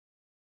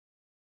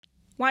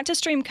Want to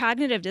stream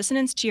Cognitive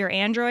Dissonance to your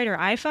Android or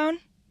iPhone?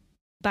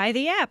 Buy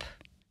the app.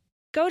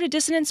 Go to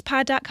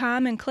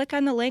dissonancepod.com and click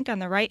on the link on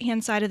the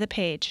right-hand side of the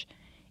page.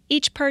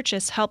 Each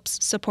purchase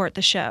helps support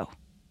the show.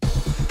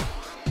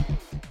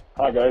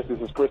 Hi guys, this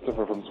is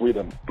Christopher from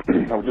Sweden.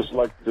 I would just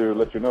like to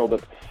let you know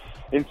that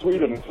in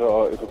Sweden,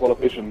 if a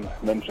politician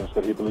mentions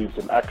that he believes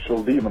in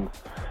actual demons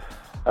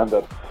and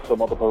that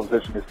some other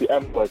politician is the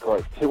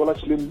Antichrist, he will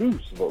actually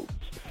lose votes,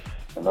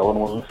 and no one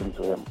will listen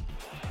to him.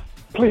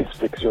 Please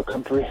fix your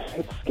country.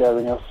 It's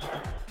scaring us.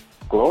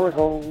 Glory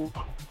hole.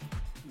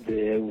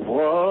 There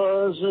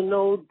was an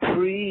old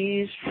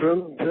priest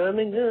from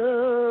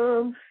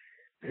Birmingham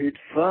who'd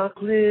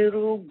fuck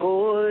little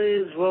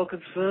boys while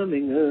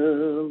confirming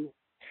them.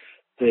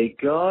 They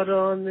got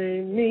on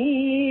their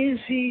knees,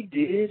 he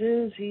did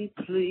as he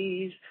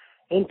pleased,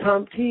 and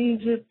pumped his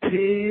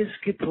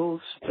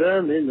Episcopal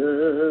sperm in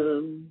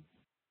them.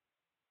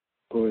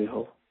 Glory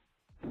hole.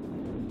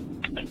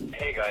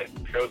 Hey guys,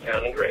 show's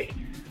sounding great.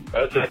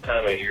 It's that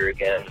time of year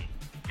again.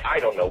 I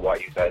don't know why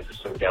you guys are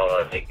so down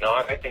on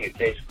eggnog. I think it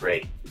tastes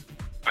great.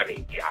 I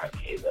mean, yeah,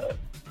 okay, the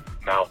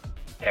mouth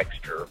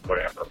texture,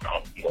 whatever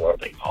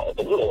they call it,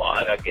 a little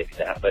odd, I get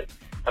that, but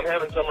I'm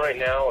having some right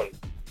now, and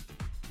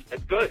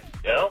it's good,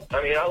 you know?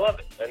 I mean, I love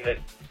it. And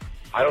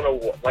I don't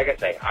know, like I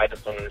say, I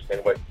just don't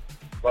understand oh,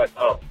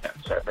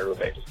 sorry, my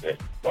roommate just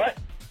did. What?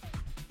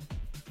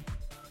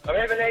 I'm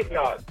having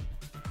eggnog.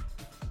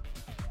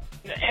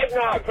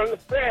 Eggnog from the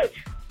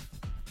fridge.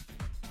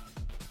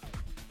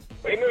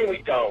 What do you mean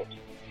we don't?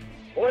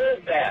 What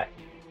is that?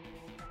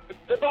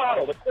 The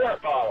bottle, the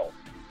quart bottle.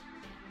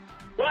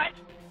 What?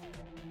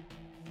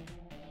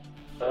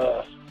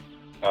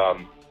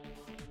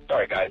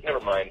 Sorry guys,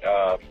 never mind.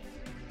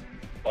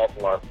 False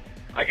alarm.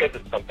 I guess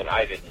it's something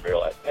I didn't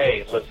realize.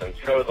 Hey, listen,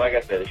 like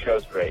I said, the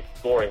show's great.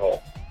 Glory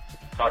hole.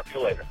 Talk to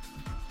you later.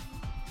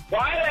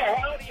 Why the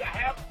hell do you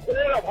have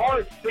quart of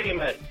hard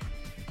semen?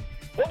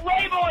 We'll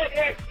label it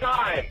next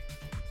time.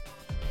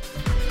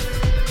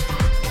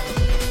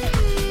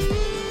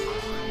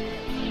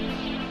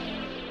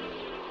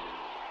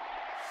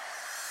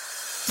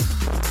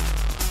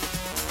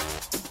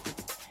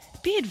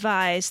 Be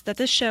advised that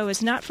this show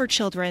is not for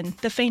children,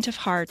 the faint of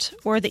heart,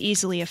 or the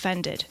easily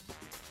offended.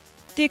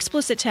 The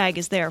explicit tag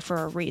is there for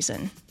a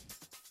reason.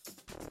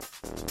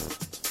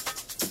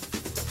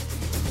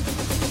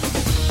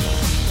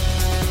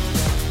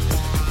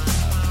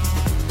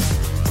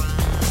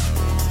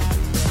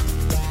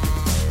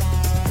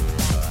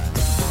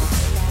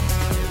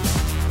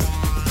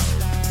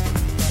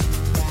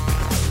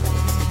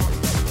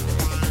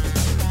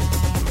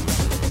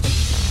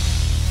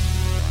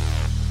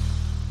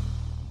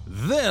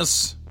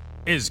 This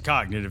is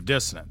Cognitive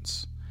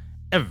Dissonance.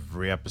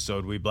 Every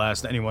episode we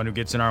blast anyone who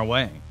gets in our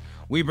way.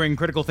 We bring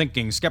critical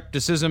thinking,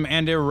 skepticism,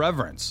 and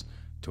irreverence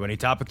to any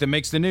topic that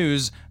makes the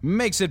news,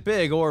 makes it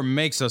big, or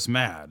makes us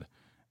mad.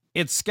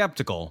 It's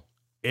skeptical,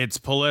 it's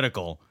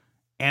political,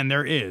 and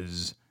there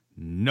is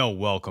no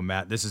welcome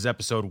mat. This is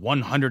episode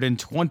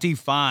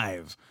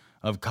 125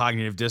 of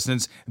Cognitive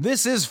Dissonance.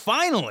 This is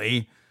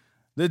finally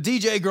the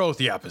DJ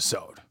Grothy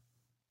episode.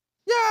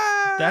 Yay!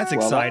 That's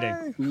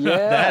exciting.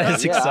 Yeah, that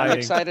is exciting. I'm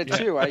excited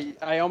too.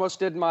 I almost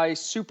did my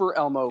Super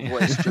Elmo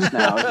voice just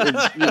now.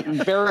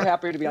 I'm very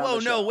happy to be on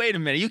the show. Whoa, no, wait a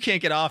minute. You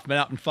can't get off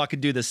and fucking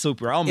do the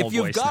Super Elmo voice. If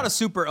you've got a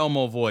Super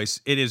Elmo voice,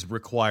 it is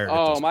required.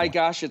 Oh my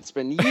gosh, it's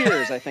been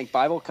years. I think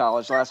Bible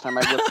college last time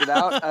I whipped it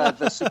out.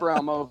 The Super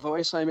Elmo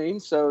voice, I mean.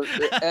 So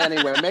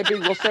anyway, maybe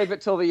we'll save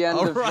it till the end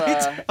of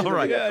All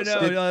right. Yeah,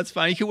 no, that's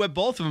fine. You can whip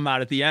both of them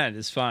out at the end.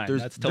 It's fine.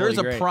 That's totally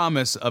There's a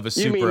promise of a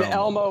Super Elmo. You mean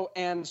Elmo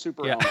and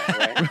Super Elmo,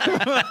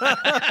 right?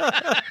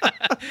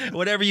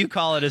 Whatever you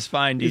call it is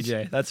fine,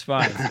 DJ. That's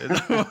fine.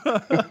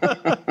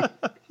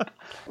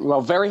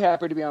 Well, very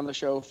happy to be on the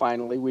show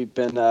finally. We've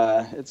been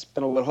it's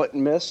been a little hit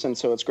and miss, and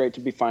so it's great to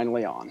be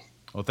finally on.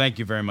 Well, thank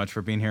you very much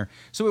for being here.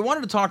 So we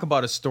wanted to talk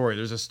about a story.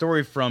 There's a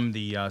story from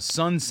the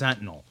Sun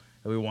Sentinel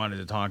that we wanted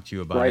to talk to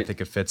you about. Right. I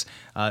think it fits.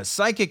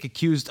 Psychic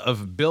accused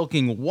of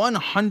bilking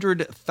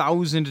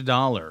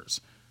 $100,000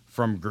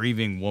 from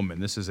grieving woman.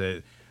 This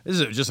is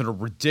just a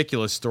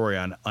ridiculous story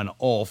on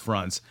all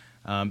fronts.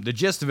 The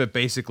gist of it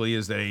basically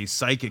is that a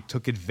psychic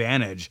took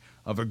advantage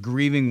of a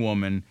grieving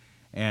woman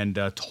and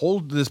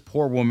told this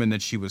poor woman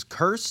that she was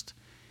cursed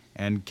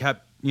and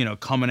kept,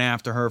 coming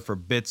after her for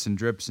bits and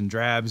drips and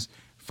drabs,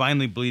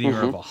 finally bleeding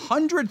her of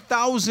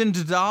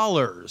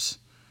 $100,000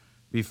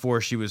 before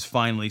she was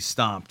finally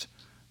stopped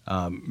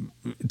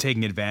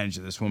taking advantage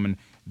of this woman.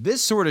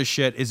 This sort of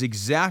shit is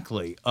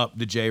exactly up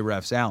the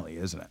J-Ref's alley,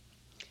 isn't it?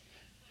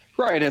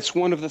 Right. It's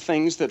one of the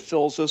things that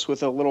fills us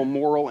with a little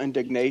moral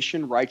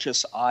indignation,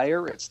 righteous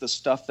ire. It's the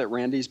stuff that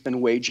Randy's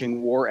been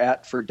waging war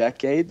at for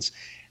decades.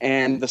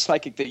 And the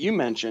psychic that you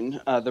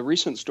mentioned, the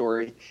recent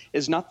story,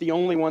 is not the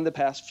only one the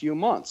past few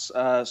months.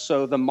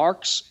 So the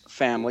Marks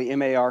family,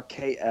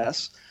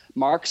 M-A-R-K-S,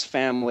 Marks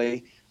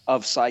family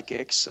of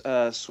psychics,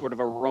 sort of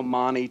a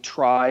Romani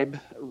tribe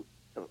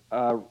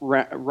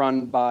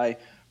run by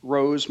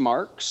Rose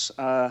Marks,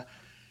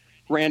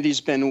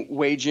 Randy's been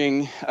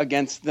waging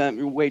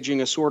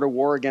a sort of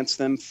war against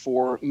them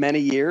for many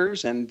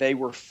years, and they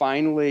were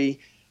finally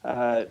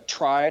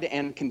tried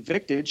and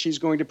convicted. She's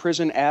going to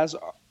prison, as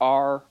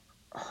are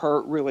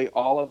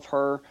all of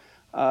her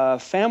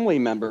family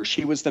members.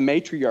 She was the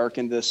matriarch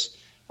in this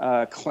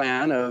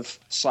clan of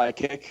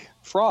psychic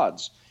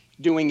frauds,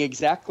 doing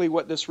exactly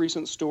what this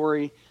recent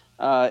story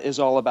is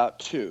all about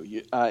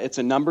too. It's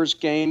a numbers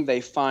game.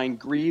 They find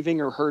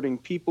grieving or hurting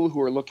people who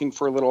are looking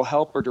for a little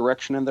help or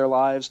direction in their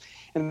lives,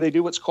 and they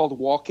do what's called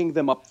walking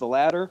them up the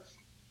ladder.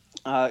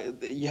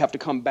 You have to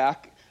come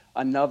back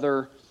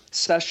another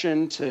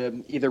session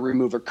to either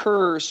remove a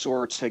curse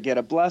or to get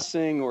a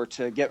blessing or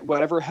to get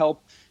whatever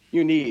help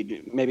you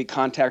need, maybe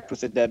contact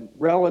with a dead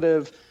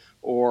relative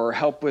or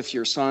help with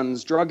your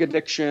son's drug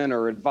addiction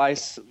or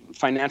advice,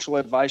 financial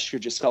advice,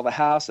 should you sell the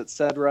house,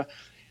 etc.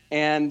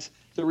 And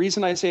the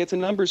reason I say it's a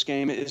numbers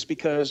game is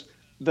because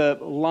the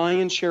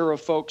lion's share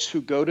of folks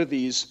who go to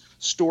these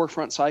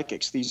storefront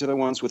psychics, these are the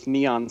ones with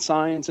neon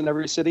signs in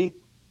every city,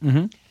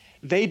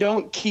 they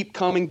don't keep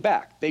coming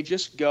back. They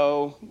just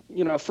go,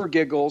 for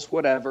giggles,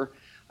 whatever,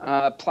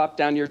 plop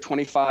down your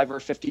 25 or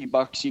 50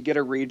 bucks, you get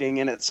a reading,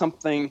 and it's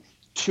something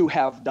to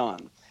have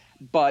done.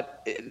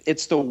 But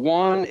it's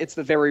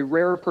the very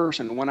rare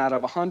person, 1 out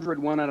of 100,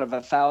 1 out of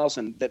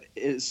 1,000, that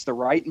is the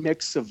right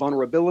mix of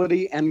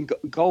vulnerability and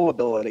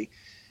gullibility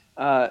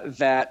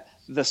that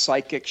the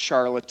psychic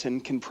charlatan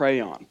can prey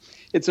on.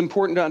 It's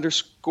important to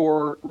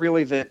underscore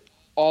really that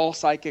all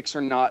psychics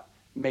are not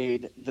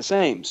made the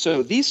same.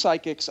 So these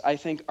psychics, I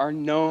think, are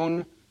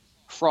known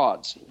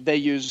frauds. They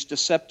use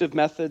deceptive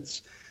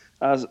methods,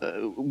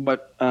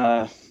 what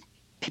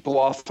people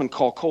often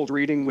call cold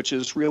reading, which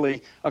is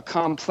really a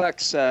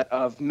complex set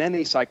of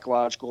many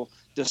psychological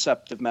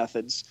deceptive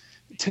methods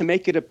to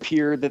make it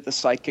appear that the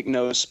psychic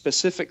knows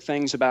specific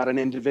things about an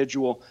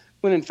individual,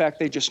 when in fact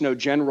they just know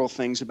general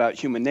things about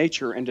human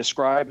nature and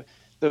describe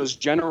those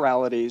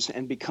generalities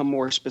and become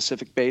more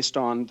specific based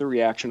on the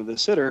reaction of the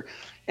sitter.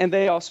 And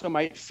they also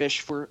might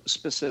fish for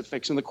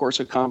specifics in the course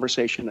of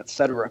conversation,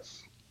 etc.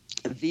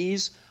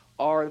 These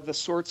are the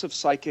sorts of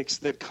psychics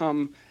that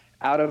come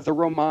out of the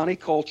Romani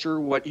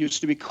culture, what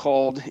used to be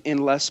called in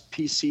less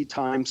PC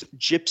times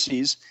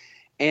gypsies.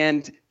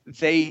 And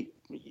the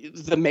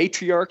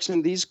matriarchs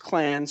in these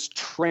clans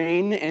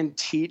train and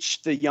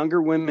teach the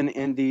younger women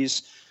in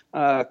these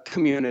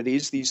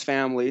communities, these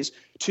families,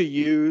 to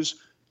use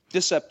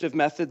deceptive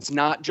methods,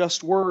 not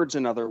just words,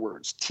 in other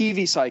words.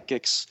 TV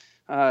psychics,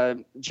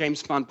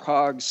 James Van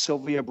Prague,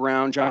 Sylvia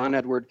Brown, John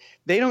Edward,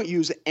 they don't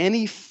use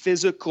any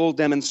physical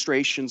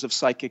demonstrations of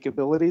psychic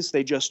abilities.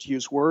 They just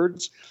use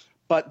words.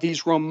 But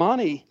these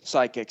Romani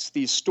psychics,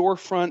 these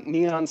storefront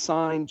neon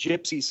sign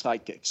gypsy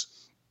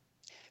psychics,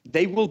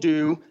 they will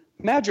do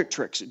magic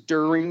tricks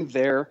during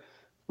their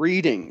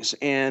readings.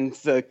 And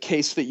the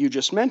case that you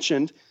just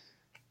mentioned,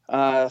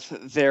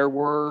 there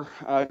were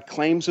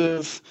claims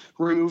of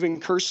removing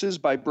curses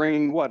by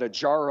bringing a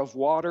jar of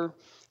water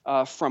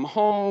from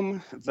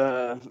home.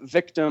 The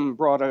victim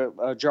brought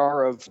a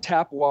jar of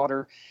tap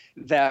water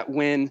that,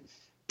 when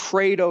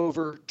prayed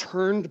over,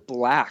 turned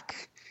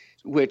black,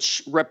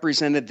 which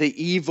represented the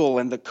evil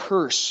and the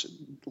curse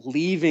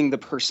leaving the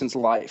person's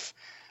life.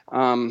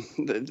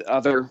 The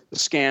other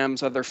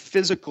scams, other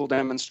physical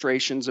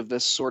demonstrations of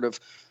this sort of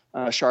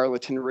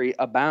charlatanry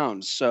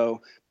abound.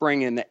 So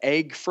bring an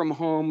egg from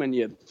home and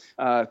you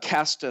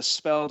cast a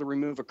spell to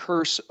remove a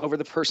curse over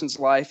the person's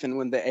life, and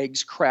when the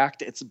egg's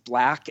cracked, it's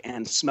black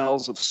and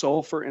smells of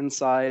sulfur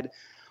inside.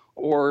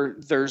 Or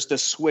there's the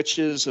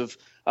switches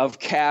of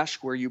cash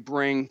where you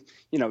bring,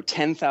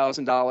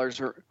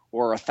 $10,000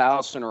 or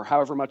 $1,000 or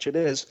however much it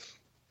is,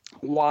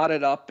 wad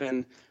it up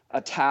in a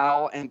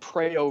towel and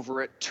pray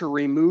over it to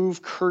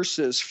remove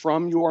curses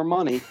from your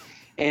money.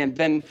 And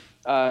then,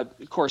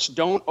 of course,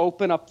 don't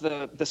open up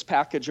this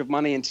package of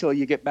money until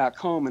you get back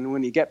home. And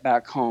when you get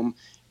back home,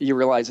 you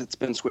realize it's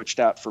been switched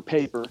out for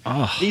paper.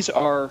 Oh. These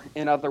are,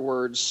 in other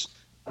words,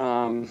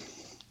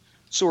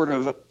 sort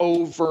of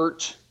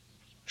overt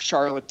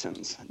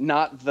charlatans,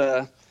 not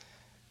the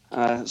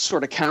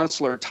sort of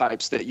counselor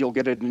types that you'll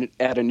get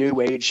at a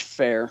New Age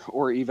fair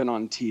or even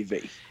on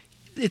TV.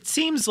 It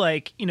seems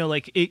like,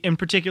 in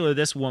particular,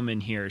 this woman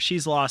here,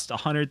 she's lost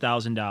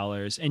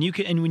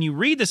 $100,000, and when you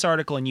read this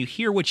article and you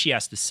hear what she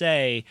has to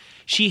say,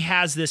 she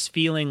has this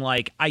feeling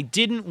like, I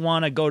didn't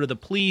want to go to the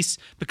police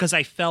because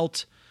I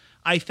felt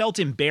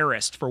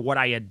embarrassed for what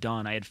I had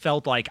done. I had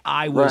felt like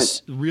I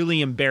was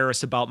really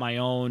embarrassed about my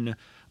own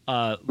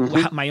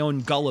my own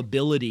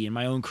gullibility and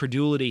my own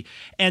credulity.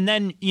 And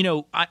then,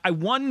 I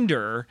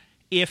wonder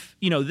if,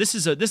 this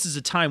is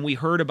a time we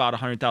heard about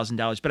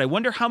 $100,000, but I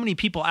wonder how many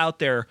people out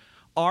there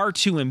are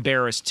too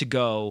embarrassed to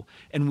go,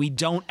 and we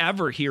don't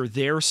ever hear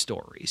their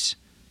stories.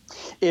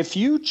 If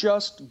you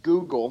just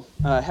Google,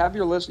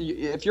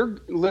 if your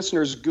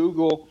listeners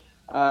Google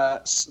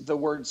the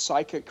word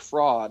psychic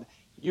fraud,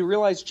 you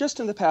realize just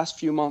in the past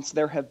few months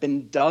there have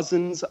been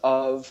dozens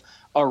of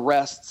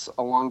arrests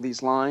along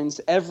these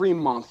lines. Every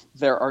month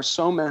there are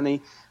so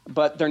many,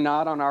 but they're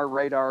not on our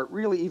radar,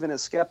 really, even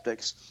as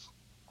skeptics.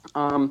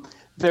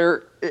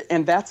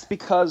 And that's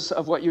because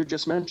of what you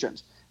just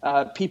mentioned.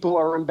 People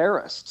are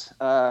embarrassed,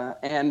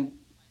 and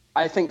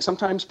I think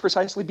sometimes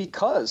precisely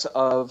because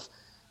of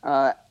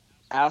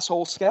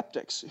asshole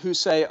skeptics who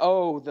say,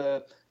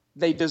 "Oh,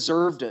 they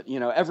deserved it."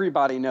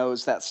 Everybody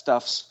knows that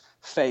stuff's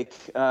fake.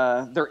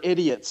 They're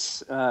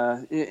idiots.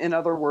 In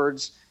other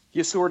words,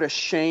 you sort of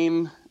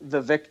shame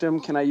the victim.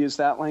 Can I use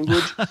that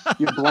language?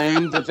 You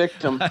blame the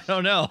victim. I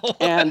don't know.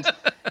 and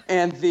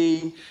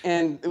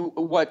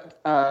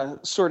what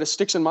sort of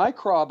sticks in my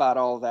craw about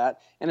all of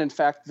that, and in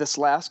fact, this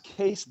last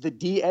case, the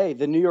DA,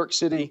 the New York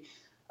City,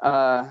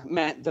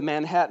 the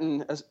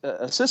Manhattan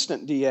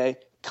assistant DA,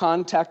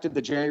 contacted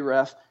the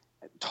JREF,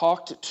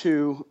 talked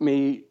to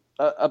me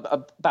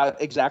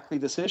about exactly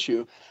this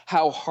issue,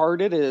 how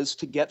hard it is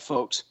to get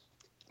folks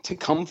to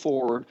come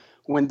forward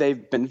when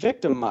they've been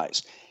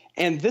victimized.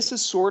 And this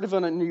is sort of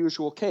an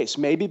unusual case,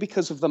 maybe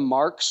because of the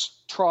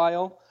Marks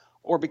trial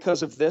or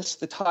because of this,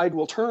 the tide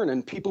will turn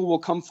and people will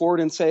come forward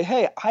and say,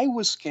 hey, I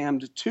was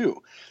scammed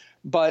too.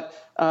 But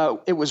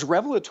it was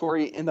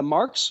revelatory in the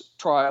Marks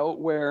trial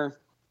where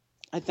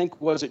I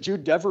think, was it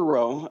Jude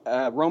Devereaux,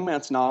 a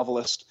romance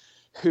novelist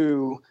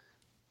who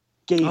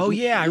gave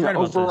I read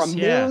about over this. $1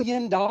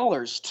 million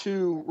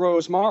to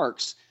Rose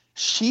Marks.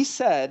 She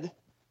said,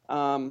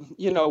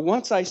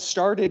 once I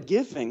started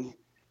giving,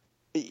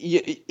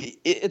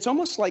 it's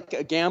almost like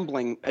a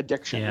gambling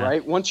addiction,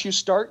 right? Once you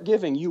start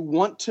giving, you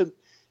want to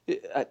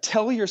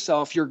tell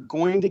yourself you're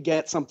going to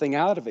get something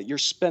out of it. You're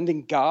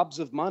spending gobs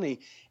of money,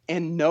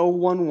 and no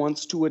one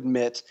wants to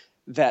admit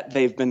that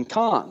they've been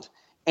conned.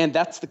 And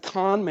that's the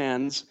con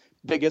man's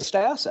biggest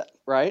asset,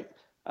 right?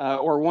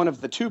 Or one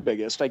of the two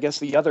biggest. I guess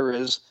the other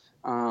is,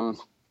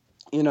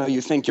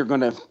 you think you're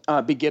going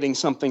to be getting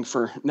something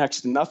for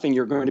next to nothing.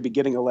 You're going to be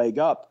getting a leg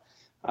up.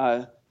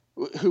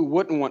 Who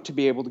wouldn't want to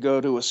be able to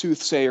go to a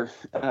soothsayer,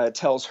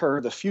 tells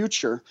him the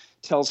future?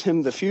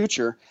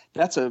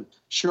 That's a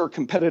sure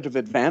competitive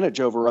advantage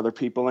over other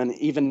people. And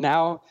even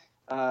now,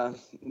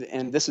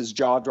 and this is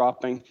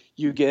jaw-dropping,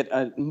 you get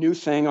a new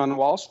thing on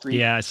Wall Street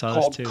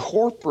called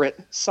corporate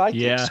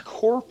psychics. Yeah.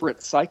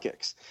 Corporate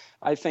psychics.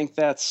 I think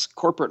that's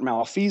corporate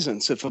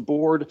malfeasance. If a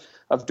board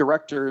of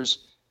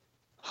directors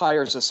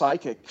hires a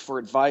psychic for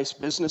advice,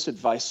 business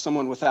advice,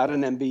 someone without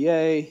an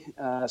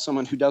MBA,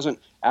 someone who doesn't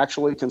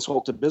actually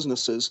consult to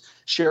businesses,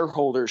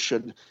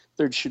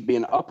 there should be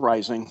an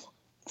uprising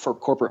for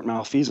corporate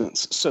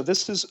malfeasance. So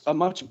this is a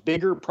much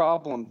bigger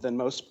problem than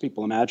most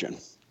people imagine.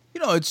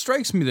 It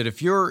strikes me that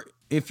if you're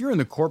in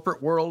the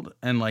corporate world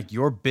and like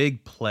your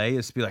big play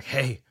is to be like,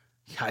 hey,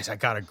 guys, I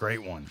got a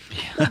great one.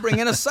 We'll bring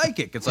in a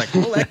psychic. It's like,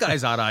 well, that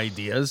guy's out of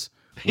ideas.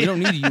 We don't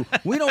need you.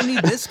 We don't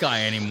need this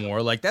guy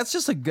anymore. Like, that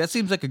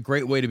seems like a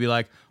great way to be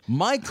like,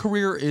 my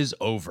career is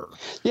over.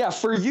 Yeah,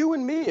 for you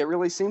and me, it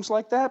really seems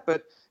like that.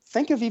 But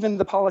think of even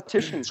the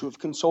politicians who have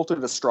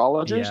consulted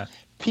astrologers. Yeah.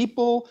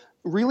 People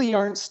really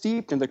aren't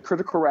steeped in the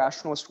critical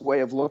rationalist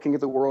way of looking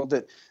at the world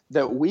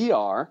that we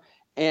are.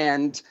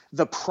 And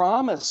the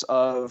promise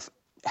of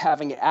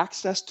having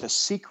access to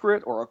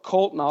secret or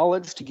occult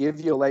knowledge to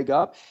give you a leg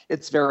up,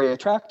 it's very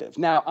attractive.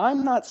 Now,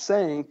 I'm not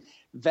saying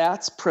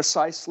that's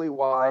precisely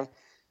why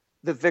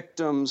the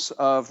victims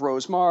of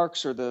Rose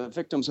Marks or the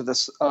victims of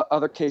this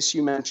other case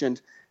you mentioned,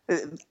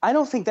 I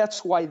don't think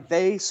that's why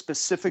they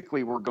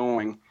specifically were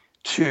going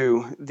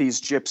to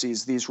these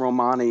gypsies, these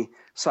Romani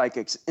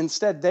psychics.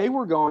 Instead, they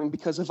were going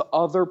because of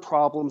other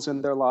problems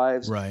in their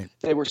lives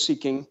they were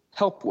seeking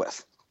help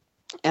with.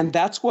 And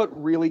that's what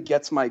really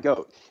gets my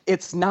goat.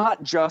 It's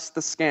not just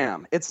the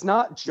scam. It's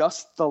not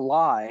just the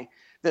lie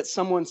that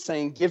someone's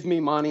saying, give me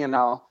money and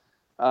I'll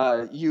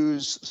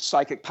use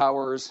psychic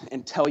powers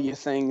and tell you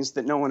things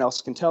that no one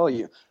else can tell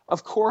you.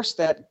 Of course,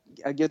 that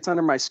gets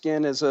under my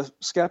skin as a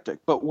skeptic.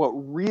 But what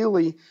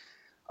really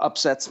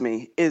upsets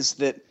me is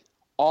that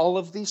all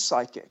of these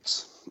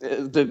psychics,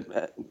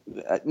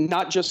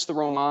 not just the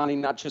Romani,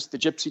 not just the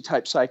gypsy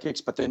type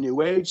psychics, but the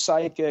New Age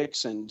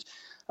psychics and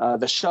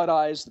the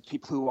shut-eyes, the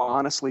people who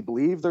honestly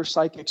believe they're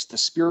psychics, the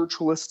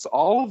spiritualists,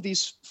 all of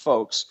these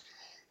folks,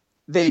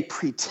 they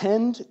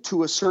pretend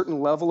to a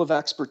certain level of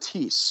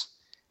expertise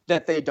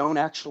that they don't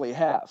actually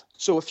have.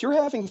 So if you're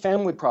having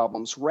family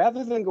problems,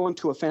 rather than going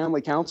to a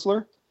family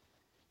counselor,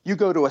 you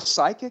go to a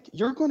psychic,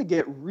 you're going to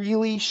get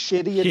really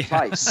shitty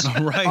advice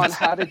on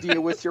how to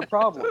deal with your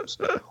problems.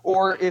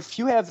 Or if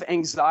you have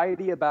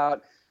anxiety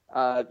about,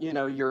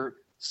 your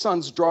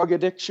son's drug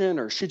addiction,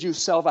 or should you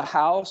sell the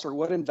house, or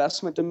what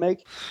investment to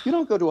make, you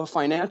don't go to a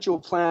financial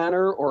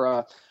planner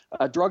or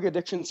a drug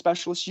addiction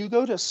specialist. You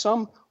go to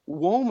some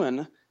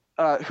woman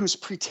who's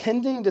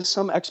pretending to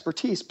some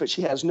expertise, but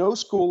she has no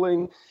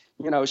schooling.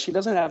 She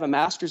doesn't have a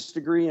master's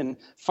degree in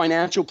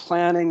financial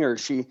planning, or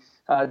she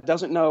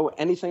doesn't know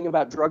anything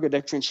about drug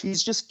addiction.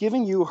 She's just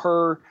giving you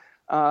her,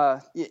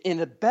 in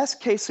the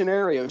best case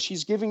scenario,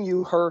 she's giving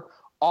you her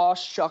aw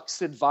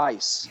shucks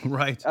advice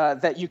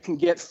that you can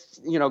get,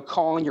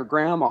 calling your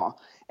grandma.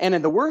 And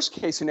in the worst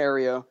case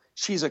scenario,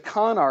 she's a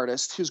con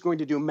artist who's going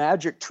to do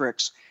magic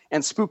tricks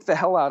and spook the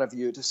hell out of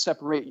you to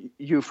separate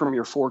you from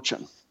your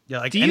fortune. Yeah,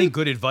 like Do any you-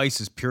 good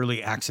advice is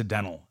purely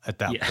accidental at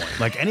that Yeah. point.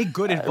 Like any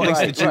good advice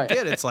Right, that you right.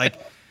 get, it's like,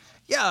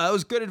 yeah, that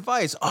was good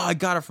advice. Oh, I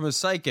got it from a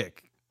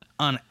psychic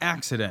on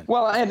accident.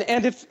 Well,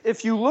 and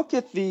if you look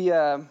at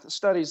the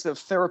studies of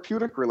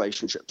therapeutic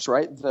relationships,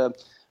 right? The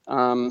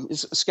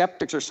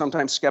skeptics are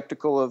sometimes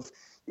skeptical of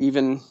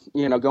even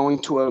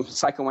going to a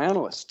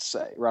psychoanalyst,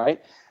 say,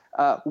 right?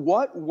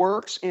 What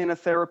works in a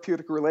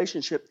therapeutic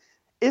relationship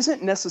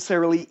isn't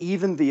necessarily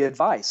even the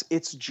advice.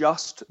 It's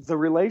just the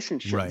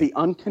relationship, Right. the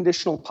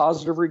unconditional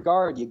positive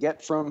regard you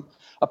get from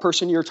a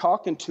person you're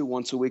talking to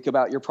once a week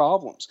about your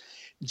problems.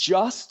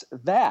 Just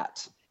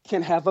that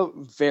can have a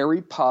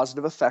very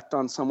positive effect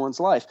on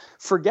someone's life.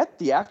 Forget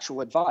the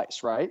actual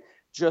advice, right?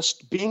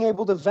 Just being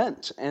able to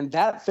vent. And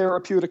that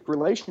therapeutic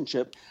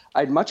relationship,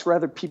 I'd much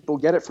rather people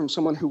get it from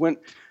someone who went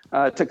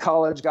to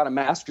college, got a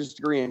master's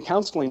degree in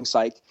counseling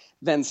psych,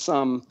 than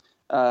some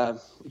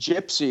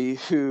gypsy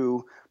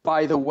who,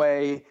 by the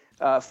way,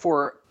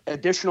 for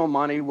additional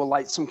money will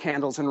light some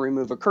candles and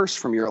remove a curse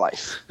from your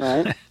life,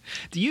 right?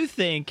 Do you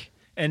think,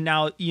 and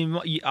now you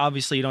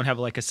obviously you don't have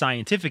like a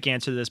scientific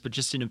answer to this, but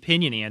just an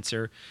opinion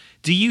answer,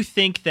 do you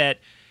think that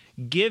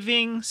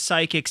giving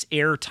psychics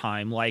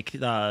airtime, like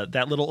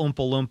that little Oompa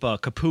Loompa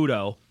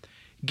Caputo,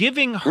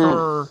 giving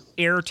her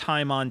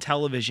airtime on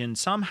television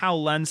somehow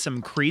lends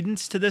some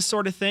credence to this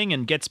sort of thing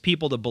and gets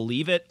people to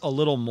believe it a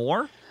little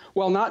more?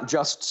 Well, not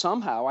just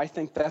somehow. I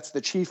think that's the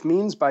chief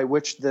means by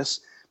which this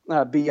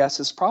BS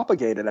is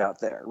propagated out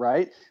there,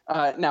 right?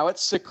 Now,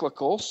 it's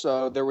cyclical.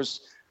 So there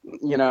was,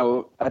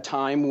 a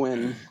time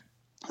when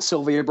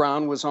Sylvia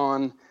Browne was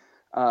on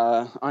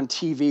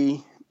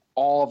TV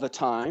all the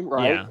time,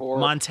 right? Yeah. Or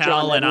Montel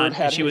John and Edward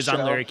had she his was on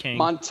show. Larry King.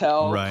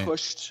 Montel Right.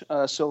 pushed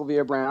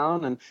Sylvia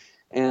Browne,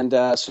 and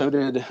so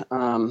did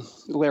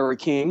Larry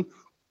King.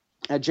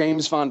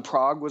 James Van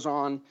Prague was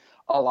on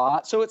a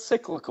lot. So it's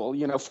cyclical.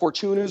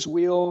 Fortuna's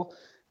wheel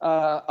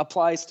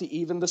applies to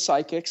even the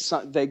psychics.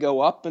 They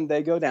go up and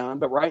they go down.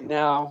 But right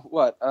now,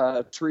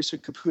 Teresa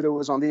Caputo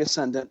was on the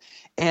ascendant,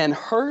 and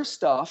her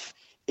stuff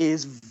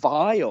is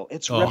vile.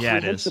 It's Yeah, it is.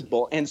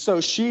 reprehensible. And so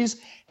she's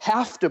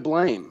half to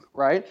blame,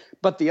 right?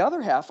 But the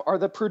other half are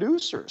the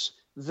producers,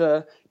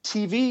 the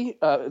TV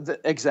the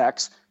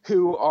execs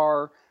who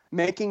are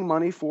making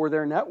money for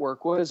their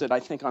network. What is it? I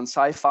think on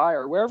Sci-Fi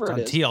or wherever It's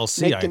it on is.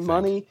 TLC, I Making think.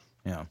 money.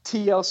 Yeah.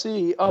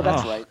 TLC. Oh,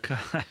 that's right. God.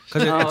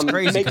 Because it's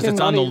crazy because making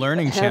it's on the money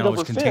learning hand channel, over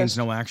which contains fist.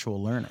 no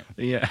actual learning.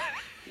 Yeah.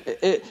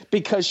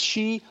 Because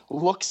she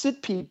looks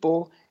at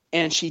people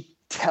and she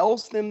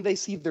tells them they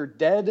see their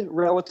dead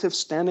relatives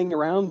standing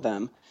around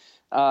them.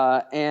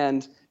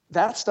 And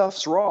that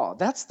stuff's raw.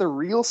 That's the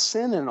real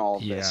sin in all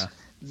this. Yeah.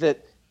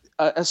 That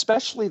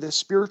especially the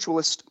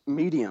spiritualist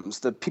mediums,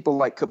 the people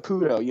like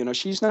Caputo,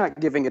 she's not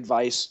giving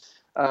advice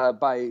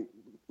by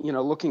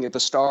looking at the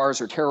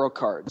stars or tarot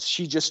cards.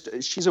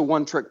 She's a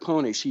one-trick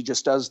pony. She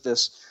just does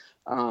this,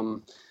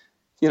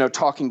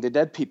 talking to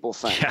dead people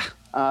thing.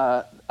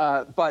 Yeah.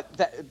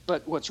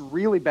 But what's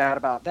really bad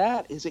about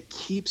that is it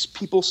keeps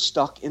people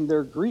stuck in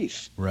their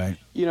grief. Right.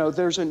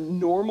 There's a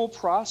normal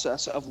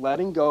process of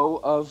letting go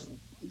of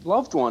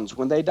loved ones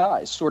when they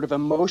die, sort of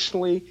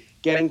emotionally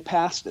getting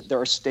past it. There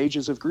are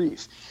stages of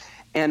grief.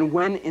 And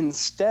when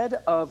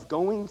instead of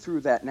going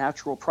through that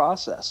natural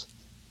process,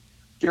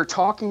 you're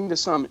talking to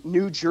some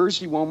New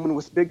Jersey woman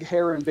with big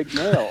hair and big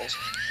nails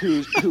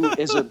who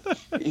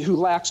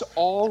lacks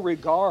all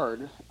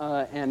regard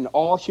and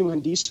all human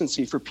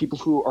decency for people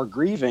who are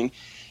grieving,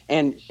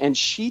 and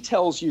she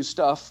tells you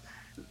stuff,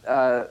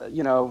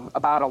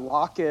 about a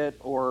locket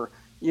or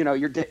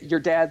your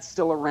dad's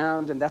still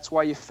around and that's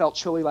why you felt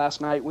chilly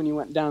last night when you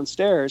went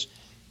downstairs.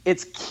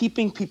 It's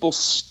keeping people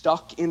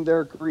stuck in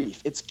their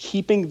grief. It's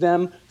keeping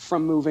them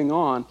from moving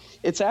on.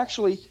 It's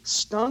actually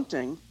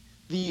stunting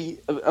the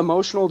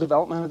emotional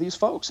development of these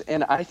folks.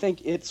 And I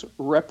think it's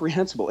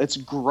reprehensible. It's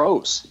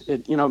gross.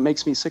 It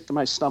makes me sick to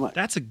my stomach.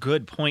 That's a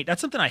good point.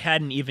 That's something I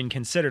hadn't even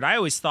considered. I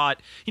always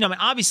thought,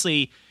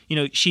 obviously,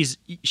 she's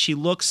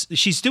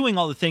doing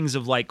all the things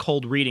of like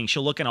cold reading.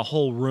 She'll look in a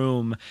whole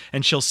room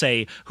and she'll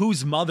say,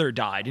 whose mother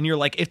died? And you're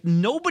like, if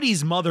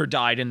nobody's mother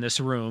died in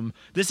this room,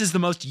 this is the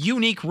most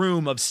unique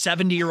room of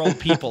 70-year-old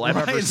people I've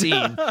ever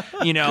seen,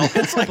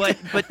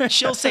 but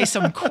she'll say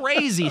some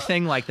crazy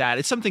thing like that.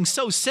 It's something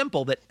so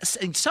simple that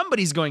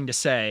somebody's going to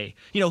say,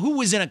 who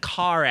was in a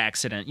car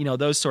accident,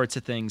 those sorts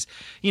of things.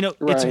 It's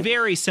Right.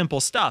 very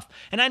simple stuff.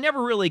 And I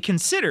never really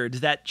considered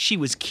that she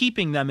was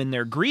keeping them in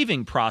their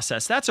grieving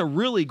process. That's a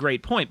really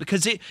great point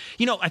because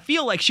I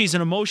feel like she's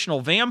an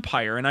emotional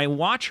vampire and I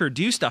watch her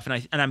do stuff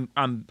and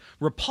I'm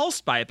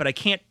repulsed by it, but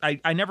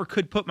I never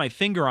could put my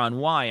finger on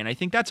why. And I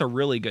think that's a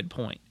really good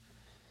point.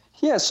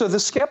 Yeah, so the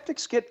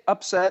skeptics get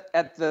upset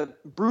at the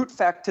brute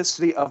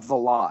facticity of the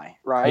lie,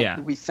 right? Yeah.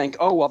 We think,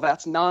 oh, well,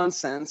 that's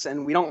nonsense,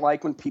 and we don't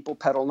like when people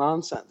peddle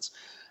nonsense.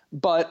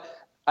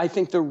 But I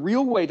think the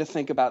real way to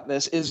think about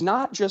this is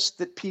not just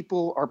that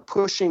people are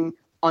pushing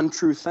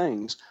untrue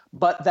things,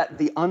 but that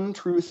the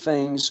untrue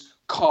things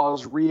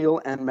cause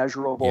real and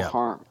measurable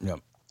harm. Yep.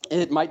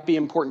 It might be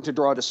important to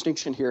draw a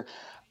distinction here.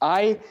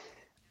 I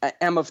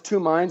am of two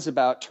minds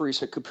about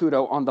Teresa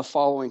Caputo on the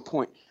following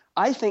point.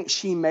 I think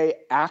she may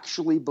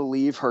actually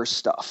believe her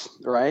stuff,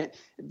 right?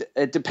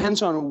 It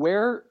depends on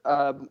where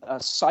a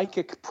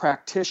psychic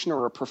practitioner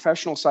or a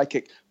professional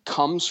psychic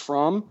comes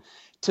from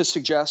to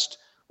suggest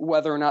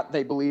whether or not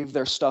they believe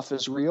their stuff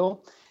is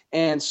real.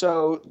 And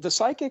so the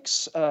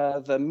psychics,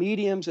 the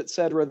mediums, et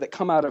cetera, that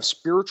come out of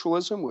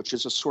spiritualism, which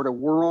is a sort of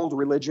world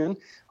religion,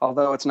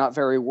 although it's not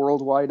very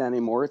worldwide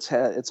anymore,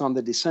 it's on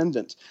the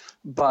descendant,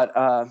 but,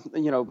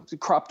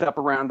 cropped up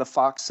around the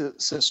Fox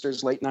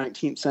sisters, late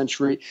 19th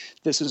century.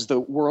 This is the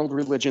world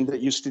religion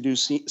that used to do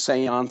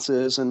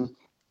seances and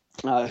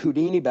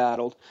Houdini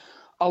battled.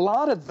 A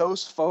lot of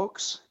those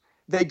folks,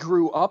 they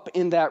grew up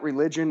in that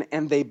religion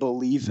and they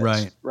believe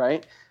it,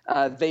 right?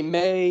 They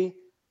may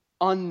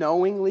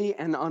unknowingly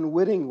and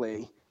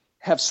unwittingly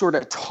have sort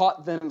of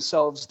taught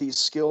themselves these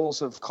skills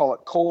of, call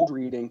it cold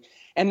reading,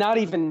 and not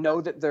even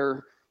know that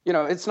they're,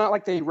 it's not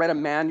like they read a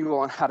manual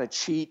on how to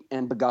cheat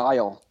and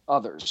beguile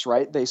others,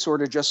 right? They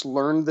sort of just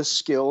learned the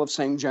skill of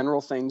saying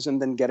general things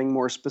and then getting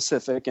more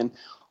specific and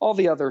all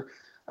the other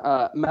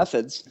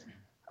methods.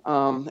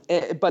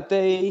 But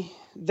they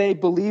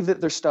believe that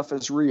their stuff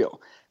is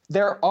real.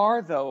 There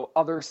are, though,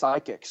 other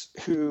psychics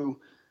who,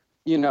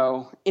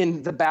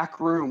 in the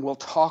back room will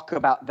talk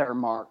about their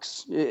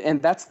marks.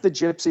 And that's the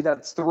gypsy,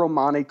 that's the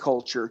Romani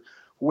culture,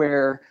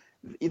 where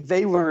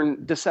they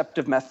learn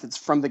deceptive methods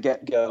from the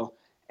get-go.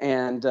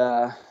 And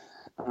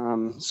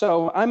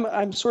so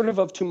I'm sort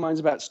of two minds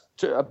about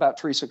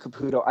Teresa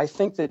Caputo. I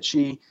think that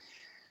she,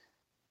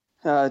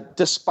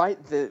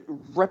 despite the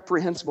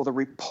reprehensible, the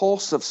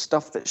repulsive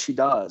stuff that she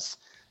does,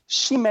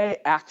 she may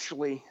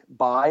actually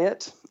buy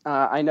it.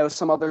 I know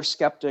some other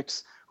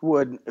skeptics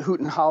would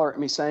hoot and holler at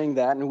me saying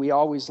that, and we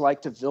always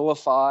like to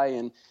vilify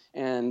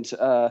and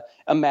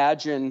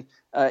imagine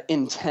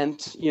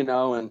intent,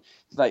 and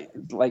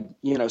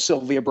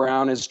Sylvia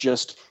Browne is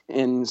just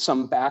in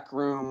some back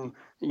room,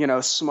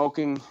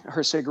 smoking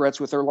her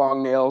cigarettes with her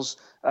long nails,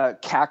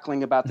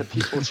 cackling about the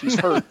people she's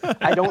hurt.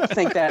 I don't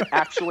think that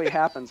actually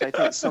happens. I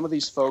think some of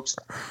these folks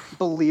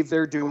believe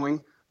they're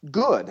doing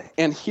good,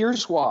 and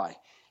here's why.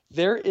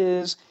 There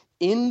is,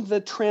 in the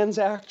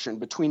transaction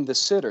between the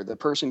sitter, the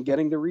person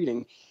getting the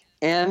reading,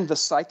 and the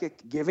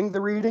psychic giving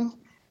the reading,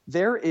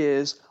 there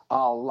is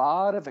a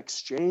lot of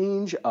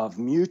exchange of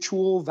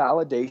mutual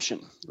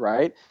validation,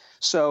 right?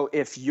 So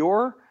if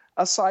you're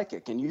a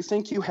psychic and you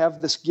think you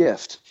have this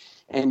gift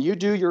and you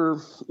do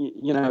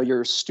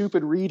your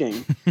stupid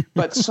reading,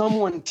 but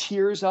someone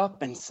tears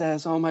up and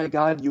says, "Oh my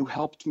God, you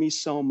helped me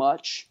so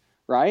much,"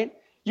 right?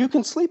 You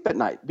can sleep at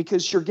night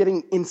because you're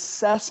getting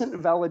incessant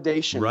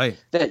validation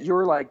that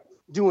you're like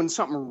doing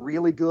something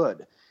really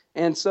good.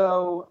 And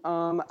so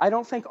I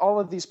don't think all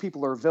of these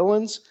people are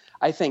villains.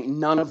 I think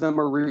none of them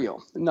are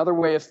real. Another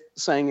way of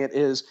saying it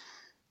is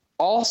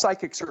all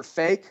psychics are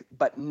fake,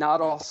 but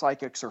not all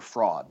psychics are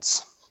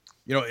frauds.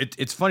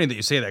 It's funny that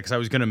you say that, because I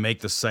was going to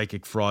make the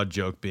psychic fraud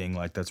joke being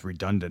like that's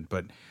redundant,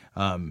 but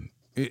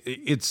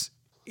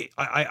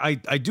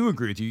I do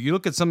agree with you. You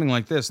look at something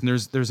like this, and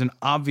there's an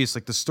obvious,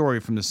 like the story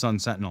from the Sun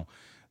Sentinel,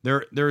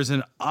 there is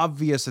an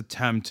obvious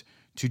attempt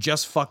to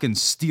just fucking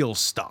steal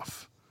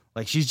stuff.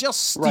 Like she's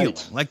just stealing.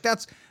 Right. Like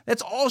that's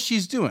all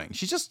she's doing.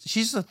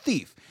 She's a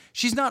thief.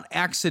 She's not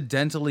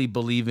accidentally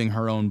believing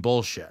her own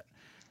bullshit.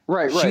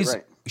 Right.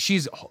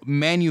 She's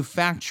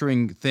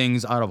manufacturing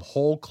things out of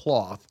whole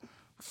cloth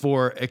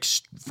for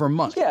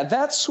money. Yeah,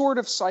 that sort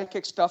of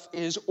psychic stuff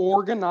is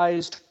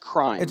organized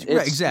crime.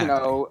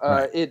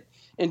 Exactly.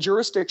 In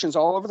jurisdictions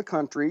all over the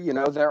country,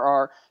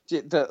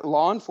 the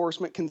law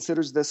enforcement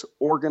considers this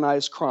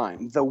organized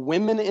crime. The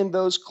women in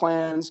those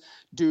clans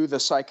do the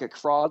psychic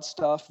fraud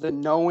stuff, the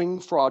knowing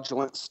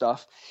fraudulent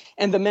stuff,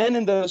 and the men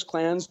in those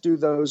clans do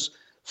those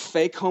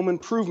fake home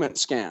improvement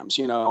scams.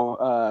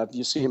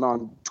 You see them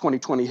on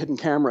 20/20 hidden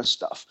camera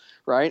stuff,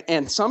 right?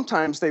 And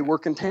sometimes they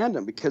work in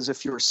tandem, because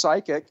if your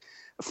psychic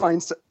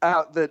finds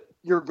out that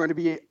you're going to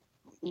be,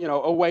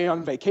 away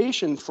on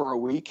vacation for a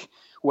week,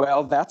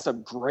 well, that's a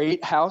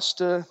great house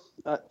to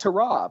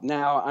rob.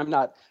 Now, I'm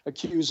not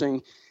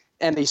accusing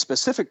any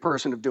specific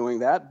person of doing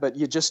that, but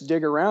you just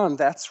dig around,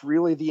 that's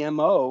really the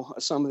MO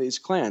of some of these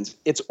clans.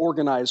 It's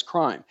organized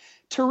crime.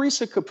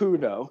 Teresa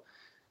Caputo,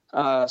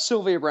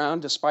 Sylvia Browne,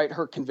 despite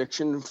her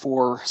conviction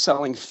for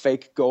selling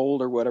fake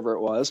gold or whatever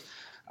it was,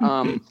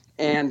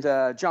 and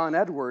John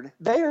Edward,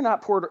 they are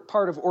not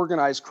part of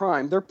organized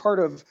crime. They're part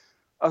of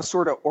a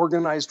sort of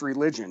organized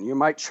religion. You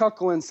might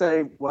chuckle and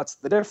say, what's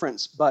the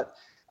difference? But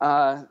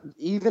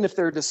even if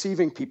they're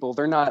deceiving people,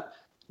 they're not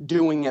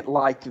doing it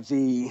like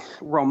the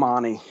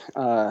Romani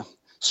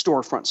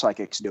storefront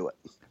psychics do it.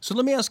 So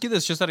let me ask you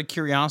this, just out of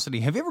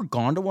curiosity. Have you ever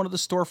gone to one of the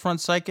storefront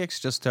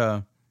psychics just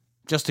to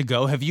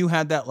go? Have you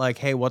had that like,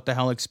 hey, what the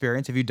hell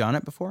experience? Have you done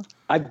it before?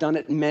 I've done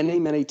it many,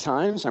 many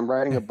times. I'm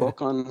writing a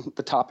book on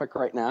the topic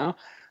right now.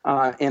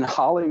 In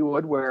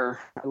Hollywood, where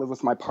I live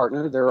with my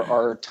partner, there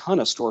are a ton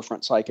of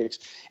storefront psychics.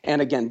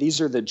 And again, these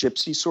are the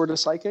gypsy sort of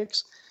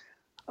psychics.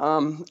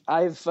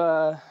 I've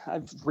gone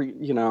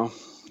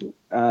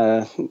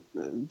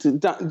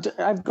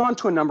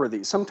to a number of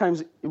these,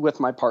 sometimes with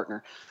my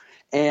partner,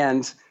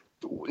 and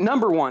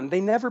number one, they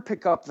never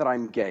pick up that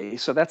I'm gay,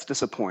 so that's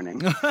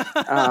disappointing.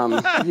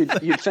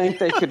 You'd think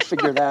they could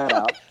figure that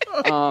out.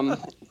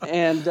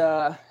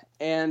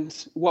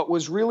 And what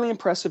was really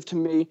impressive to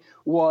me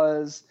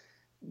was,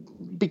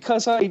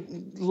 because I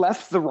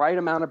left the right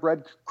amount of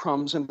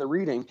breadcrumbs in the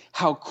reading,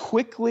 how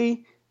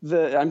quickly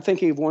I'm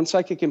thinking of one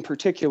psychic in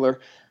particular,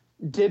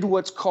 did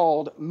what's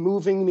called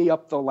moving me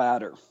up the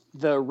ladder.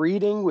 The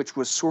reading, which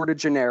was sort of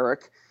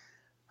generic,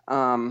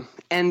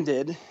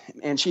 ended,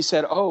 and she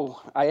said,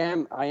 "Oh, I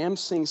am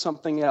seeing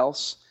something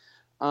else.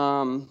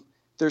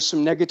 There's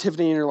some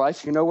negativity in your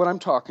life. You know what I'm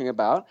talking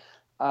about.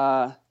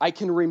 I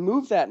can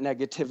remove that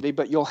negativity,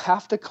 but you'll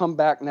have to come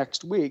back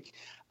next week.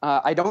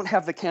 I don't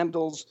have the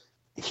candles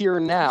here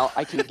now.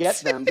 I can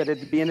get them, but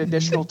it'd be an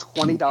additional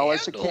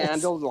 $20 a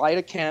candle. Light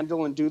a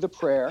candle and do the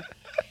prayer."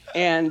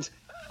 And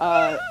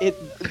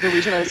the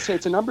reason I say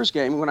it's a numbers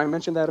game when I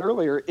mentioned that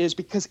earlier is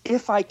because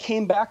if I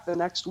came back the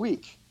next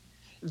week,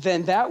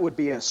 then that would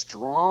be a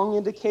strong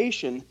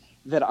indication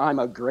that I'm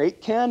a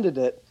great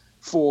candidate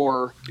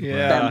for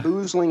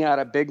bamboozling out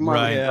of big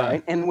money,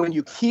 right? And when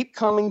you keep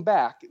coming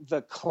back,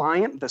 the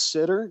client, the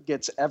sitter,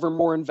 gets ever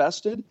more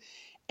invested,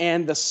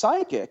 and the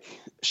psychic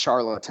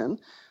charlatan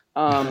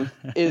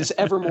is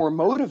ever more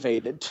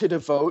motivated to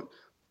devote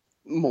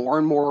more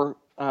and more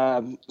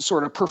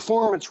sort of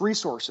performance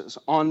resources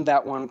on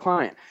that one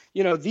client.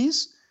 You know,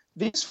 these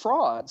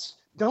frauds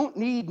don't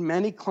need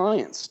many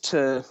clients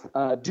to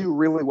do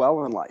really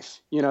well in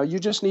life. You know, you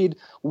just need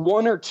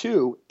one or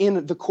two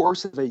in the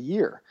course of a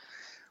year.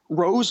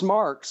 Rose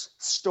Marks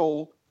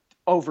stole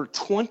over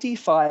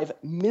 $25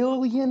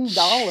 million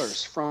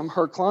from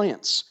her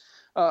clients,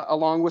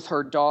 along with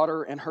her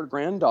daughter and her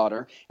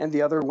granddaughter and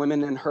the other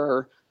women in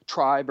her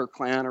tribe or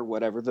clan or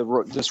whatever,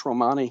 this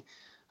Romani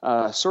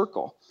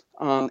circle.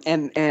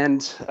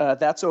 And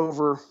that's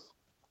over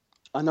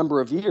a number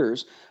of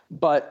years.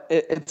 But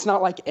it's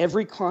not like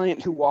every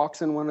client who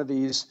walks in one of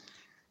these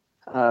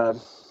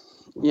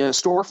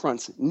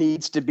storefronts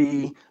needs to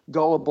be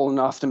gullible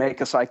enough to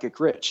make a psychic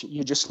rich.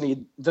 You just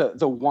need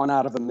the one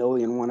out of a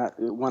million,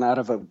 one out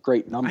of a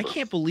great number. I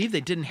can't believe they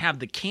didn't have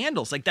the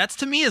candles. Like, that's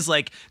to me is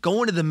like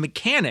going to the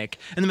mechanic,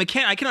 and the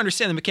mechanic, I can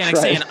understand the mechanic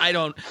saying, I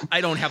don't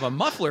have a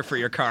muffler for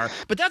your car,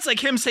 but that's like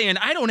him saying,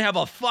 I don't have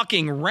a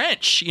fucking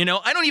wrench. You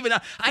know, I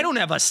don't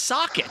have a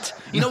socket.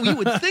 You know, you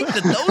would think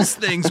that those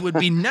things would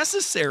be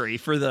necessary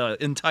for the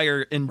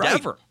entire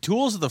endeavor. Right.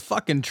 Tools of the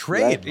fucking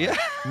trade. Right. Yeah.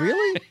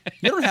 Really?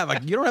 You don't have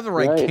the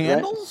right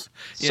candles?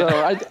 Right. So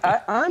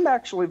I'm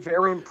actually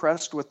very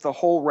impressed with the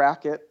whole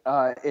racket.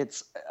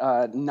 It's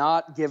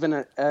not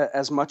given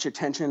as much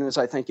attention as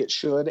I think it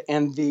should,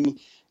 and the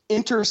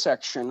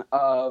intersection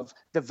of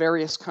the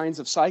various kinds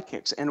of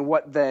psychics and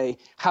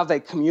how they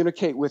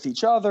communicate with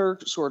each other,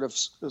 sort of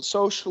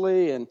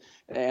socially, and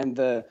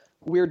the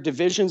weird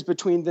divisions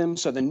between them.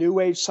 So the New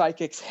Age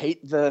psychics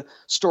hate the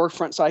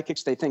storefront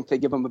psychics; they think they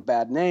give them a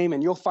bad name,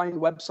 and you'll find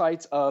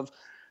websites of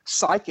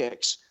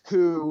psychics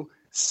who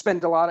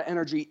spend a lot of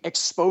energy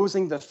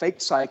exposing the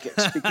fake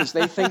psychics because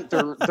they think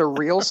they're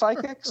real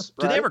psychics.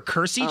 Right? Do they ever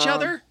curse each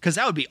other? Because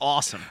that would be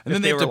awesome. And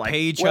then they have to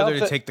pay each other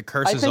to take the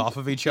curses off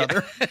of each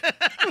other.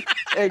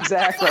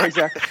 Exactly.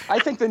 I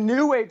think the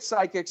New Age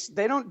psychics,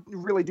 they don't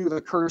really do the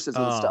curses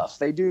and stuff.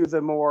 They do the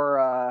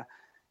more,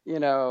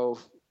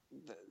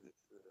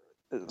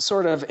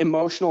 sort of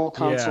emotional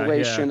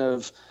consolation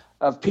of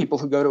people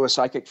who go to a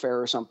psychic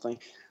fair or something.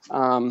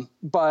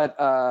 But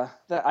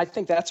I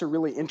think that's a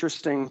really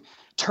interesting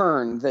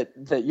turn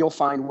that you'll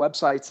find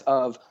websites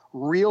of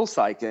real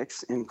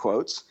psychics, in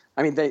quotes.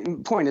 I mean,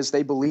 the point is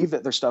they believe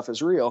that their stuff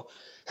is real,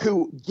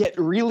 who get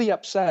really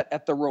upset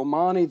at the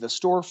Romani, the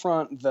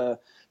storefront, the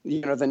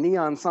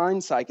neon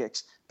sign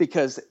psychics,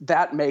 because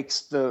that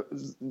makes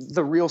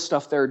the real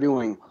stuff they're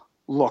doing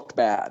look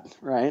bad,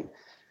 right?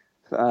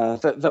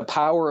 The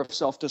power of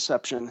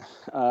self-deception,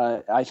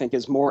 I think,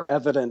 is more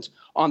evident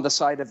on the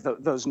side of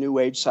those New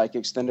Age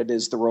psychics than it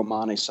is the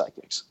Romani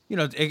psychics. You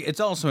know, it's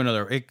also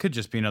it could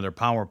just be another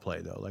power play,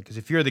 though. Like, because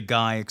if you're the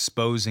guy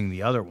exposing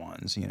the other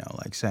ones, saying,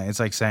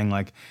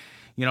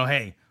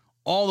 hey,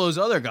 all those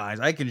other guys,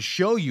 I can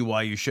show you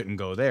why you shouldn't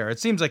go there. It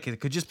seems like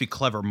it could just be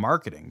clever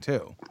marketing,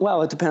 too.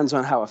 Well, it depends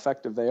on how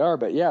effective they are,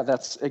 but yeah,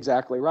 that's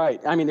exactly right.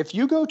 I mean, if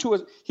you go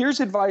to here's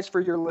advice for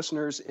your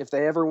listeners if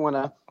they ever want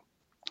to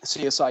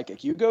see a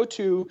psychic. You go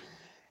to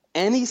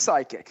any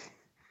psychic,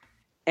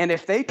 and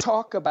if they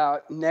talk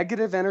about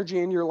negative energy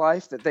in your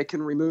life that they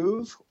can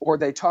remove, or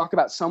they talk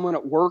about someone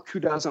at work who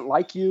doesn't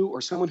like you,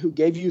 or someone who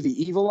gave you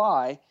the evil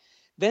eye,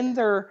 then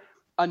they're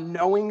a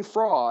knowing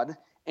fraud,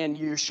 and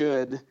you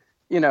should,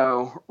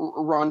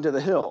 run to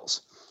the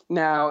hills.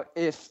 Now,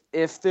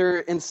 if they're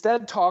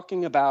instead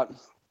talking about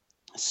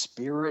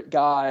spirit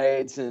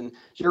guides and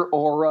your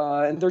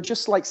aura, and they're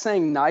just like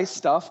saying nice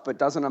stuff but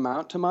doesn't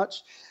amount to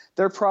much,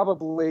 they're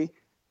probably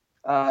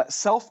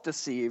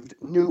self-deceived,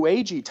 New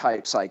Agey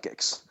type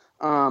psychics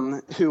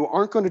who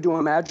aren't going to do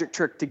a magic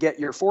trick to get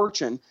your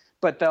fortune,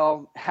 but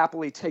they'll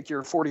happily take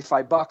your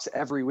 $45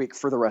 every week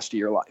for the rest of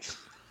your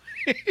life.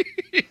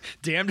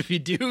 Damned if you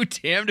do,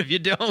 damned if you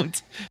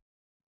don't.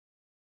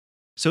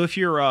 So if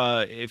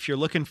you're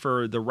looking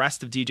for the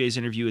rest of DJ's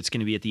interview, it's going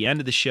to be at the end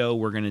of the show.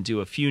 We're going to do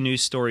a few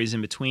news stories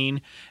in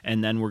between,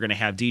 and then we're going to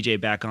have DJ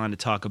back on to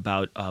talk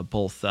about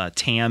both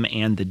TAM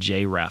and the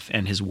JREF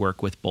and his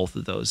work with both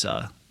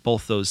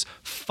those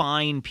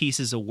fine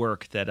pieces of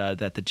work that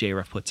the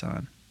JREF puts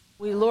on.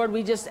 Lord,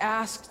 we just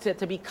ask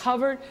to be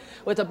covered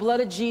with the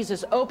blood of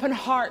Jesus. Open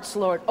hearts,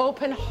 Lord.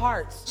 Open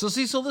hearts. So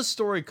this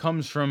story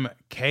comes from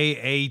Katu.com.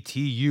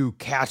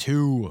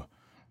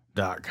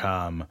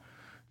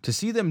 To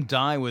see them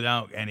die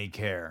without any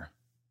care,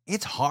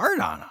 it's hard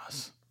on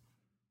us.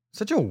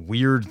 Such a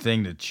weird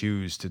thing to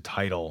choose to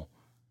title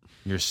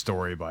your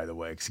story, by the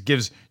way, because it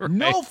gives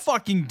no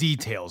fucking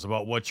details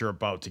about what you're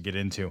about to get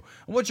into.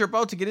 And what you're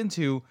about to get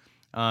into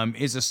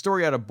is a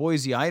story out of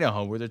Boise,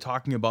 Idaho, where they're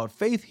talking about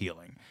faith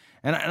healing.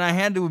 And I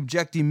had to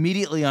object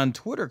immediately on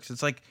Twitter because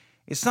it's like,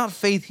 it's not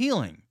faith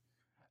healing.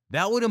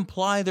 That would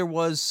imply there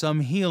was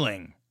some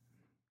healing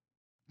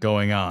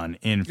going on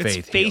in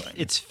faith healing.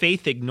 It's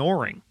faith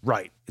ignoring.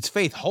 Right. It's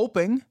faith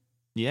hoping.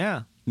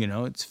 Yeah. You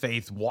know, it's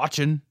faith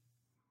watching.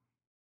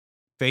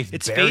 Faith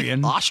it's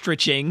burying. Faith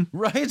ostriching.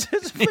 Right.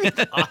 It's faith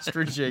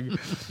ostriching.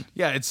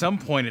 Yeah, at some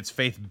point it's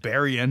faith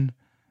burying.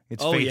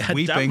 It's faith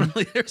weeping.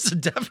 There's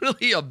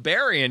definitely a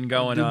burying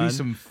going on. There'll be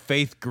some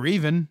faith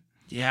grieving.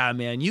 Yeah,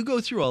 man. You go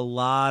through a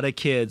lot of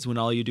kids when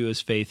all you do is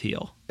faith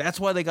heal. That's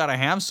why they got to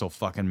have so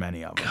fucking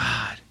many of them.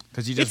 God.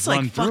 Because you just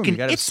run through them. You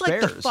gotta have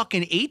spares. Like the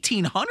fucking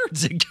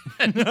 1800s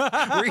again.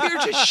 We're here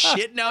just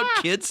shitting out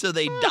kids so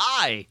they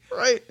die.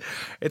 Right.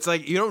 It's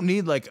like you don't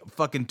need like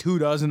fucking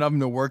 24 of them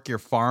to work your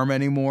farm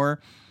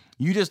anymore.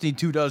 You just need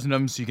 24 of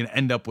them so you can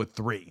end up with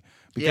 3.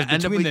 Because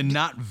between the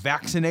not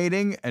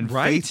vaccinating and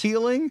faith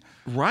healing,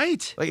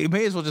 like you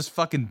may as well just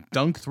fucking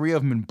dunk 3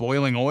 of them in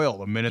boiling oil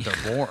the minute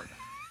they're born.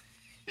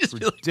 It's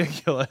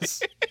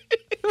ridiculous.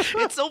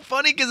 It's so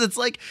funny because it's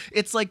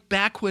like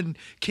back when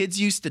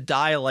kids used to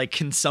die of like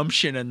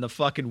consumption and the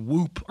fucking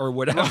whoop or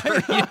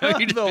whatever. You know,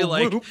 you'd be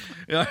like,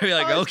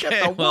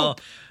 okay, well,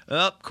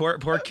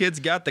 poor kid's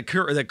got the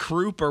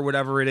croup or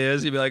whatever it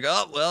is. You'd be like,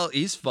 oh well,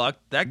 he's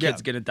fucked. That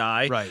kid's gonna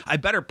die. Right. I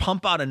better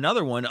pump out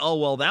another one. Oh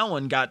well, that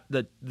one got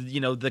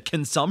the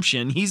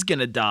consumption. He's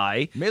gonna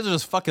die. May as well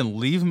just fucking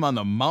leave him on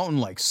the mountain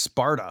like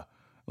Sparta.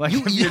 Like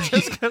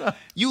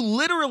you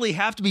literally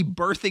have to be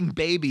birthing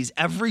babies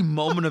every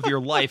moment of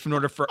your life in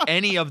order for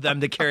any of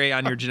them to carry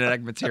on your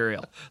genetic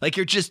material. Like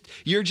you're just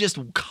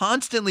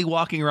constantly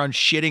walking around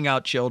shitting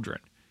out children.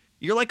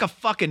 You're like a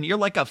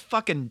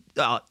fucking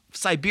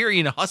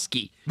Siberian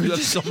husky. You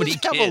have so many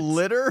kids. Have a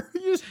litter.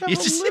 You just have a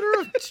litter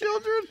of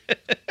children.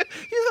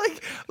 You're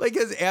like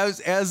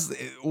as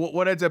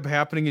what ends up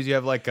happening is you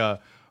have like a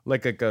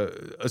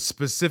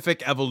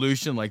specific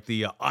evolution, like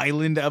the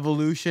island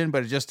evolution,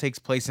 but it just takes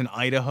place in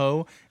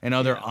Idaho and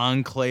other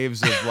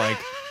enclaves of like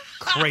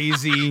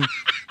crazy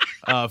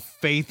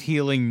faith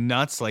healing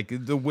nuts. Like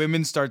the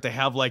women start to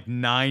have like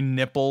 9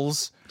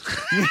 nipples,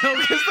 you know,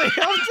 because they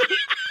have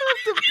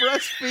to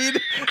breastfeed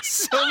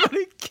so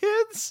many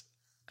kids.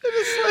 And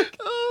it's like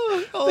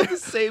all at the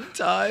same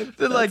time.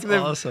 They're like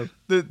awesome.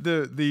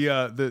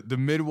 The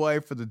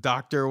midwife or the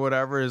doctor or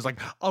whatever is like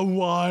a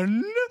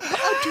 1, a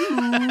 2,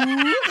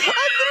 a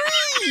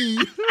 3.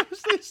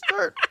 They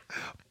start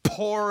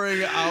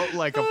pouring out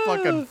like a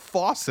fucking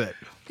faucet.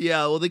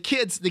 Yeah, well, the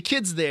kids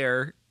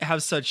there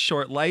have such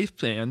short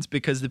lifespans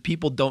because the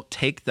people don't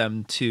take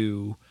them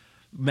to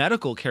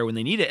medical care when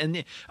they need it.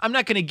 And I'm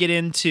not going to get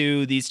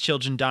into these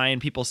children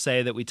dying. People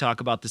say that we talk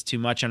about this too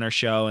much on our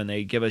show and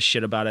they give us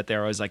shit about it.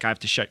 They're always like, I have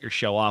to shut your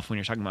show off when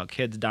you're talking about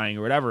kids dying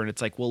or whatever. And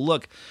it's like, well,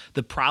 look,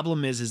 the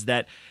problem is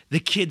that the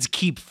kids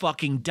keep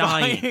fucking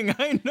dying.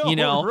 I know, you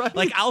know, right?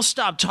 Like I'll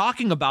stop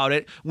talking about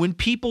it when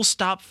people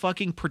stop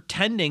fucking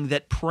pretending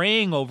that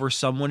praying over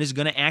someone is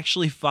going to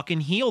actually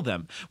fucking heal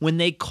them. When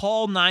they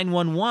call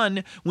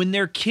 911 when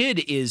their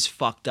kid is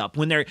fucked up,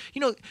 when they're,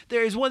 you know,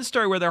 there's one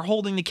story where they're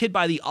holding the kid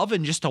by the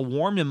oven just to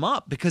warm him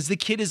up because the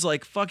kid is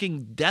like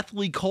fucking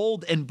deathly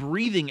cold and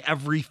breathing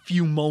every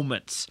few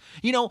moments.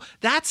 You know,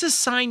 that's a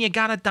sign you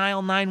gotta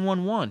dial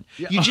 911.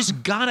 Yeah. You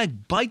just gotta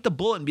bite the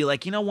bullet and be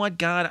like, you know what,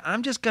 God,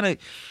 I'm just gonna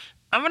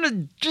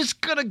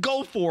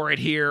go for it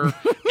here,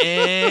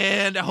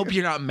 and I hope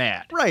you're not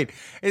mad. Right.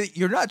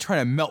 You're not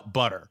trying to melt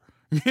butter.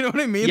 You know what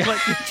I mean? Yeah.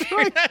 Like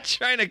you're not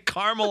trying to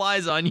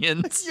caramelize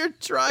onions. You're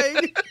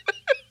trying.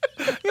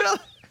 You know.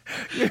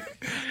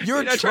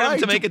 You're not trying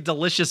to make a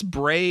delicious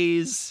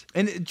braise.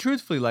 And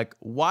truthfully, like,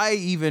 why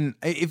even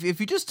if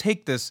you just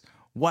take this,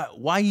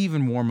 why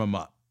even warm them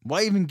up?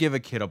 Why even give a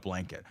kid a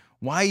blanket?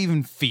 Why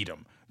even feed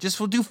them?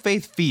 We'll do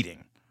faith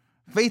feeding,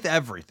 faith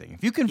everything.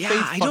 If you can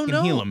faith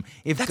fucking heal them,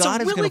 if That's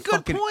God is going to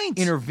fucking point.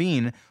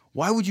 intervene,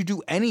 why would you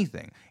do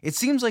anything? It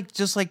seems like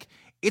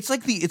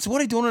it's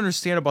what I don't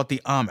understand about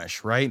the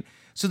Amish, right?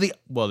 So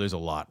there's a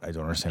lot I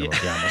don't understand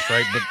about the Amish,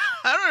 right? But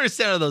I don't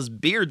understand how those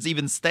beards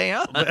even stay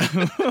on.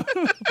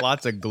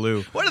 Lots of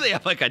glue. What do they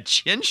have, like a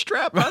chin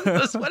strap on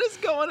this? What is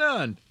going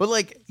on? But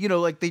like, you know,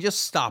 like they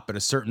just stop at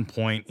a certain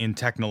point in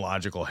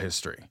technological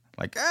history.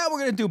 Like, we're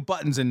going to do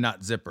buttons and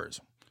not zippers.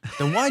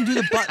 Then why do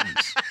the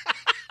buttons?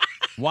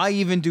 Why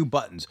even do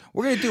buttons?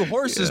 We're going to do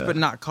horses, but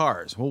not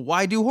cars. Well,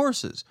 why do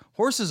horses?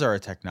 Horses are a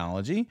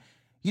technology.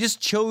 You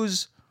just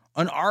chose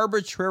an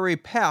arbitrary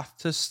path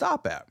to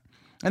stop at.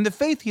 And the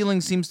faith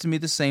healing seems to me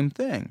the same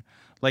thing.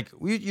 Like,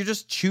 you're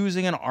just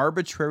choosing an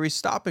arbitrary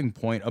stopping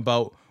point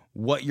about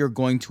what you're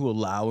going to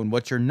allow and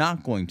what you're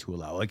not going to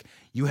allow. Like,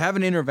 you have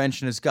an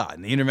interventionist God,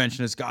 and the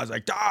interventionist God's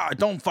like,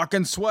 don't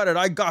fucking sweat it.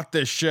 I got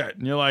this shit.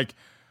 And you're like,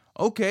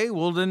 okay,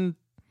 well then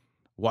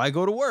why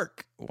go to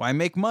work? Why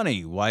make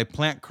money? Why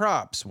plant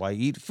crops? Why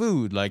eat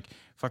food? Like,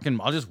 fucking,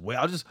 I'll just wait.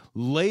 I'll just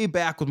lay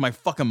back with my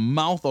fucking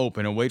mouth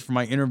open and wait for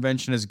my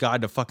interventionist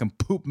God to fucking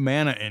poop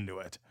manna into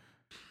it.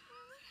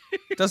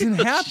 It doesn't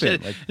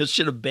happen. There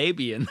should a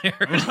baby in there.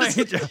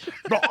 Right?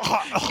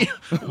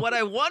 What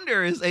I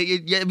wonder is,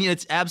 I mean,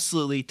 it's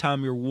absolutely,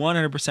 Tom, you're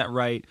 100%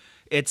 right.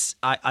 It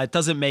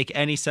doesn't make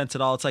any sense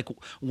at all. It's like,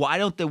 why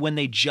don't they, when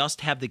they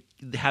just have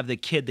the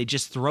kid, they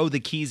just throw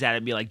the keys at it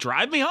and be like,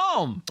 drive me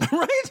home,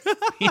 Right?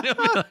 you know,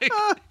 like,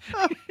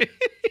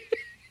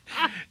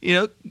 you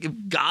know,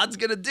 God's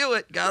gonna do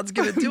it. God's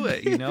gonna do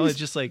it. You know, it's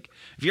just like,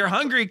 if you're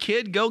hungry,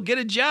 kid, go get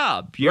a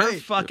job. You're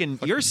Right.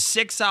 you're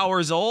 6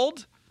 hours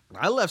old.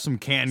 I left some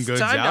canned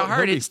goods Time out. to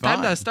hurt. He'll be It's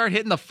time to fine. start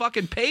hitting the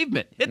fucking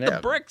pavement. Hit the Yeah.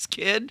 bricks,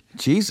 kid.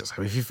 Jesus,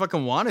 if you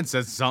fucking wanted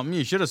said something,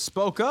 you should have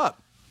spoke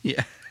up.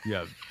 Yeah.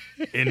 Yeah,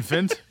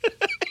 infant.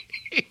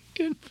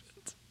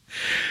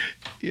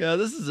 Yeah,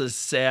 this is a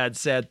sad,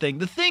 sad thing.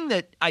 The thing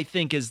that I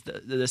think is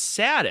the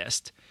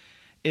saddest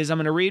is, I'm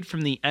going to read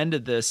from the end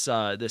of this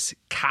this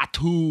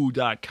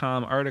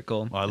Katu.com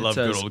article. I love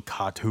good old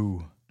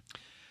Katu.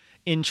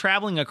 In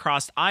traveling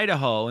across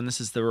Idaho, and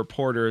this is the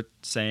reporter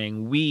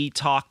saying, we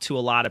talked to a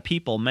lot of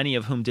people, many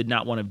of whom did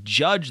not want to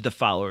judge the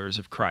followers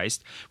of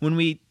Christ. When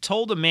we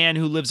told a man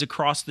who lives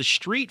across the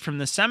street from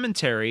the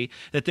cemetery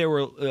that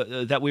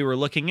we were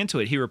looking into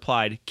it, he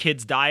replied,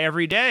 "Kids die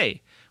every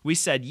day." We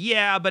said,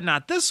 "Yeah, but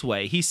not this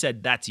way." He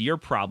said, "That's your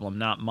problem,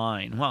 not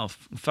mine." Well,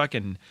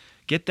 fucking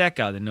get that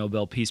guy the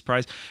Nobel Peace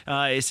Prize.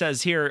 It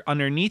says here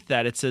underneath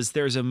that, it says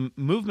there's a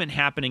movement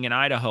happening in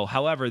Idaho.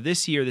 However,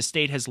 this year the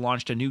state has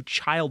launched a new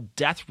child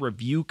death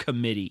review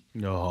committee.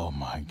 Oh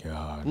my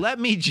God. Let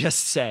me just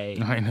say,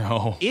 I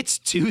know. it's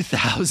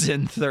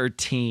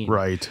 2013.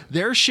 Right.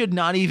 There should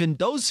not even,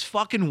 those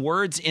fucking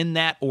words in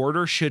that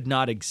order should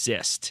not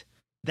exist.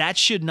 That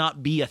should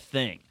not be a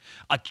thing.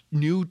 A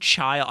new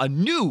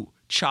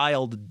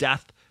child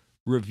death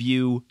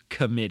review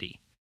committee.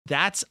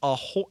 That's a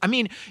whole, I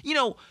mean, you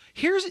know,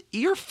 here's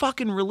your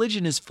fucking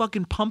religion is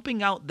fucking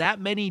pumping out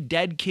that many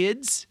dead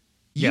kids.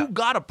 You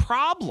got a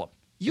problem.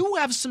 You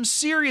have some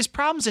serious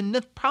problems, and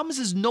the problem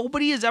is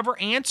nobody is ever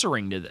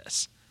answering to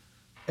this.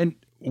 And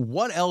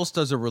what else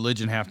does a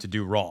religion have to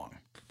do wrong,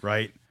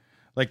 right?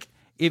 Like,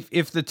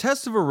 if the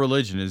test of a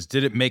religion is,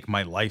 did it make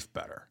my life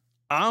better?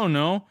 I don't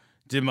know.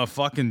 Did my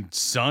fucking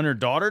son or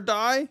daughter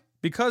die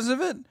because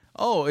of it?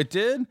 Oh, it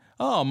did?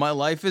 Oh, my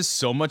life is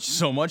so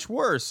much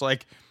worse.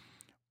 Like,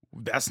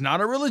 that's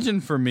not a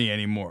religion for me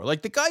anymore.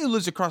 Like, the guy who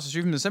lives across the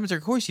street from the cemetery,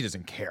 of course he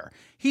doesn't care.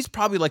 He's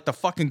probably like the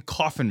fucking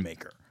coffin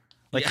maker.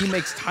 Like, he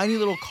makes tiny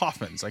little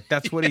coffins. Like,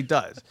 that's what he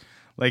does.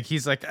 Like,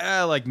 he's like,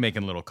 I like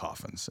making little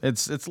coffins.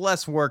 It's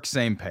less work,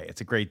 same pay. It's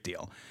a great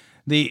deal.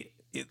 He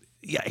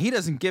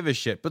doesn't give a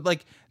shit. But,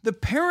 like, the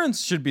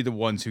parents should be the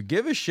ones who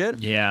give a shit.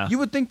 Yeah. You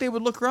would think they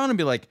would look around and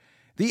be like,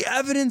 the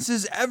evidence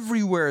is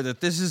everywhere that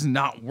this is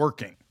not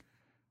working.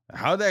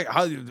 How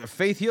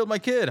faith healed my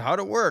kid? How'd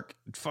it work?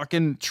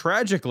 Fucking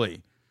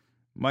tragically.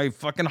 My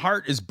fucking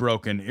heart is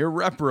broken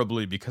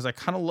irreparably because I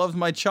kind of loved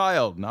my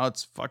child. Now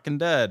it's fucking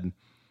dead.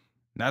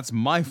 That's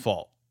my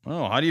fault.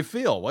 Oh, how do you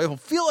feel? Well, I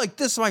don't feel like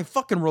this is my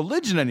fucking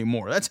religion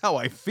anymore. That's how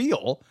I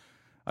feel.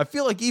 I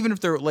feel like even if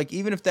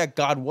that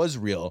God was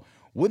real,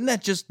 wouldn't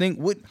that just think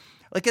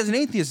like, as an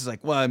atheist, it's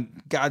like, well,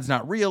 God's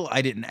not real.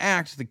 I didn't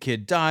act. The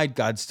kid died.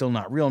 God's still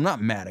not real. I'm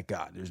not mad at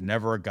God. There's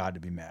never a God to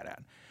be mad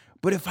at.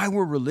 But if I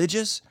were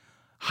religious,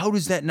 how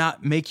does that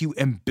not make you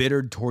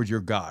embittered toward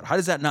your God? How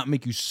does that not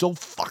make you so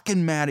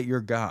fucking mad at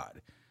your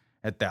God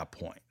at that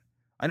point?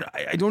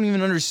 I don't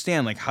even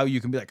understand, like, how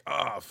you can be like,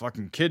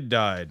 fucking kid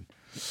died.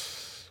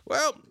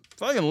 Well,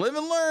 fucking live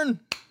and learn.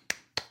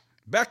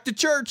 Back to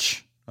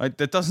church. I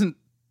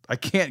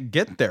can't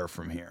get there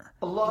from here.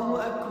 Allahu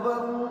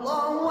Akbar,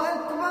 Allahu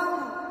Akbar.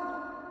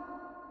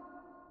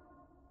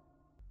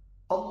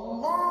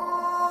 Allahu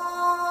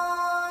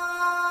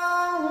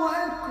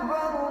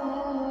Akbar,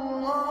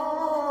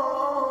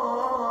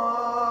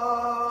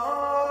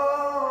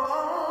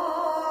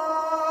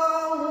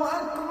 Allahu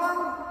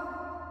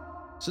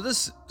Akbar. So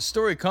this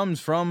story comes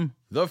from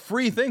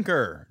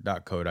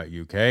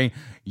thefreethinker.co.uk.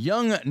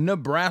 Young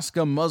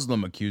Nebraska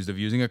Muslim accused of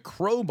using a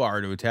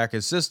crowbar to attack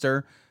his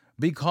sister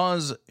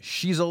because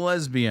she's a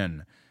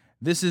lesbian.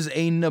 This is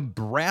a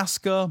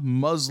Nebraska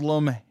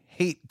Muslim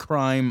hate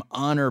crime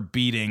honor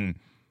beating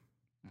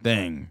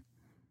thing.org.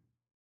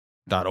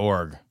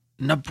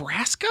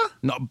 Nebraska?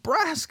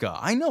 Nebraska.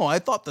 I know. I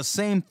thought the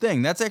same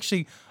thing. That's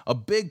actually a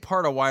big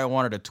part of why I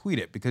wanted to tweet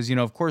it, because,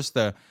 of course,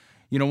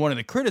 one of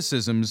the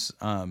criticisms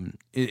that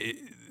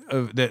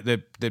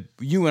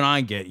you and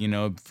I get,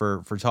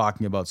 for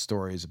talking about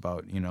stories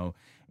about,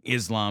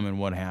 Islam and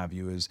what have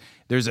you, is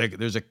there's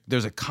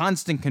a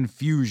constant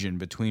confusion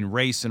between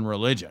race and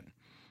religion.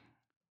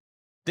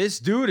 This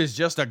dude is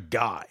just a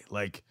guy.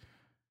 Like,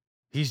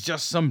 he's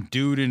just some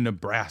dude in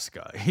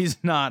Nebraska. This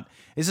is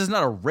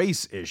not a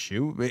race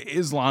issue.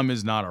 Islam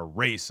is not a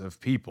race of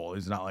people.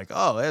 It's not like,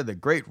 oh, they're the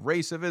great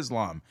race of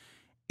Islam.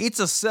 It's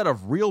a set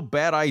of real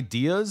bad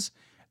ideas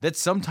that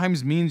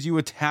sometimes means you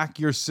attack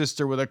your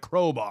sister with a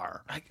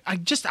crowbar. I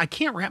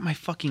can't wrap my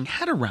fucking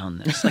head around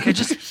this. Like,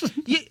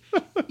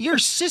 your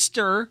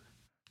sister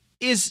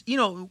is,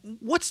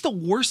 what's the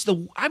worst?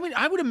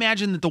 I would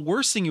imagine that the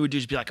worst thing you would do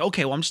is be like,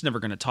 okay, well, I'm just never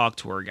going to talk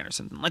to her again or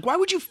something. Like, why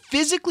would you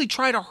physically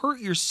try to hurt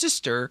your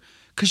sister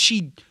because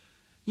she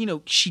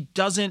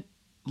doesn't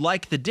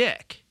like the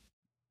dick?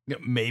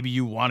 Maybe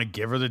you want to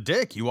give her the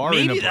dick. You are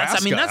in Maybe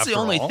Nebraska. that's the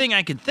only all. thing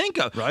I can think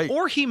of. Right.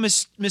 Or he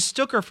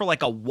mistook her for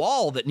like a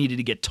wall that needed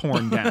to get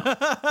torn down.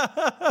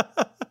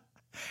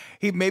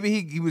 He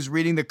was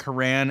reading the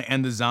Quran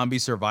and the zombie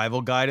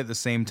survival guide at the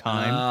same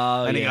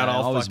time, and he got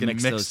all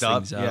fucking mixed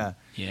up.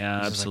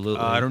 Yeah,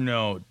 absolutely. Like, I don't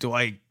know. Do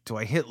I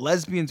hit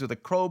lesbians with a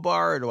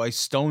crowbar, or do I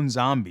stone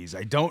zombies?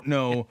 I don't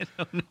know,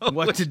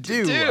 what to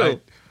do.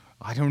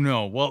 I don't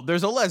know. Well,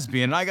 there's a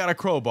lesbian. I got a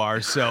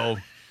crowbar, so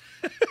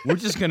we're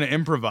just gonna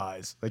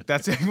improvise. Like,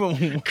 that's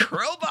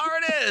crowbar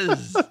it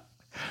is.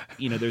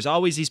 There's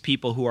always these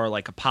people who are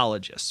like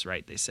apologists,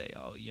 right? They say,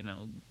 oh,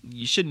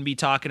 you shouldn't be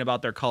talking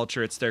about their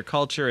culture. It's their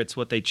culture. It's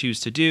what they choose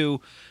to do.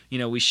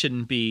 We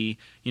shouldn't be,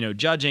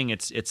 judging.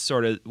 It's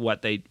sort of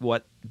what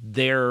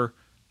their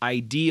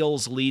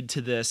ideals lead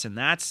to this. And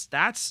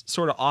that's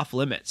sort of off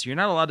limits. You're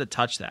not allowed to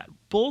touch that.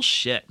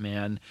 Bullshit,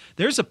 man.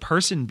 There's a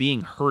person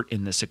being hurt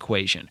in this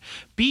equation,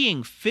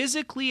 being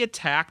physically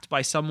attacked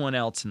by someone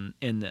else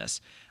in this.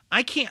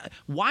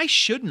 Why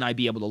shouldn't I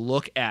be able to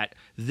look at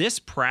this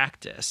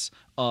practice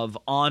of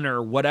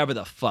honor, whatever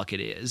the fuck it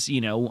is,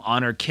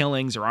 honor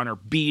killings or honor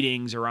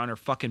beatings or honor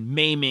fucking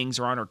maimings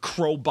or honor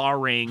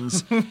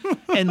crowbarrings,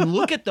 and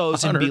look at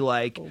those and be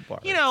like,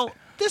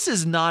 this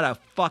is not a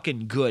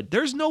fucking good.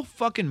 There's no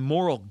fucking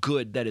moral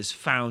good that is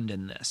found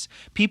in this.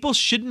 People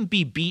shouldn't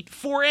be beat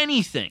for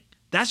anything.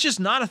 That's just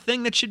not a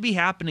thing that should be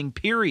happening,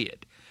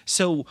 period.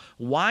 So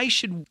why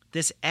should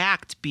this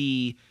act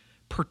be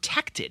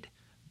protected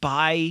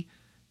by,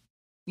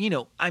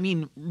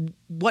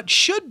 what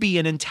should be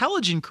an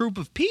intelligent group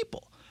of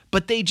people?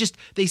 But they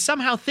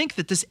somehow think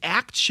that this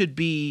act should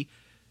be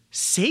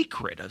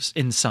sacred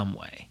in some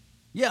way.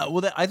 Yeah,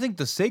 well, I think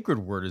the sacred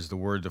word is the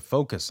word to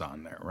focus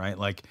on there, right?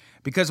 Like,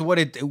 because what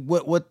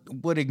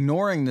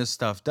ignoring this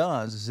stuff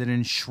does is it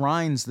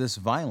enshrines this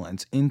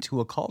violence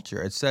into a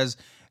culture. It says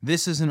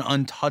this is an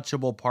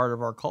untouchable part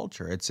of our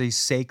culture. It's a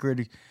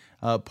sacred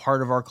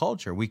part of our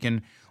culture. We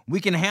can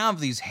have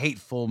these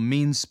hateful,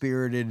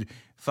 mean-spirited,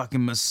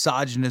 fucking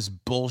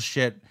misogynist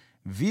bullshit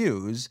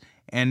views,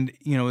 and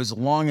as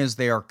long as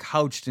they are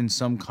couched in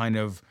some kind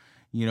of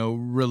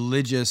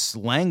religious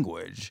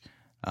language,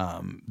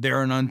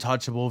 they're an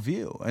untouchable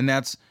view, and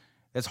that's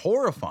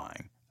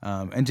horrifying.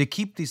 And to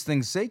keep these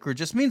things sacred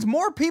just means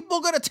more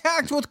people get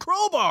attacked with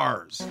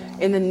crowbars.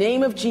 In the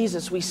name of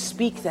Jesus, we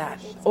speak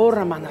that.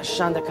 Ora mana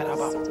shanda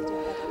karaba.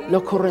 Lo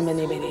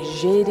koremene bere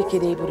jede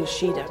kede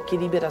burushida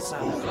kidibera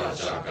sana.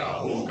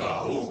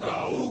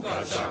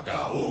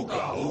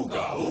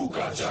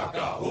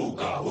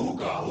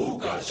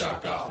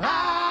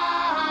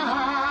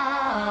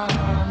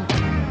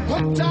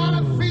 What kind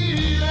of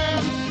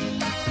feeling?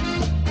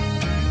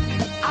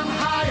 I'm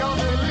high on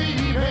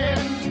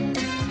believing.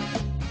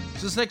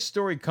 So this next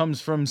story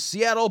comes from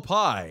Seattle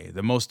Pie,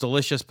 the most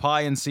delicious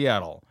pie in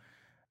Seattle.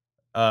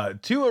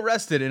 2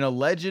 arrested in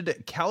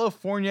alleged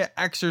California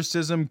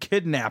exorcism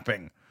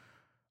kidnapping.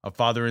 A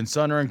father and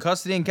son are in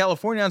custody in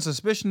California on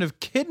suspicion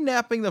of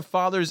kidnapping the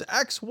father's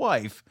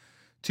ex-wife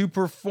to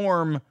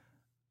perform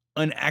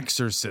an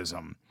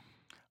exorcism.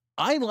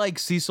 I like,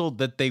 Cecil,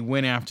 that they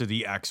went after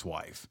the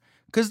ex-wife,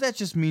 because that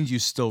just means you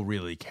still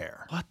really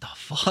care. What the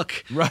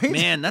fuck? Right?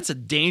 Man, that's a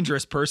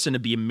dangerous person to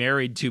be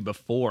married to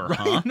before, right?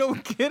 Huh? No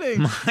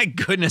kidding. My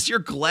goodness, you're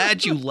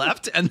glad you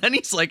left? And then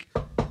he's like,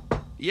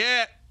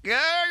 yeah,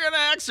 I'm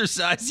gonna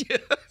exercise you.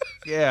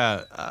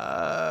 Yeah,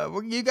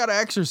 you gotta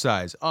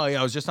exercise. Oh yeah,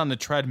 I was just on the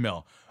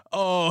treadmill.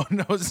 Oh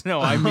no,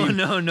 I mean,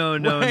 no.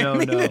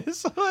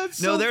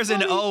 There's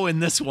an O in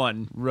this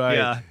one. Right.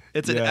 Yeah,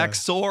 it's an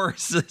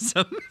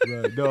exorcism.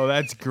 Right. No,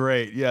 that's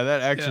great. Yeah,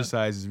 that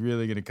exercise is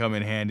really gonna come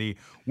in handy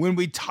when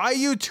we tie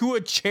you to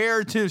a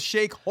chair to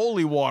shake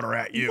holy water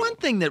at you. One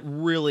thing that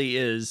really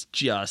is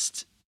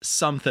just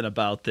something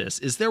about this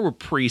is there were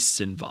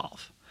priests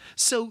involved.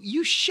 So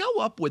you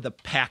show up with a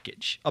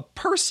package, a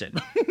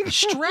person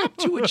strapped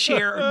to a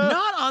chair,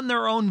 not on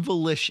their own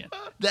volition.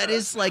 That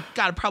is like,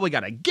 probably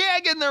got a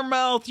gag in their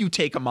mouth. You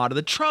take them out of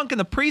the trunk, and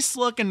the priests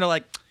look, and they're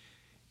like,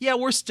 yeah,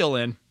 we're still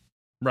in.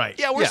 Right.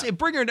 Yeah,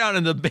 bring her down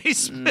in the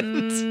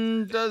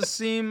basement. Does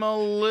seem a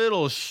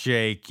little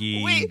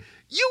shaky. Wait,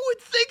 you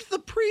would think the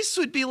priest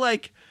would be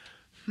like,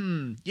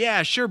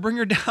 yeah, sure, bring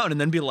her down,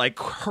 and then be like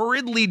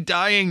hurriedly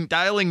dialing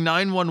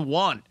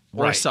 911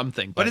 or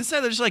something. But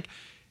instead, they're just like,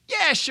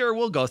 yeah, sure,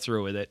 we'll go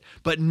through with it.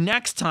 But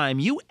next time,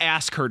 you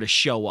ask her to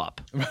show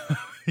up.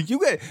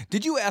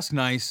 Did you ask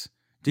nice?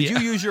 Did you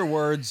use your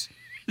words?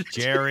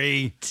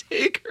 Jerry.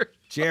 Take her.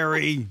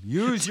 Jerry,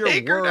 use your words.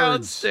 Take her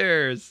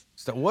downstairs.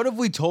 So what have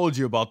we told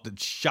you about the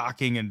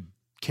shocking and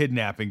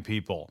kidnapping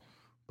people?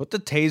 Put the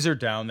taser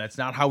down. That's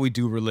not how we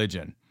do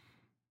religion.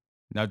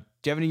 Now, do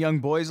you have any young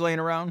boys laying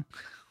around?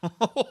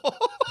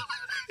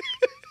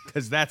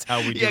 Because that's how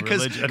we do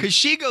religion. Because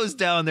she goes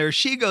down there.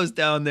 She goes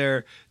down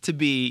there to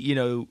be,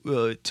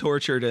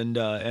 tortured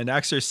and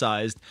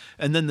exercised.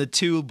 And then the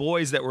two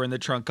boys that were in the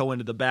trunk go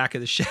into the back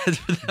of the shed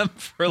for them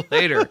for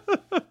later.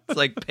 It's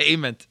like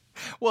payment.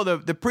 Well,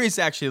 the priest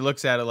actually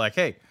looks at it like,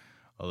 hey,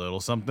 a little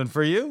something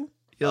for you,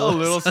 a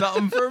little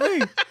something for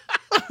me.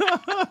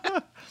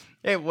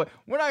 Hey, we're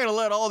not going to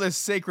let all this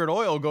sacred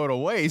oil go to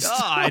waste. Oh,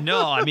 I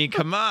know. I mean,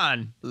 come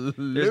on.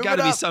 There's got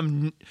to be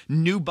some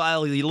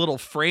nubile little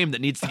frame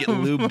that needs to get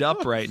lubed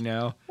up right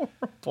now.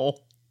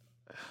 Horrible.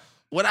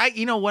 What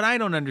I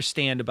don't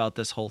understand about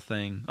this whole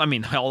thing. I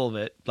mean, all of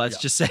it. Let's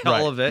just say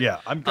all of it. Yeah,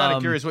 I'm kind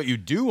of curious what you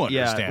do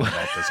understand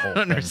about this whole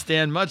thing. I don't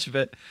understand much of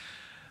it.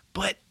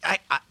 But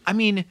I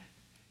mean,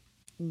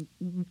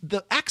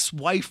 the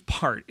ex-wife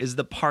part is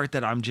the part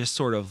that I'm just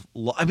sort of.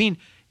 I mean,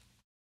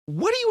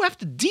 what do you have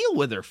to deal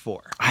with her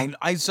for?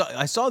 I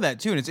saw that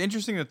too, and it's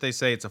interesting that they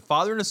say it's a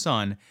father and a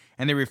son,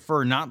 and they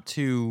refer not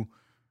to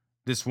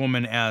this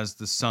woman as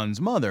the son's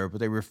mother,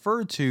 but they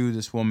refer to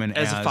this woman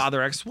as a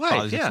father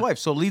ex-wife. Ex-wife.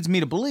 So it leads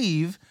me to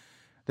believe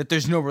that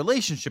there's no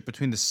relationship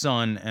between the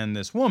son and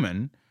this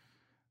woman.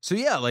 So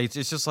yeah, like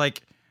it's just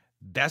like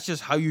that's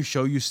just how you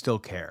show you still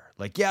care.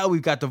 Like, yeah, we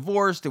got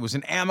divorced. It was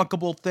an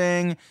amicable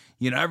thing.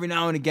 Every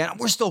now and again,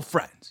 we're still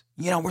friends.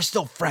 We're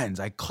still friends.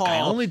 I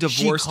only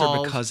divorced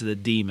her because of the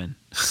demon.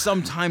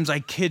 Sometimes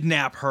I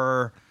kidnap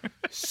her.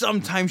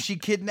 Sometimes she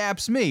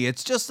kidnaps me.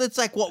 It's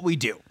like what we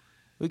do.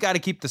 We got to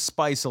keep the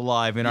spice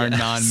alive in our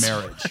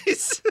non-marriage.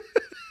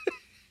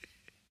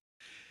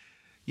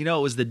 It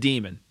was the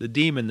demon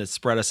that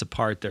spread us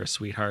apart there,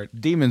 sweetheart.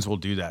 Demons will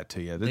do that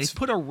to you. They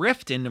put a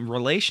rift in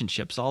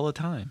relationships all the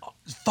time.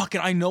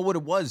 Fucking, I know what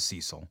it was,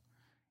 Cecil.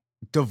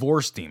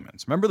 Divorce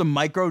demons. Remember the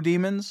micro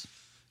demons?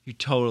 You're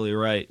totally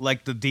right.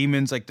 Like the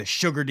demons, like the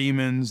sugar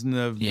demons and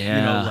the,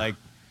 like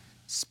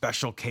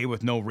Special K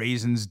with no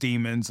raisins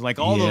demons. Like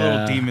all the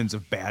little demons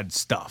of bad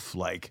stuff.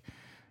 Like,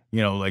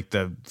 like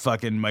the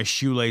fucking my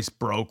shoelace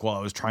broke while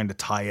I was trying to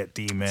tie it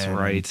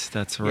demon.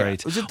 That's right.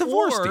 It was a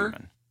divorce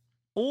demon.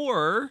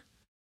 Or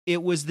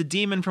it was the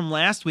demon from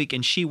last week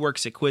and she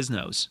works at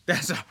Quiznos.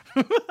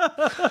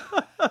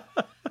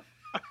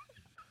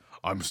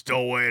 I'm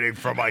still waiting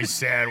for my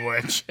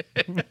sandwich.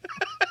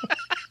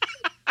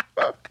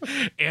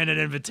 And an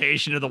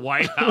invitation to the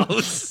White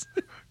House.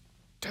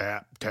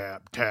 Tap,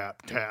 tap,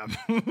 tap, tap.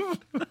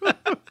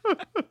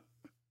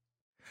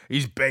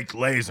 These baked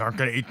lays aren't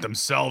going to eat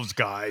themselves,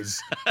 guys.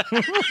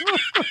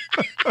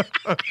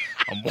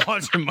 I'm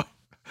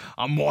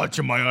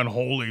watching my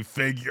unholy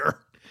figure.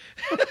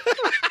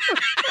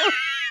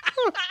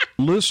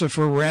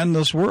 Lucifer ran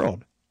this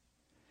world.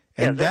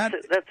 And that's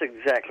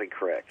exactly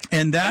correct.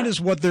 And that is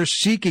what they're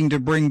seeking to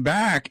bring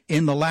back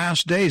in the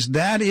last days.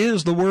 That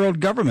is the world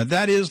government.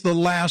 That is the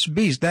last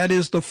beast. That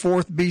is the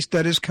fourth beast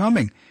that is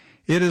coming.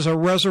 It is a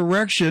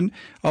resurrection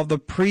of the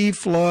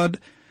pre-flood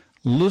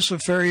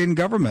Luciferian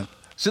government.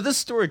 So this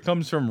story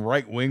comes from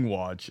Right Wing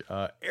Watch.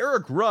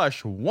 Eric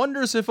Rush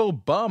wonders if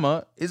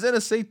Obama is in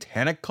a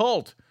satanic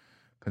cult.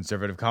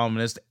 Conservative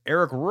columnist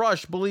Eric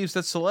Rush believes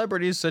that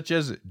celebrities such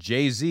as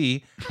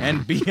Jay-Z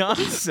and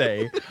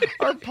Beyonce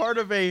are part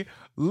of a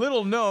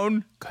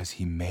little-known, because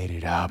he made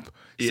it up,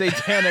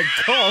 satanic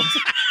cult.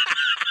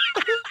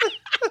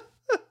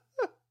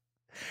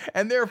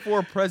 And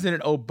therefore,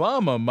 President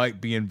Obama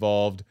might be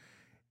involved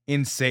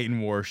in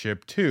Satan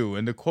worship, too.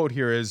 And the quote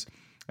here is,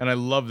 and I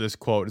love this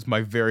quote, it's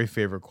my very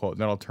favorite quote,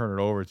 and then I'll turn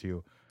it over to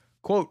you.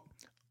 Quote,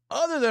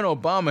 other than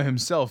Obama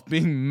himself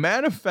being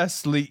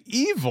manifestly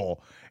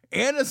evil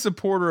and a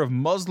supporter of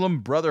Muslim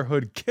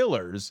Brotherhood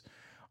killers,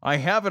 I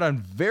have it on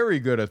very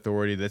good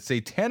authority that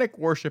satanic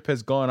worship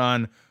has gone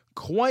on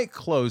quite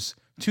close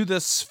to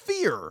the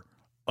sphere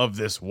of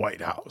this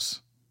White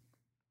House.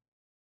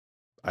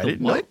 I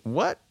didn't know.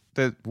 What?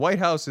 The White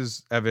House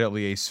is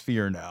evidently a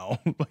sphere now.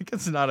 Like,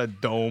 it's not a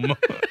dome.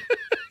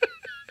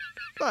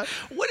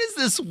 What is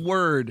this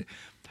word?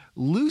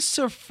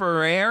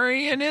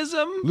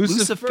 Luciferianism?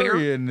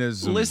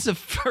 Luciferianism.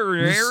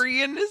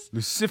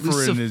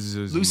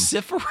 Luciferianism?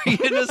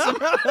 Luciferianism?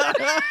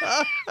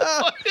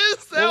 What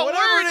is that well,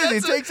 whatever word? it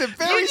is, he takes it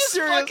very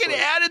seriously. You just fucking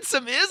added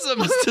some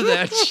isms to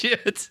that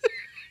shit.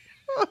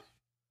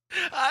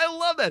 I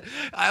love that.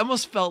 I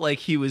almost felt like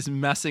he was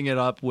messing it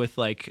up with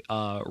like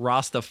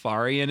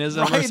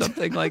Rastafarianism or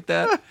something like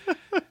that.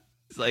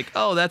 It's like,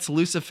 oh, that's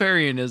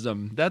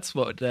Luciferianism. That's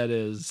what that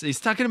is. He's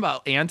talking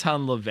about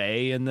Anton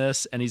LaVey in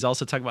this, and he's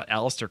also talking about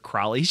Aleister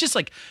Crowley. He's just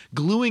like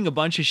gluing a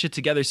bunch of shit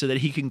together so that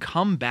he can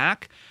come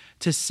back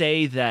to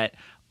say that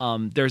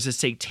there's a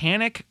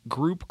satanic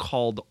group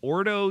called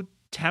Ordo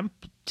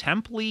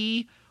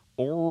Templi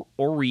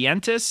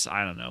Orientis.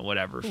 I don't know,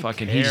 whatever.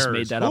 Fucking he just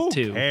made that up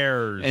too. Who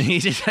cares? And he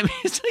just, I mean,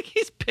 it's like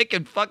he's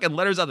picking fucking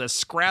letters out of the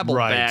Scrabble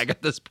bag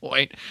at this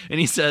point. And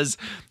he says,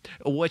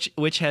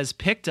 which has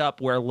picked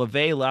up where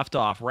LaVey left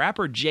off.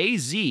 Rapper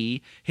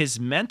Jay-Z, his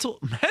mentally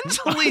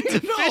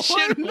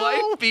deficient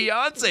wife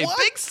Beyonce. What?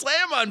 Big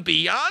slam on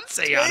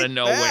Beyonce out of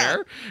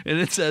nowhere. And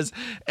it says,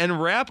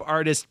 and rap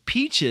artist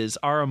Peaches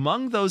are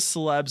among those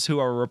celebs who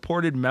are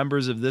reported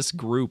members of this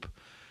group.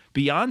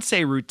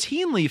 Beyonce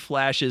routinely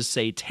flashes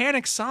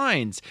satanic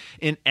signs,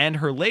 and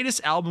her latest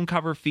album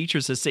cover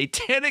features a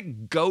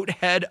satanic goat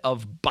head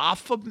of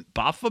Baphomet.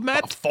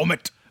 Baphomet.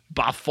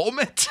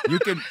 You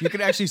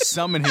can actually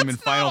summon him in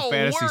Final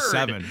Fantasy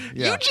VII.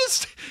 Yeah.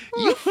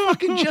 You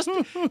fucking just.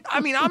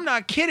 I mean, I'm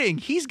not kidding.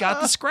 He's got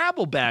the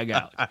Scrabble bag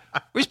out.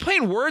 He's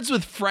playing words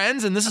with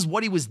friends, and this is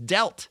what he was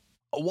dealt.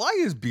 Why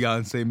is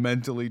Beyonce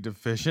mentally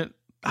deficient?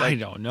 I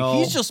don't know.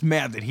 He's just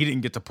mad that he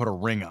didn't get to put a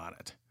ring on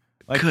it.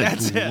 Like, good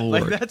that's Lord.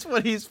 it. Like, that's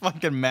what he's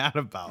fucking mad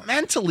about.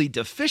 Mentally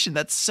deficient.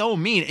 That's so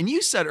mean. And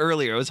you said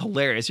earlier, it was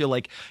hilarious. You're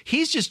like,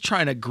 he's just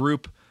trying to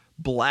group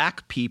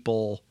black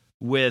people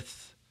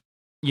with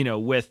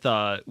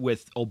Obama.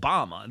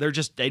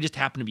 They just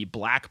happen to be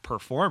black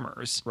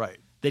performers. Right.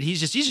 That he's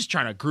just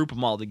trying to group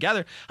them all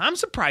together. I'm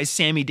surprised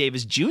Sammy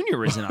Davis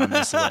Jr. isn't on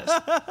this list.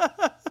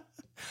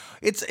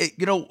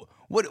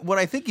 What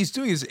I think he's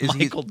doing is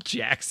Michael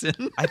Jackson.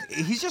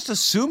 He's just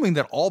assuming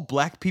that all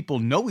black people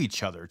know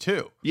each other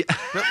too. Yeah,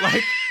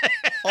 like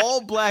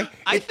all black.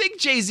 I think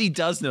Jay-Z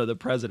does know the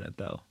president,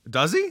 though.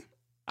 Does he?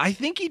 I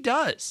think he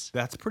does.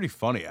 That's pretty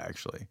funny,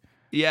 actually.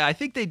 Yeah, I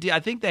think they do. I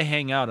think they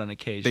hang out on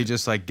occasion. They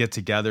just like get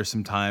together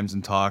sometimes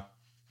and talk.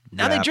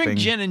 Now rapping. they drink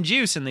gin and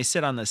juice and they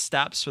sit on the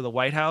steps for the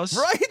White House,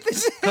 right?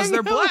 Because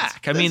they're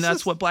black. I mean,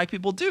 that's what black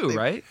people do,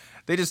 right?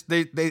 They just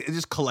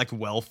collect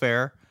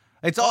welfare.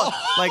 It's all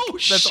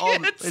that's all.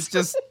 It's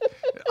just,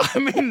 I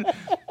mean,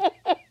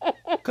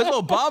 because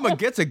Obama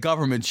gets a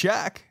government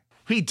check.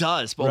 He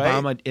does, but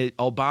right?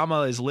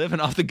 Obama is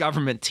living off the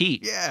government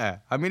teat. Yeah,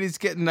 he's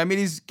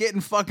getting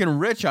fucking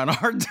rich on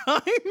our dime. So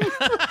God,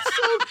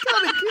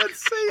 I can't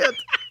say it.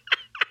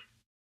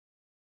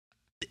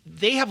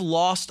 They have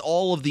lost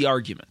all of the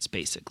arguments,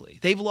 basically.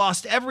 They've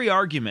lost every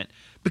argument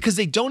because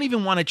they don't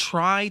even want to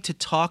try to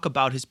talk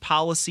about his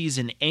policies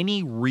in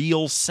any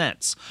real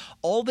sense.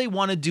 All they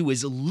want to do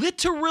is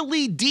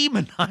literally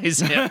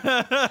demonize him.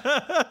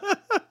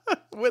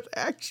 With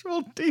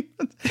actual demons.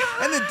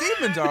 And the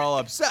demons are all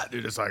upset.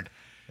 They're just like,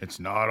 it's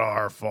not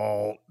our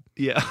fault.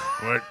 Yeah.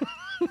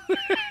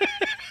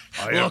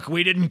 Look,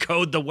 we didn't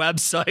code the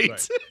website.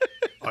 Right.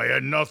 I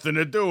had nothing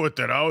to do with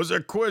it. I was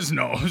at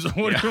Quiznos.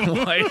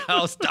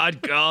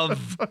 WhiteHouse.gov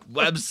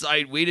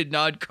website. We did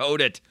not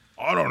code it.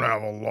 I don't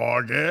have a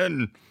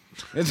login.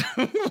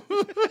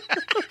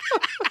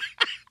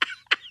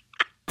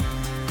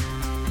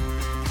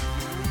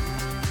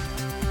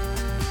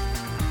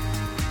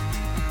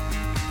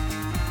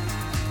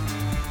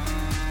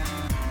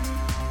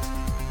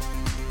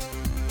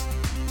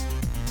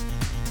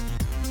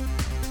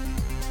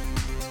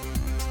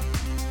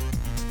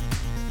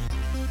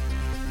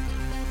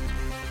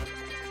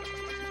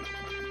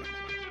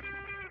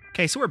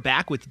 Okay, so we're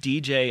back with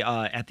DJ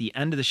at the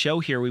end of the show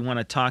here. We want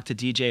to talk to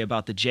DJ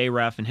about the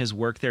JREF and his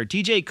work there.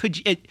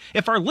 DJ,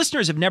 if our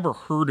listeners have never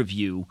heard of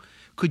you,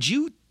 could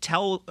you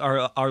tell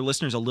our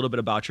listeners a little bit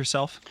about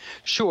yourself?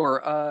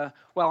 Sure.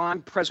 Well,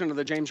 I'm president of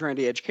the James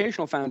Randi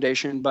Educational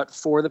Foundation, but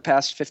for the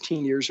past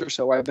 15 years or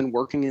so, I've been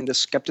working in the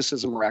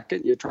skepticism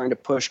racket. You're trying to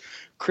push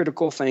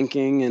critical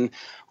thinking and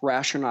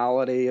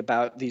rationality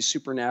about these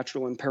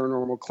supernatural and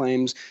paranormal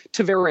claims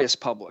to various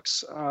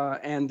publics.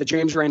 And the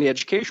James Randi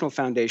Educational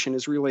Foundation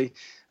is really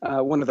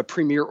one of the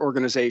premier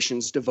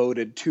organizations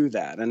devoted to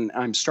that. And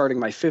I'm starting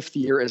my 5th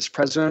year as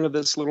president of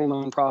this little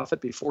nonprofit.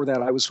 Before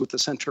that, I was with the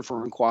Center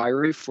for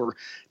Inquiry for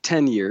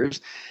 10 years.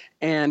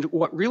 And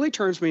what really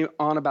turns me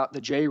on about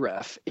the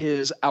JREF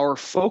is our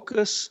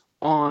focus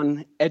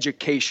on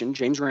education,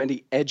 James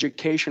Randi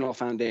Educational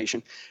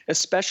Foundation,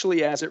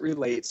 especially as it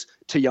relates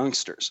to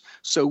youngsters.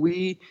 So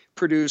we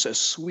produce a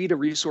suite of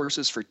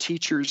resources for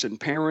teachers and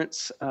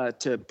parents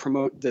to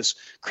promote this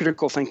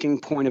critical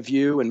thinking point of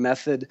view and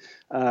method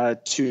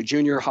to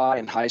junior high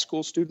and high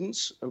school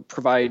students,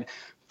 provide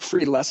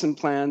free lesson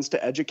plans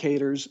to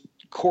educators,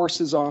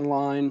 courses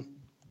online,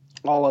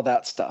 all of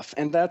that stuff.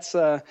 And that's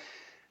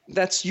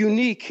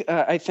unique,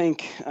 I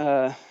think,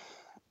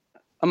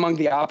 among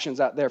the options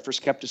out there for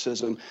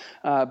skepticism.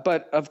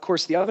 But of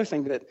course, the other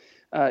thing that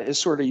is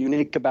sort of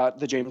unique about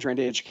the James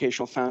Randi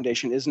Educational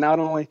Foundation is not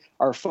only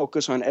our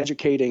focus on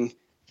educating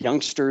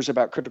youngsters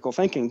about critical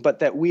thinking, but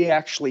that we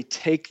actually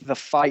take the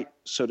fight,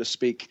 so to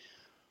speak,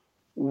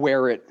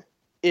 where it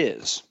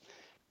is.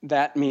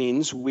 That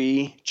means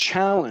we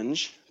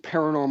challenge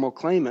paranormal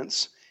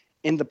claimants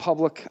in the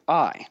public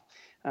eye.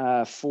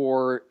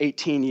 For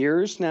 18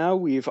 years now,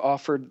 we've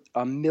offered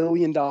 $1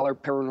 million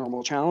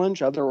paranormal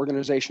challenge. Other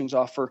organizations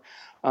offer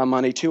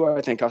money too.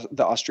 I think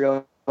the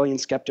Australian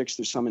Skeptics,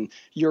 there's some in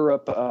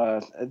Europe.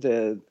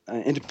 The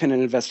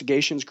Independent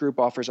Investigations Group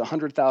offers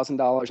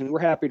 $100,000, and we're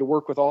happy to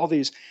work with all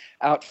these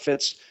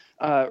outfits,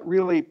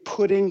 really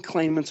putting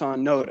claimants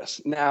on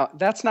notice. Now,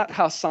 that's not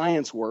how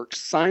science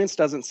works. Science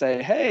doesn't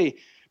say, hey,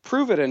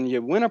 prove it and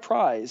you win a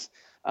prize.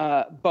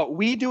 But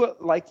we do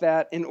it like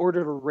that in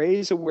order to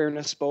raise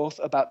awareness both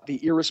about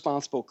the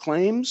irresponsible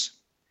claims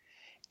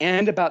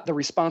and about the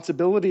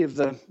responsibility of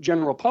the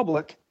general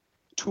public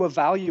to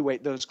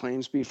evaluate those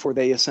claims before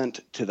they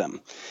assent to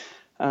them.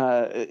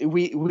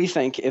 We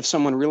think if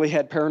someone really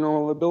had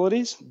paranormal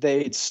abilities,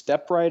 they'd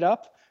step right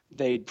up,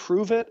 they'd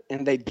prove it,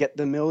 and they'd get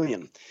the $1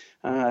 million.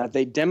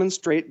 They'd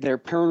demonstrate their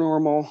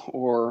paranormal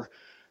or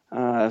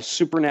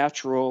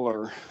supernatural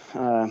or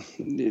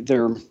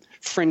their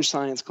fringe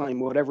science claim,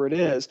 whatever it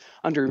is,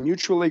 under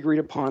mutually agreed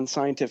upon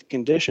scientific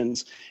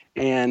conditions,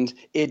 and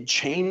it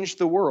changed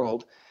the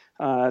world.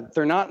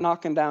 They're not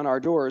knocking down our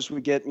doors.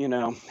 We get,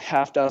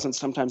 half dozen,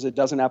 sometimes a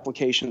dozen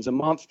applications a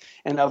month,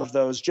 and of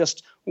those,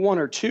 just one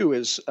or two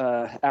is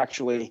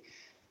actually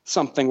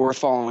something worth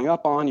following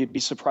up on. You'd be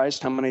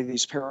surprised how many of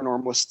these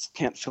paranormalists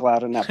can't fill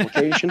out an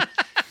application.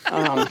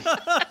 You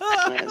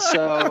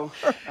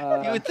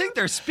would think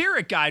their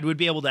spirit guide would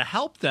be able to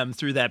help them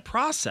through that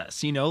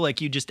process. Like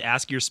you just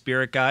ask your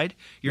spirit guide.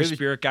 Your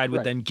spirit guide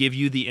would then give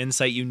you the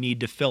insight you need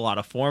to fill out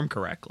a form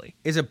correctly.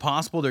 Is it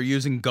possible they're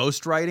using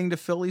ghostwriting to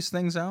fill these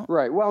things out?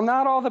 Right. Well,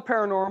 not all the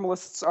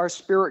paranormalists are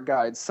spirit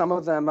guides. Some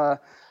of them,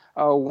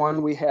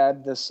 one we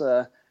had this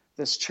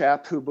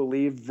chap who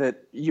believed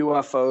that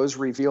UFOs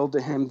revealed to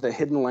him the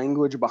hidden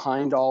language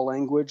behind all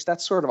language.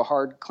 That's sort of a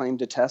hard claim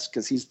to test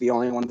because he's the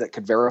only one that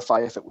could verify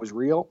if it was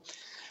real.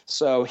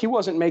 So he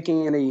wasn't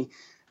making any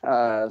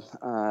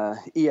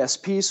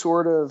ESP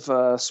sort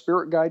of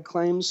spirit guide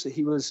claims.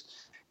 He was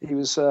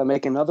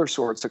making other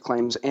sorts of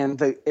claims, and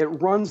it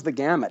runs the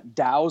gamut.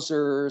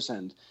 Dowsers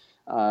and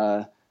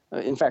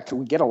in fact,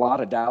 we get a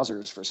lot of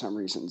dowsers for some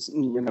reasons.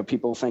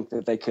 People think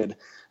that they could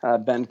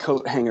bend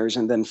coat hangers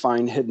and then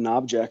find hidden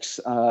objects,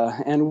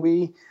 and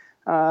we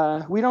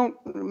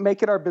don't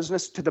make it our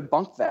business to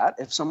debunk that.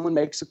 If someone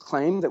makes a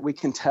claim that we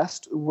can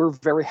test, we're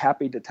very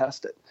happy to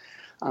test it,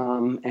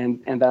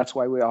 and that's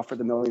why we offer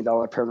the $1 million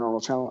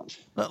paranormal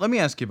challenge. Let me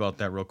ask you about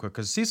that real quick,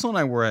 because Cecil and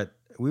I were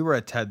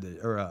at TED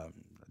or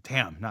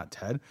TAM, not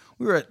TED.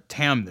 We were at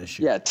TAM this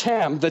year. Yeah,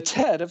 TAM, the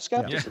TED of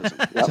skepticism.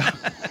 Yeah.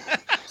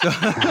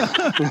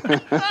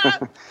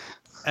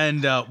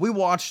 And we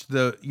watched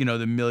the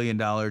 $1 million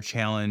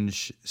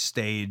challenge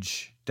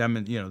stage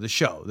the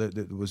show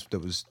that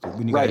was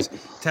when you guys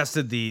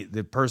tested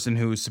the person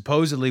who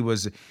supposedly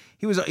was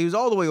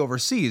all the way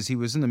overseas. He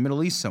was in the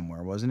Middle East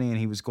somewhere, wasn't he? And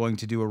he was going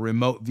to do a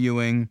remote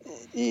viewing.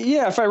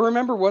 Yeah, if I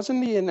remember,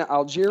 wasn't he in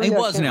Algeria? He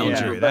was in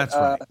Algeria.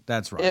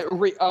 That's right.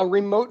 A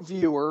remote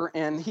viewer,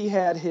 and he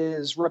had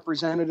his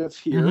representative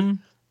here,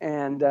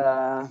 and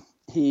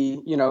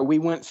we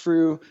went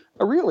through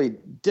a really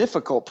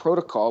difficult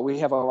protocol. We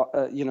have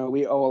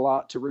we owe a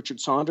lot to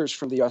Richard Saunders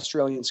from the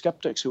Australian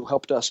Skeptics, who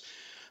helped us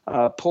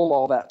pull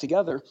all that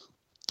together,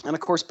 and of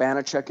course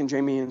Banachek and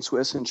Jamie and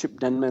Swiss and Chip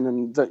Denman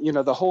and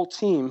the whole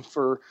team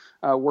for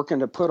working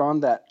to put on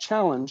that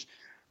challenge.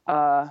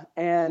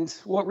 And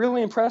what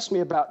really impressed me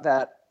about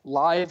that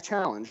live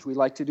challenge, we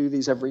like to do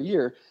these every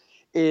year,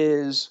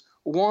 is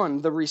one,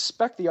 the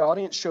respect the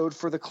audience showed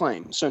for the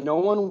claim. So no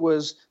one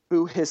was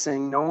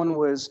boo-hissing. No one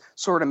was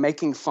sort of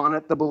making fun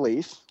at the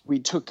belief. We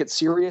took it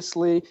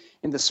seriously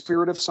in the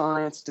spirit of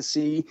science to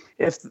see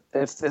if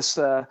this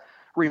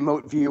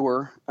remote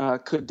viewer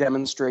could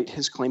demonstrate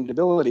his claimed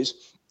abilities.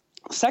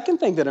 Second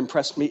thing that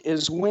impressed me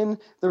is when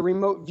the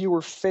remote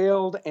viewer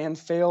failed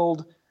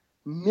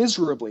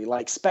miserably,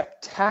 like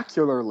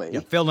spectacularly. Yeah,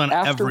 failed on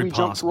after every we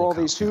jumped through all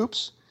these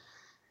hoops.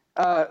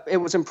 It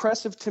was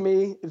impressive to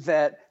me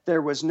that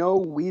there was no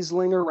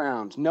weaseling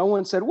around. No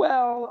one said,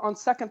 well, on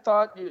second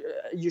thought,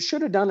 you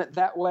should have done it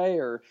that way,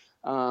 or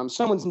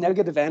someone's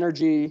negative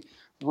energy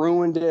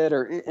ruined it.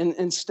 And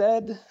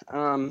instead,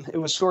 it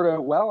was sort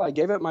of, well, I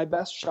gave it my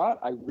best shot.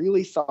 I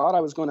really thought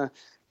I was going to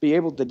be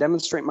able to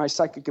demonstrate my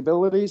psychic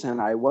abilities,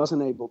 and I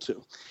wasn't able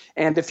to.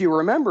 And if you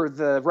remember,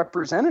 the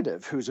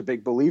representative, who's a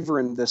big believer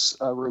in this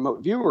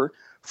remote viewer,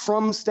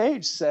 from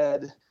stage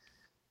said,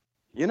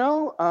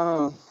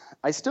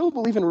 I still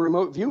believe in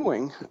remote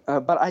viewing,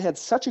 but I had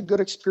such a good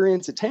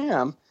experience at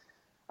TAM,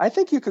 I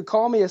think you could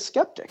call me a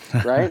skeptic,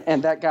 right?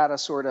 And that got a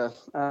sort of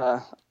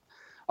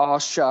aw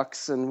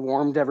shucks and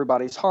warmed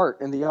everybody's heart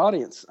in the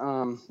audience.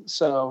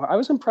 So I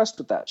was impressed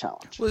with that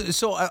challenge. Well,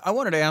 so I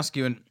wanted to ask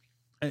you, and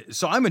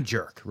so I'm a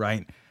jerk,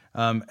 right?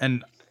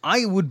 And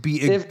I would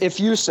be if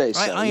you say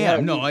so. I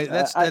am. No, I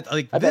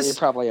bet you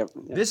probably have.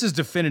 Yeah. This is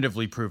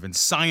definitively proven.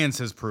 Science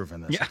has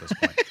proven this at this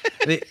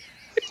point.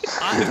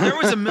 If there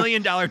was $1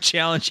 million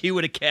challenge, he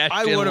would have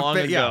cashed in long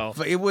ago.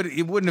 Yeah, it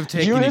wouldn't have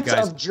taken units you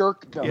guys. of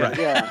jerkdom.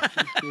 Yeah,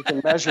 you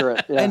can measure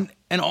it. Yeah.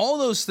 And all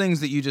those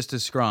things that you just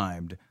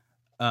described,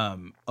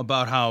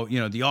 about how,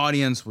 the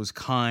audience was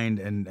kind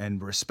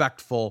and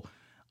respectful.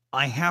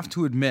 I have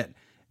to admit,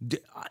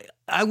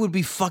 I would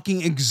be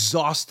fucking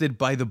exhausted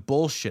by the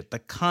bullshit, the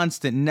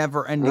constant,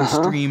 never-ending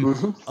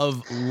stream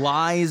of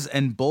lies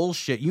and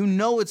bullshit.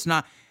 It's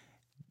not,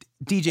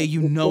 DJ.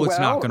 It's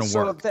not going to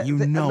work.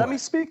 Let me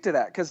speak to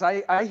that, because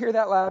I hear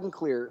that loud and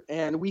clear,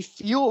 and we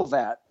feel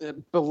that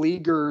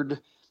beleaguered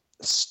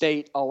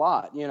state a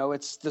lot.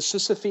 It's the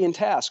Sisyphean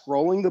task,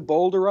 rolling the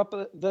boulder up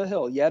the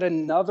hill. Yet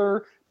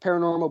another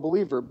paranormal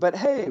believer. But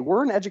hey,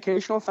 we're an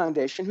educational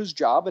foundation whose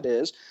job it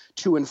is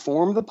to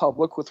inform the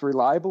public with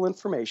reliable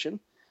information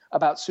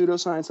about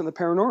pseudoscience and the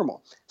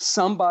paranormal.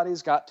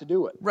 Somebody's got to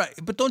do it. Right.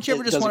 But don't you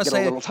ever just want to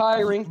say, a little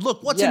tiring?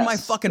 Look, what's in my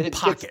fucking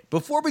pocket?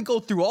 Before we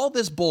go through all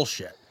this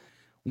bullshit,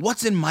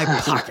 what's in my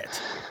pocket?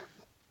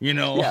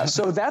 Yeah,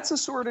 so that's a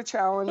sort of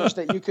challenge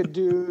that you could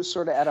do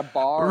sort of at a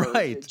bar.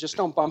 Right. Just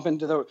don't bump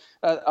into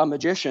a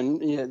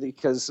magician,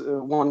 because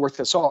one worth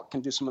the salt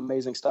can do some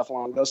amazing stuff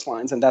along those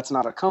lines, and that's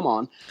not a come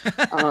on.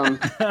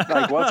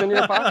 Like, what's in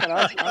your pocket?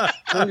 I'll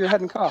turn your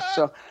head and cough.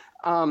 So,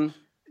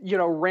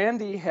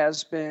 Randy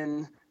has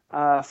been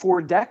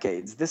for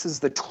decades. This is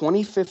the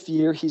 25th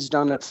year he's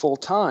done it full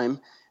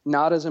time,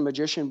 not as a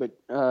magician,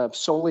 but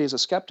solely as a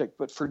skeptic.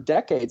 But for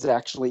decades,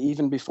 actually,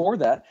 even before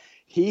that,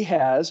 he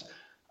has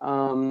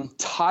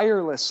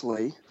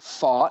tirelessly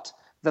fought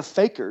the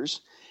fakers.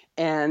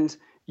 And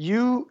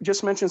you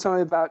just mentioned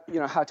something about,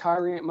 how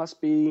tiring it must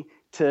be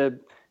to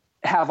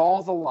have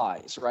all the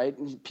lies, right?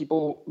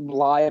 People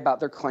lie about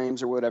their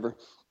claims or whatever.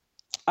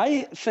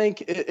 I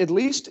think, at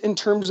least in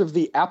terms of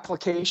the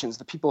applications,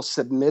 the people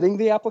submitting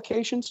the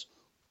applications,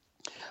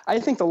 I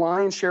think the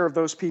lion's share of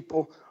those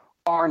people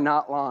are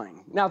not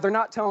lying. Now, they're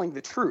not telling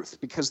the truth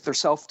because they're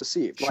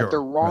self-deceived. Sure, like,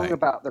 they're wrong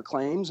about their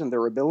claims and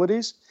their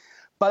abilities,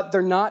 but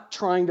they're not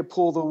trying to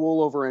pull the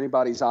wool over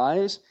anybody's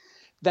eyes.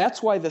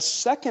 That's why the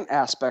second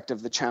aspect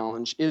of the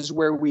challenge is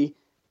where we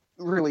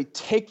really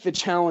take the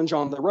challenge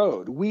on the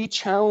road. We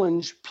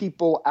challenge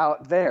people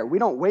out there. We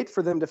don't wait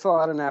for them to fill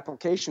out an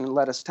application and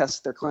let us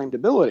test their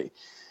claimability.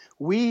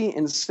 We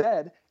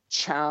instead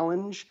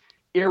challenge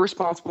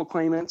irresponsible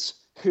claimants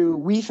who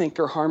we think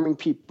are harming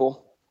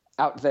people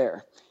out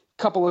there.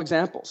 Couple of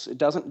examples. It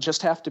doesn't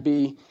just have to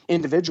be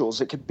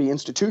individuals. It could be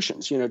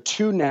institutions.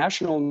 2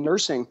 national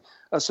nursing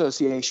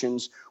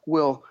associations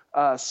will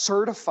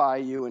certify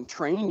you and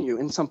train you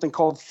in something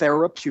called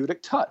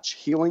therapeutic touch,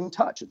 healing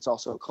touch, it's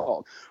also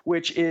called,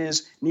 which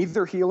is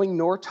neither healing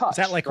nor touch. Is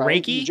that like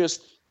right? Reiki? You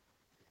just,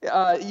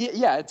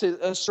 it's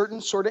a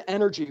certain sort of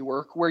energy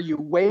work where you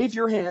wave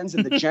your hands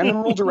in the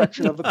general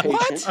direction of the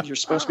patient. You're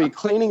supposed to be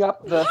cleaning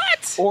up the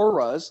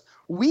auras.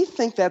 We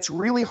think that's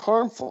really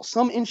harmful.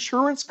 Some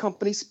insurance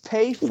companies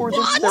pay for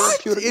this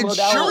therapeutic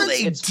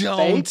modality. They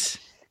don't.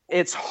 Fake.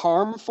 It's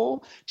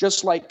harmful,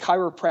 just like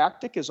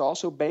chiropractic is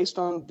also based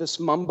on this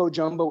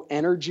mumbo-jumbo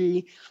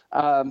energy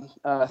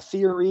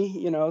theory,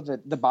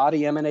 that the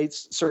body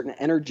emanates certain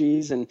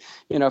energies. And,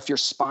 if your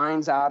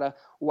spine's out of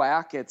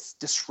whack, it's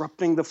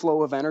disrupting the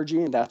flow of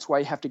energy. And that's why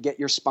you have to get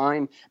your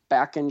spine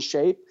back in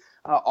shape.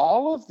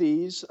 All of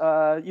these,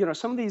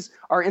 some of these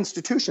are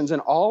institutions,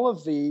 and all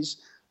of these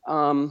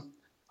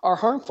are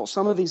harmful.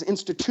 Some of these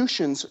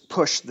institutions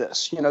push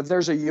this.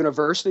 There's a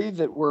university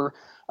that we're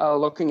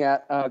looking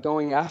at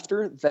going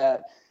after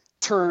that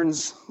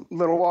turns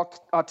little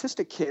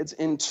autistic kids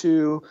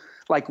into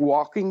like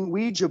walking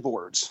Ouija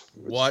boards.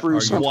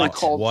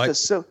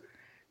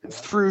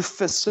 Through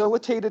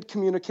facilitated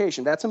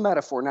communication. That's a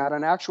metaphor, not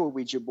an actual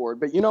Ouija board.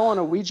 But on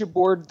a Ouija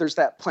board, there's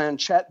that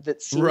planchette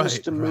that seems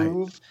to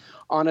move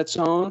on its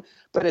own,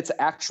 but it's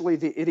actually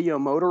the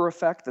ideomotor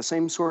effect, the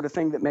same sort of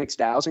thing that makes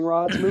dowsing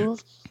rods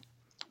move.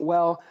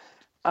 Well,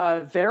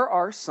 there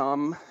are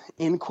some,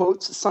 in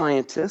quotes,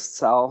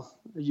 scientists, I'll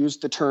use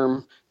the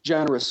term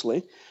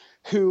generously,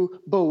 who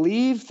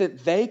believe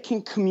that they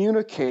can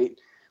communicate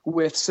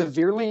with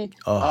severely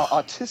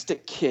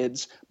autistic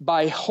kids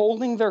by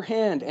holding their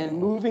hand and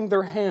moving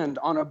their hand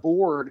on a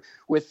board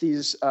with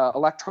these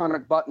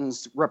electronic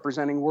buttons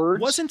representing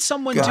words. Wasn't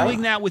someone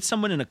doing that with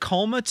someone in a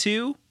coma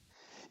too?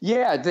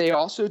 Yeah, they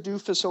also do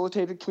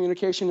facilitated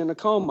communication in a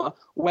coma.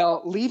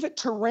 Well, leave it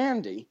to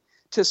Randy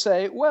to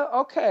say, well,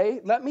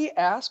 okay, let me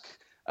ask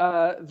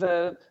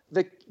the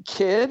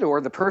kid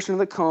or the person in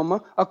the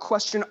coma a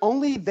question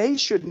only they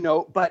should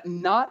know, but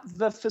not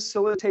the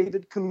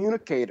facilitated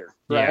communicator,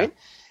 right?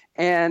 Yeah.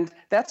 And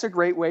that's a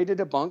great way to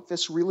debunk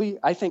this really,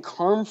 I think,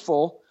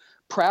 harmful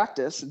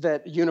practice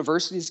that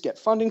universities get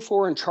funding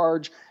for and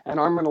charge an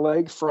arm and a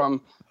leg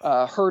from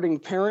hurting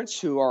parents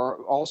who are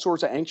all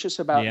sorts of anxious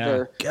about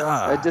their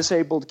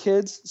disabled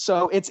kids.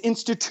 So it's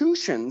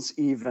institutions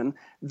even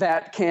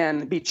that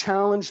can be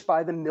challenged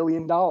by the $1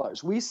 million.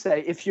 We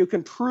say, if you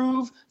can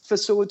prove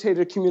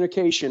facilitated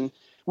communication,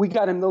 we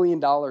got $1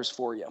 million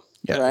for you,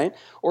 right?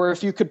 Or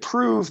if you could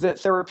prove that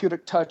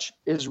therapeutic touch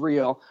is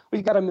real,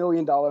 we got $1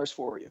 million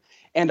for you.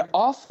 And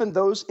often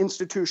those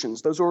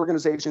institutions, those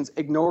organizations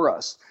ignore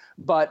us,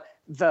 but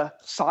the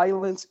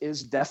silence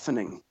is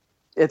deafening.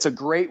 It's a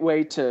great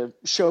way to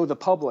show the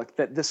public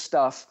that this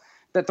stuff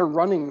that they're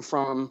running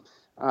from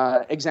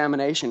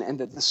examination, and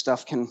that this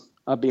stuff can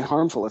be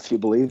harmful if you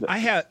believe it.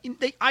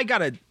 I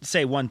gotta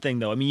say one thing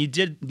though. I mean, you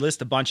did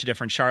list a bunch of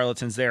different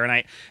charlatans there,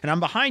 and I'm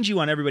behind you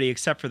on everybody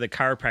except for the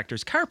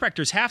chiropractors.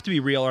 Chiropractors have to be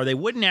real, or they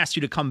wouldn't ask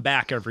you to come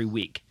back every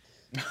week.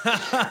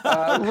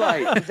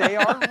 Right, they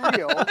are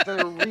real.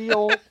 They're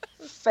real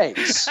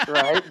fakes,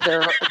 right?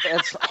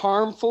 It's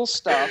harmful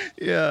stuff.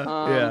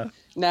 Yeah.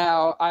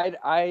 Now,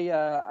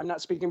 I'm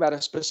not speaking about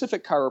a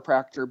specific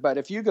chiropractor, but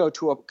if you go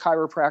to a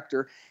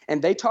chiropractor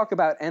and they talk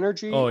about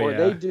energy,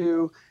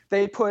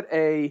 they put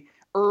a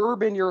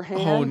herb in your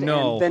hand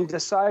and then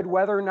decide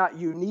whether or not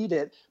you need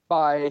it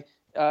by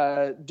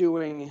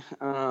doing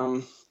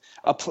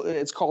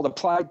it's called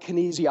applied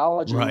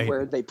kinesiology,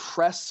 where they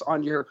press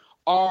on your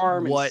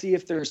arm and see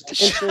if there's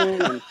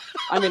tension. And,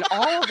 I mean,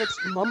 all of it's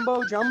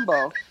mumbo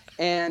jumbo,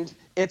 and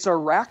it's a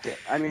racket.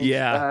 I mean,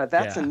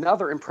 that's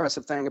another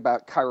impressive thing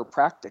about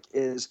chiropractic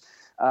is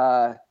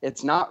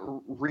it's not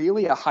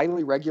really a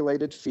highly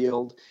regulated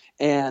field,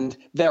 and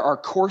there are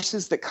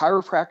courses that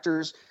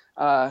chiropractors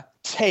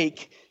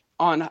take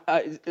on,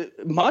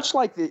 much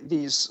like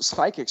these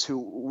psychics who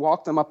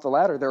walk them up the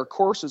ladder. There are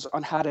courses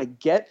on how to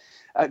get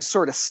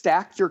sort of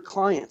stack your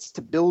clients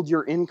to build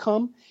your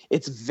income.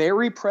 It's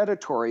very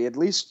predatory, at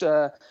least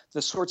the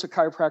sorts of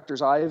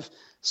chiropractors I've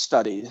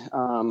studied.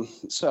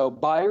 So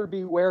buyer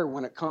beware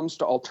when it comes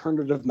to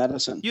alternative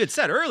medicine. You had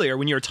said earlier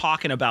when you were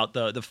talking about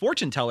the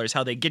fortune tellers,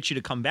 how they get you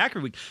to come back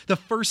every week. The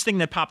first thing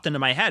that popped into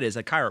my head is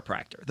a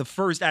chiropractor. The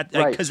first,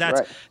 because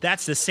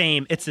that's the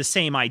same. It's the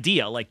same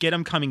idea. Like, get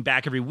them coming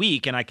back every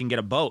week, and I can get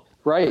a boat.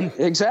 Right.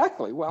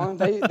 Exactly. Well,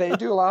 they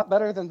do a lot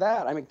better than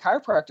that. I mean,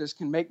 chiropractors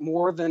can make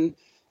more than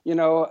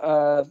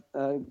a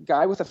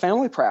guy with a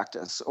family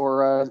practice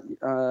or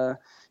an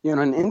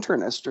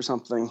internist or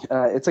something.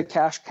 It's a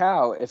cash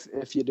cow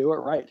if you do it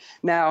right.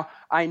 Now,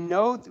 I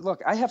know,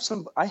 look, I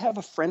have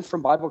a friend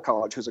from Bible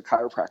college who's a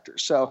chiropractor,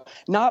 so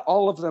not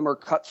all of them are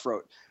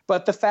cutthroat.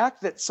 But the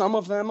fact that some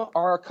of them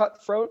are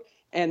cutthroat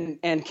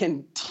and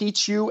can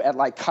teach you at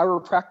like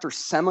chiropractor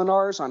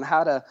seminars on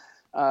how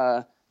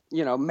to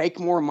make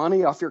more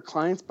money off your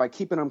clients by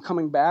keeping them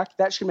coming back,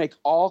 that should make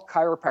all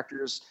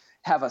chiropractors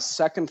have a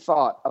second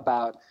thought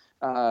about,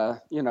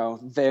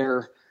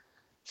 their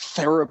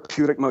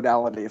therapeutic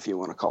modality, if you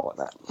want to call it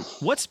that.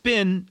 What's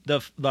been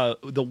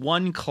the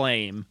one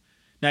claim?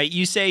 Now,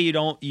 you say you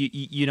don't,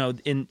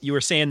 you were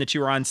saying that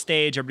you were on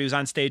stage, everybody was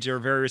on stage, they were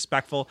very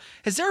respectful.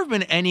 Has there ever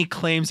been any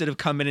claims that have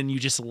come in and you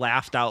just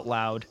laughed out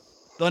loud?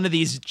 One of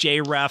these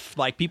JREF,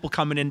 like people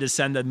coming in to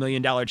send the $1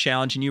 million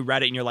challenge, and you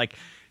read it and you're like,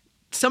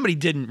 somebody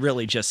didn't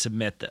really just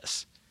submit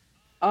this.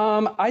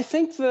 I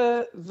think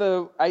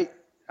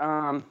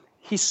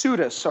he sued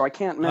us, so I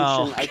can't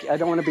mention. I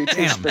don't want to be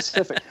too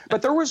specific.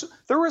 But there was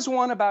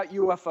one about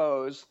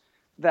UFOs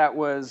that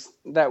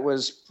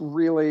was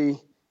really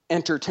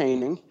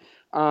entertaining.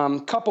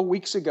 Couple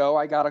weeks ago,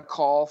 I got a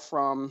call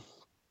from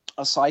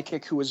a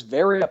psychic who was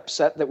very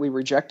upset that we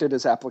rejected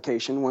his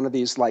application, one of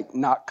these like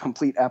not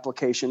complete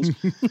applications,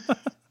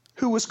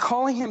 who was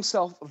calling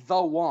himself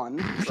the one,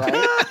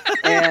 right?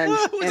 And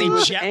he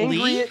was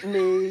angry at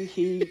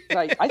me.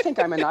 I think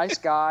I'm a nice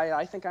guy.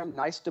 I think I'm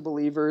nice to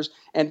believers.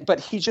 But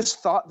he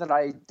just thought that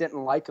I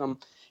didn't like him.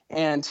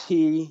 And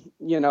he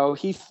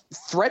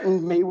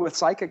threatened me with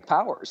psychic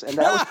powers, and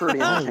that was pretty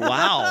entertaining.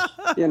 Wow.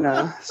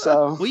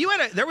 So.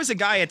 Well, there was a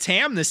guy at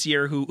TAM this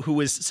year who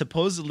was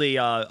supposedly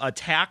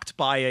attacked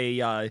by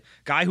a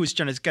guy who was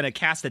going to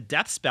cast a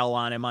death spell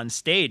on him on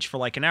stage for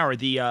like an hour.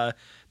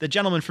 The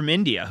gentleman from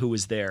India who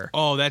was there.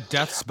 Oh, that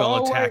death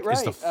spell attack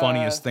is the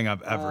funniest thing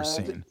I've ever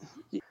seen.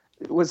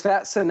 Was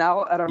that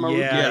Sanal Adamaru?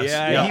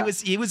 Yeah.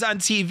 He was on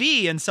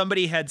TV, and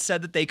somebody had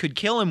said that they could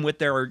kill him with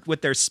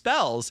their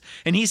spells,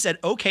 and he said,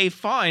 "Okay,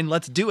 fine,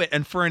 let's do it."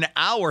 And for an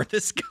hour,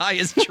 this guy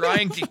is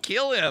trying to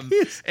kill him,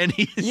 and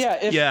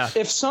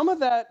if some of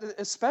that,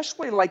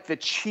 especially like the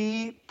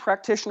Chi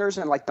practitioners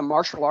and like the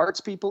martial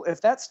arts people, if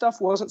that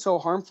stuff wasn't so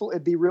harmful,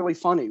 it'd be really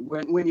funny.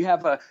 When you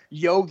have a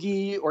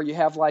yogi or you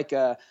have like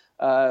a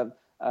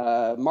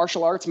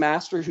martial arts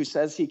master who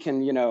says he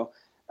can,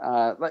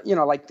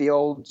 like the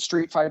old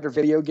Street Fighter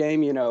video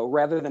game,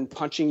 rather than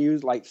punching you,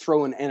 like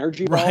throw an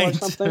energy ball or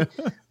something.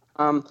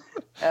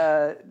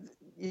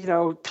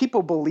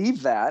 People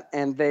believe that,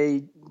 and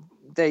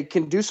they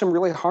can do some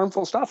really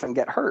harmful stuff and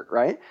get hurt,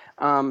 right?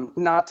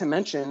 Not to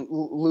mention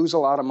lose a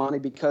lot of money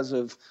because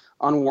of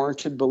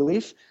unwarranted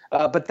belief.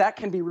 But that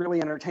can be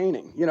really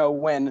entertaining,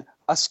 when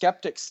a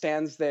skeptic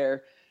stands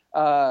there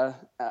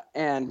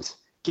and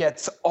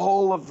gets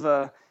all of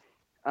the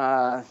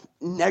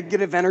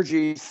negative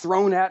energy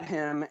thrown at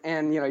him,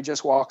 and he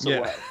just walks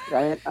away,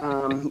 right?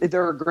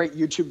 There are great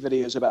YouTube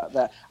videos about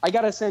that. I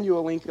got to send you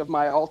a link of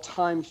my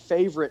all-time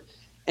favorite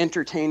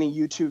entertaining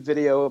YouTube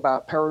video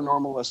about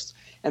paranormalists,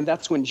 and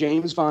that's when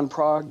James Van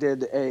Praagh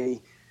did a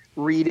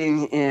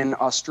reading in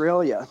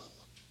Australia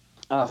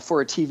for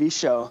a TV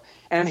show,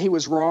 and he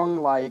was wrong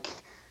like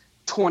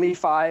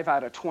 25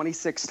 out of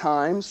 26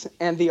 times,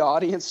 and the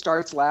audience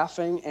starts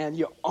laughing, and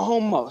you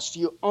almost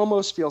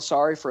feel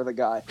sorry for the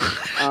guy.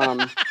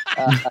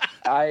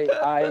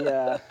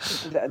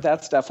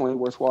 That's definitely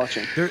worth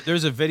watching.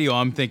 There's a video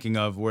I'm thinking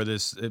of where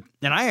and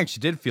I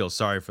actually did feel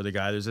sorry for the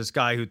guy. There's this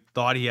guy who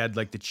thought he had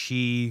like the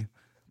chi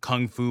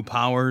kung fu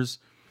powers,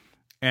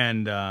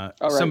 and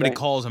somebody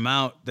calls him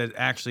out that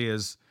actually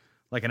is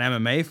like an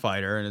MMA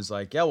fighter, and is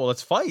like, yeah, well,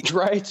 let's fight.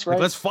 Right. Like,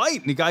 let's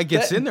fight. And the guy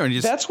gets in there and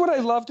that's what I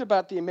loved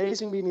about the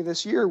amazing meeting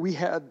this year. We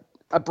had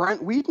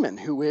Brent Weidman,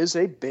 who is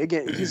he's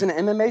an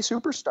MMA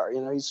superstar. You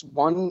know, he's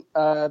won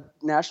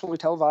nationally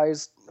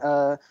televised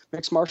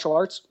mixed martial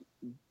arts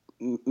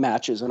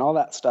matches and all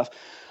that stuff.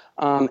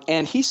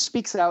 And he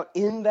speaks out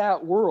in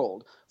that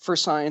world for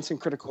science and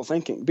critical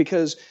thinking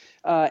because,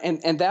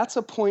 and that's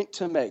a point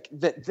to make,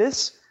 that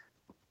this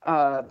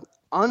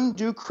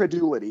undue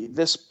credulity,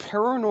 this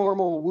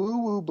paranormal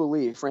woo-woo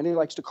belief, Randy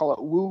likes to call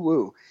it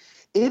woo-woo,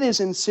 it is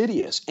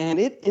insidious, and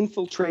it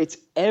infiltrates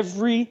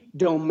every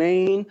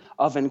domain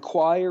of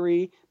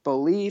inquiry,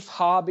 belief,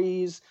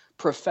 hobbies,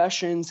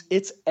 professions.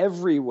 It's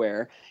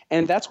everywhere,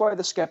 and that's why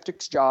the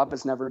skeptic's job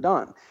is never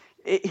done.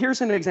 Here's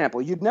an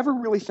example. You'd never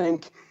really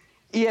think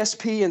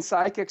ESP and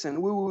psychics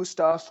and woo-woo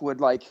stuff would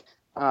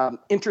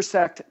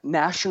intersect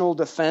national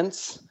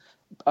defense,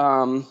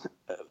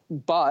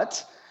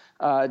 but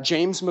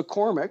James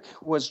McCormick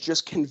was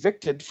just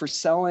convicted for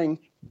selling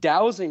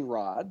dowsing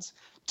rods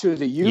to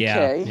the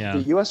UK,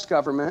 the U.S.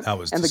 government, and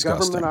disgusting. The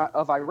government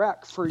of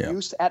Iraq for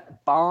use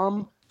at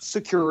bomb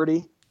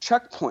security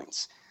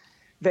checkpoints.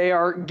 They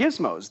are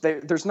gizmos.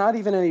 There's not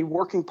even any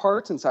working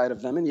parts inside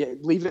of them, and you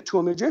leave it to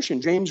a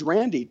magician, James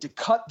Randi, to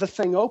cut the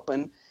thing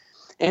open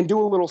and do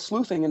a little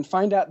sleuthing and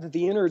find out that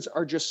the innards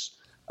are just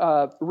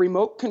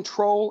remote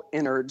control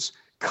innards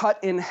cut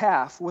in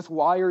half with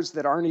wires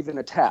that aren't even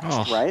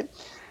attached, right?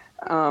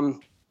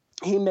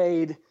 He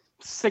made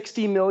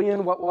 $60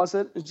 million, what was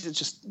it?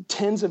 Just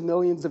tens of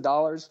millions of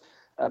dollars,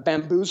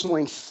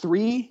 bamboozling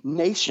 3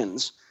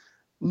 nations.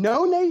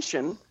 No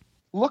nation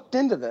looked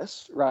into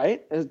this,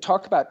 right?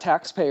 Talk about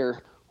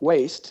taxpayer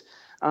waste.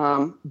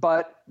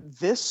 But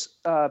this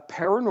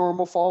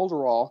paranormal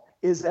falderall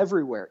is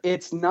everywhere.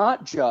 It's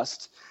not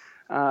just,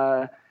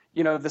 the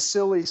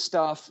silly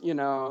stuff,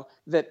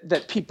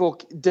 that people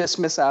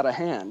dismiss out of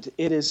hand.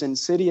 It is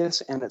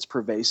insidious and it's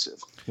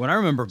pervasive. When I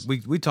remember,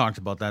 we talked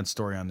about that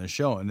story on this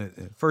show, and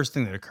the first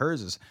thing that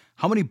occurs is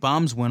how many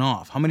bombs went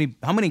off, how many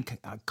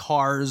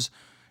cars,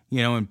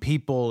 and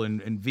people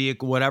and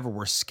vehicle, whatever,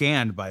 were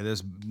scanned by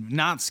this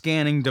not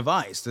scanning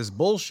device, this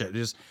bullshit.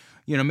 Just,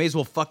 may as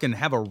well fucking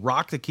have a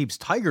rock that keeps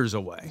tigers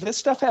away. This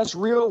stuff has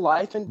real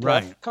life and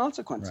death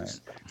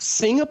consequences. Right.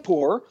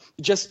 Singapore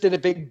just did a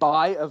big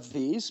buy of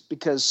these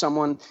because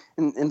someone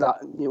in the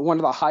one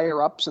of the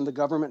higher ups in the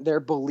government there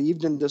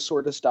believed in this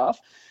sort of stuff.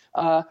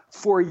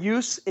 For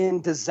use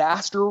in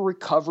disaster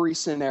recovery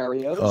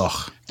scenarios.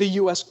 Ugh. The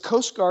U.S.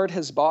 Coast Guard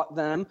has bought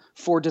them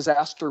for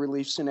disaster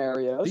relief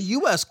scenarios. The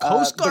U.S.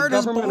 Coast Guard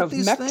has bought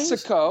these things? The government of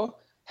Mexico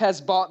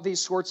has bought these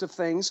sorts of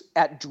things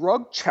at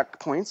drug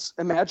checkpoints.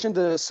 Imagine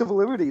the civil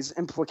liberties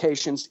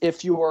implications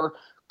if your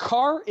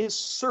car is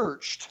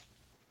searched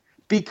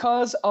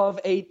because of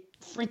a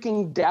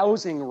freaking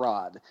dowsing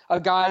rod. A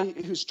guy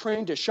who's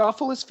trained to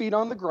shuffle his feet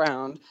on the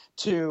ground,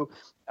 to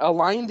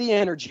align the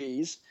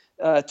energies,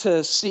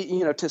 to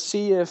see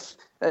if,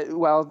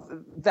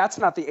 that's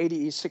not the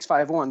ADE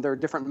 651. There are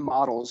different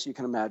models you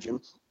can imagine.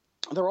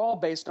 They're all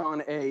based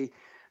on a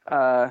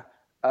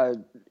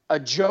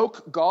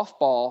joke golf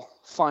ball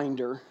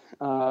finder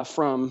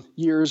from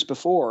years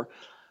before.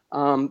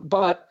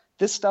 But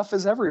this stuff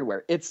is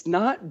everywhere. It's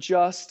not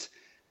just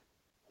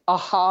a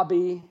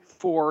hobby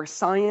for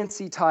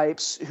science-y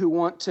types who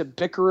want to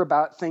bicker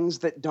about things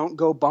that don't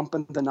go bump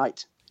in the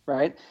night.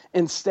 Right?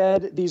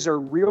 Instead, these are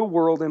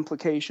real-world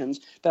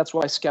implications. That's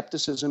why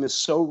skepticism is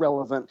so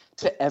relevant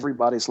to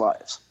everybody's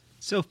lives.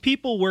 So if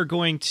people were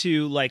going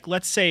to,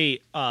 let's say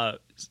the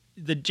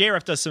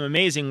JREF does some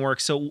amazing work.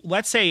 So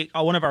let's say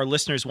one of our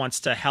listeners wants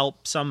to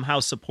help somehow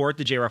support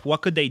the JREF.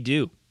 What could they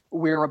do?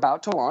 We're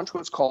about to launch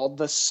what's called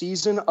the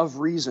Season of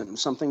Reason,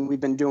 something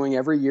we've been doing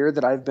every year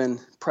that I've been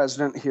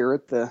president here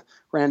at the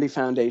Randi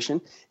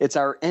Foundation. It's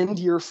our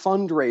end-year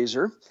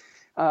fundraiser.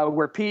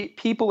 Where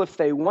people, if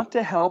they want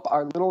to help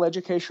our little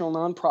educational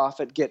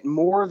nonprofit get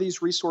more of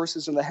these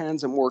resources in the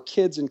hands of more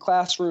kids in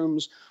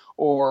classrooms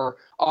or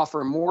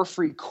offer more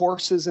free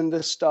courses in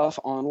this stuff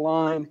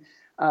online,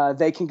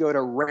 they can go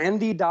to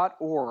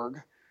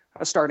randi.org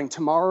starting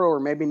tomorrow or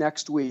maybe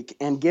next week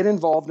and get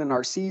involved in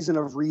our Season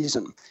of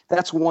Reason.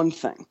 That's one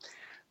thing.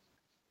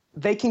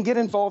 They can get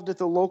involved at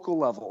the local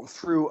level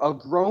through a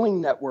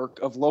growing network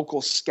of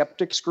local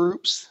skeptics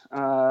groups,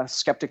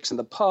 Skeptics in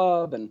the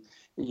Pub and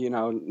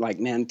like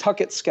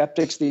Nantucket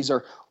Skeptics. These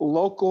are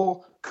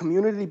local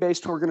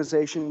community-based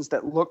organizations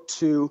that look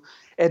to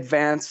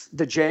advance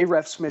the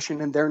JREF's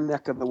mission in their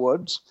neck of the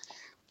woods.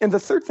 And the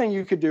third thing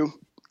you could do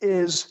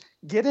is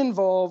get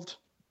involved,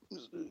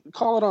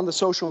 call it on the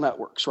social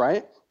networks,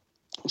 right?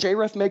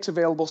 JREF makes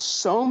available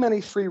so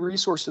many free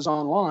resources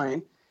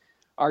online.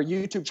 Our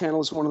YouTube channel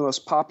is one of the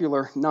most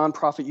popular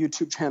nonprofit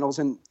YouTube channels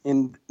in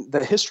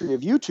the history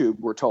of YouTube,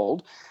 we're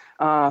told.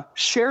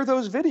 share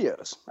those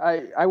videos.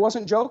 I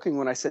wasn't joking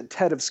when I said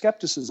TED of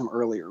Skepticism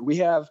earlier. We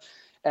have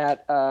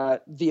at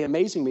the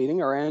Amazing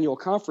Meeting, our annual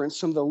conference,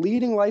 some of the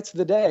leading lights of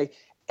the day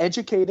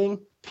educating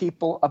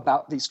people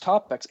about these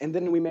topics. And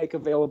then we make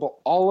available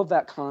all of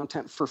that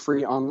content for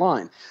free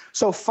online.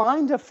 So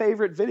find a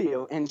favorite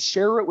video and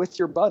share it with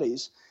your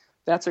buddies.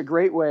 That's a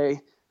great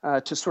way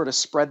to sort of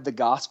spread the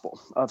gospel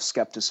of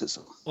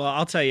skepticism. Well,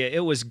 I'll tell you,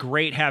 it was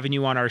great having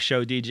you on our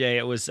show, DJ.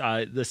 It was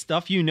the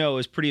stuff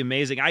is pretty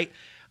amazing.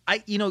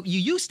 You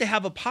used to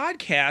have a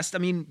podcast. I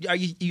mean,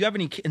 you have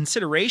any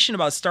consideration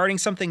about starting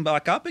something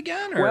back up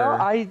again? Or? Well,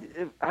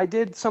 I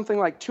did something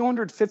like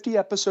 250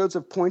 episodes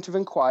of Point of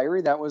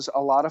Inquiry. That was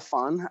a lot of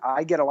fun.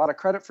 I get a lot of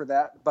credit for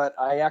that, but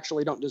I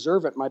actually don't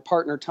deserve it. My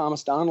partner,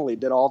 Thomas Donnelly,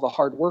 did all the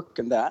hard work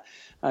in that,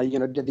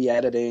 did the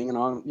editing and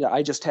all. Yeah,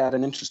 I just had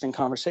an interesting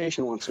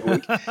conversation once a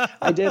week.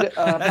 I did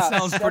that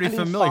sounds pretty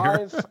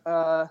familiar.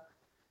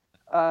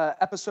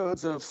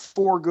 Episodes of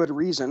For Good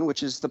Reason,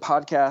 which is the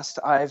podcast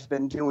I've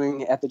been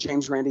doing at the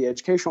James Randi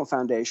Educational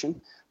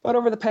Foundation. But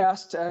over the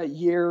past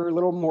year, a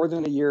little more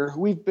than a year,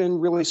 we've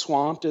been really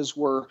swamped as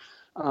we're,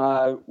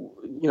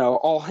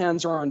 all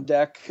hands are on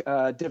deck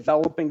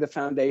developing the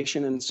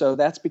foundation. And so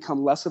that's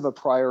become less of a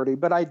priority.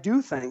 But I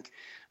do think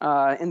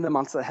in the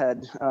months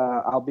ahead,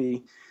 I'll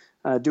be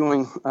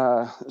doing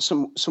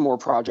some more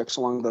projects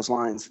along those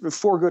lines.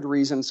 For good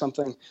reason,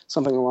 something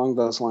along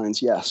those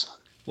lines, yes.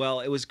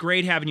 Well, it was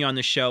great having you on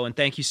the show, and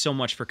thank you so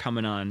much for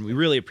coming on. We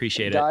really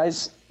appreciate it.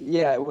 Guys,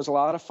 yeah, it was a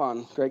lot of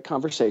fun. Great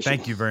conversation.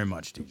 Thank you very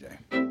much, DJ.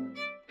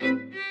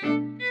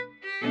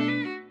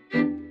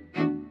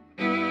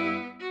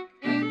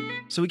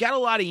 So we got a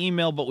lot of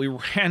email, but we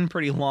ran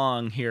pretty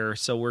long here,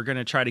 so we're going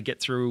to try to get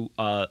through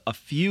a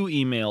few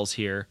emails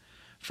here.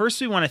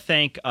 First, we want to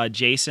thank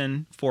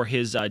Jason for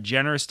his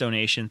generous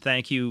donation.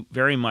 Thank you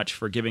very much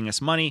for giving us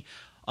money.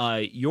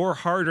 Your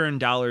hard-earned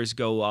dollars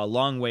go a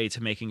long way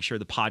to making sure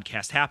the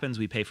podcast happens.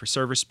 We pay for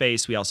server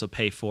space. We also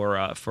pay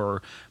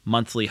for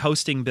monthly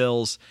hosting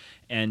bills,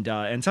 and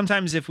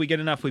sometimes if we get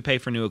enough, we pay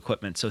for new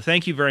equipment. So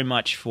thank you very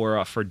much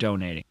for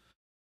donating.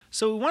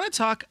 So we want to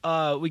talk.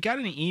 We got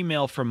an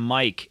email from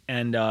Mike,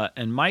 and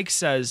Mike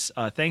says,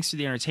 "Thanks to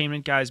the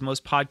entertainment guys.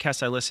 Most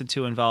podcasts I listen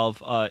to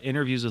involve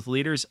interviews with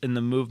leaders in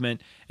the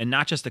movement, and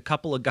not just a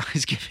couple of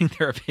guys giving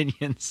their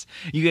opinions.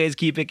 You guys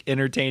keep it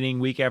entertaining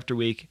week after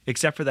week,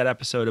 except for that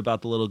episode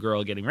about the little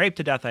girl getting raped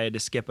to death. I had to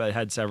skip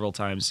ahead several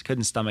times.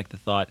 Couldn't stomach the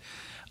thought."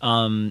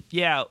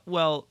 Yeah,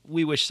 well,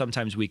 we wish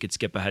sometimes we could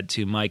skip ahead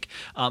too, Mike.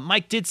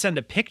 Mike did send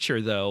a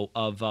picture, though,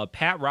 of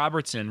Pat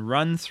Robertson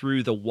run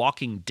through the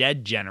Walking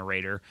Dead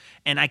generator,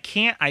 and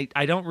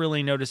I don't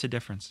really notice a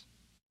difference.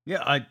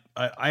 Yeah,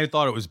 I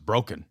thought it was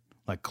broken.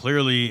 Like,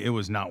 clearly it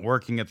was not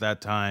working at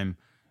that time.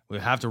 We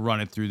have to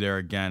run it through there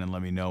again and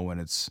let me know when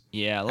it's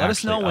let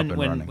us know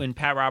when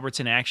Pat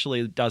Robertson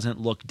actually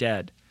doesn't look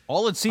dead.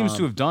 All it seems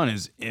to have done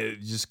is it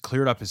just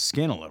cleared up his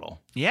skin a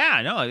little.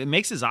 Yeah, no, it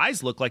makes his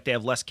eyes look like they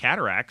have less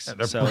cataracts.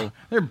 Yeah,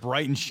 they're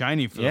bright and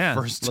shiny for the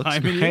first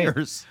time in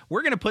years.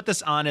 We're going to put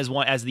this on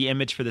as the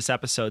image for this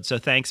episode. So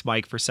thanks,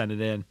 Mike, for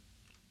sending it in.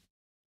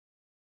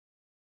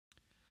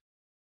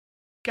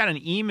 Got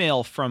an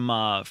email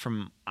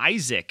from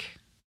Isaac,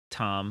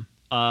 Tom.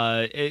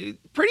 A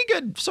pretty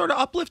good sort of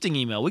uplifting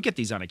email. We get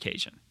these on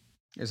occasion.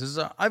 Yes,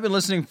 I've been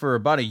listening for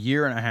about a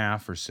year and a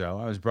half or so.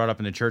 I was brought up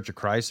in the Church of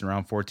Christ, and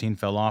around 14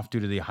 fell off due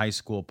to the high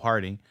school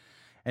party.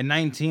 At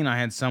 19, I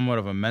had somewhat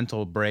of a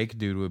mental break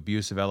due to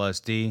abuse of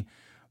LSD.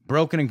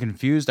 Broken and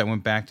confused, I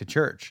went back to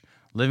church.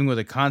 Living with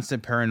a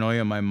constant paranoia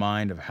in my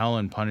mind of hell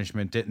and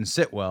punishment didn't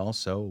sit well,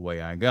 so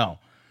away I go.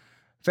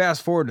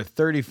 Fast forward to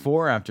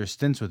 34, after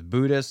stints with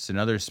Buddhists and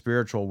other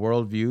spiritual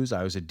worldviews,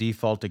 I was a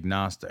default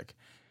agnostic.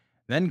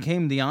 Then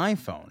came the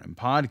iPhone and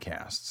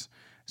podcasts.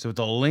 So with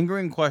the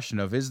lingering question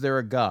of, is there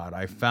a God,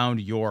 I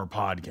found your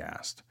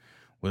podcast.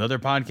 With other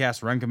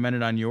podcasts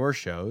recommended on your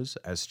shows,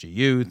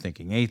 SGU,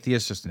 Thinking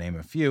Atheist, just to name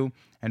a few,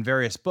 and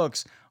various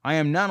books, I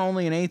am not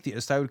only an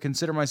atheist, I would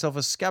consider myself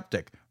a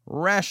skeptic,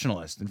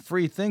 rationalist, and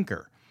free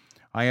thinker.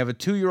 I have a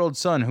 2-year-old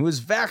son who is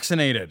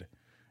vaccinated,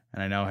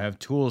 and I now have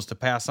tools to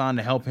pass on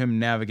to help him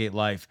navigate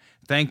life.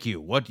 Thank you.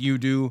 What you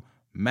do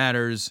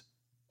matters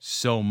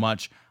so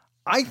much.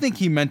 I think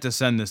he meant to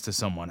send this to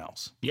someone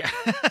else. Yeah.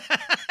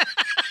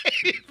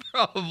 He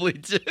probably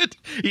did.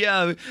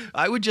 Yeah,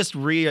 I would just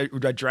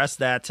readdress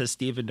that to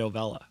Stephen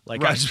Novella.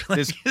 Like, right. I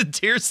was like,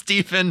 dear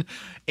Stephen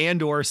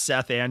and or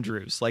Seth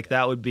Andrews. Like,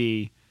 that would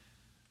be...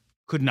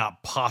 Could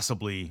not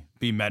possibly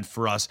be meant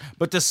for us.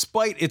 But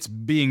despite its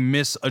being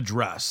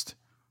misaddressed,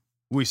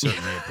 we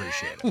certainly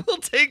appreciate it. We'll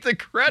take the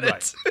credit.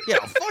 Right.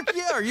 Yeah, fuck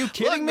yeah. Are you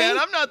kidding me? Man,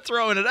 I'm not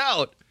throwing it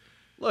out.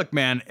 Look,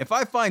 man, if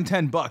I find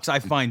 $10, I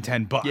find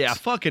 $10. Yeah,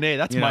 fucking A.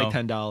 That's my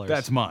 $10.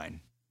 That's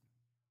mine.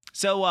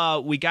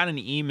 So we got an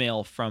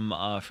email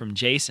from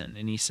Jason,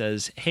 and he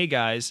says, "Hey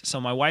guys, so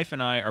my wife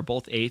and I are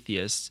both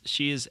atheists.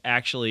 She has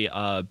actually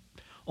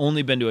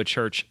only been to a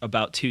church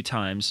about 2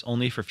 times,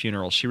 only for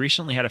funerals. She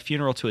recently had a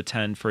funeral to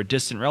attend for a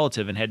distant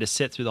relative and had to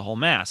sit through the whole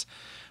mass.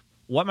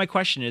 What my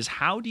question is,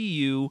 how do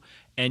you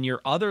and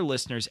your other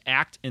listeners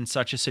act in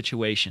such a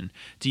situation?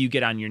 Do you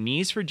get on your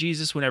knees for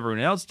Jesus when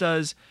everyone else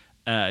does?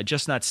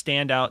 Just not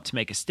stand out to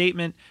make a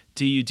statement?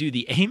 Do you do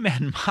the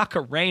Amen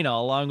Macarena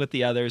along with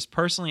the others?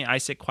 Personally, I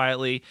sit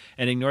quietly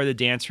and ignore the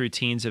dance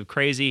routines of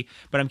crazy,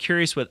 but I'm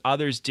curious what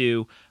others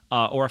do,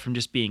 or if I'm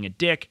just being a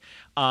dick.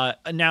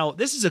 Now,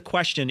 this is a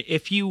question.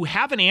 If you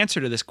have an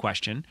answer to this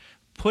question,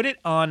 put it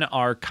on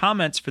our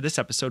comments for this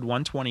episode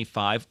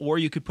 125, or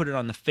you could put it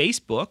on the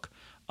Facebook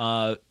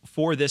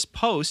for this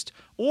post,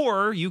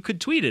 or you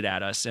could tweet it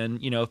at us. And,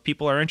 if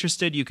people are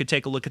interested, you could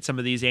take a look at some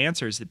of these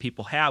answers that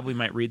people have. We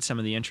might read some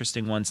of the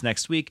interesting ones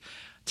next week.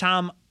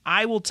 Tom,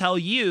 I will tell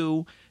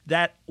you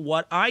that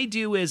what I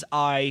do is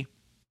I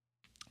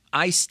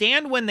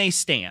stand when they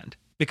stand,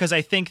 because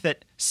I think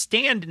that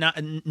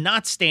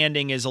not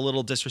standing is a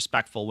little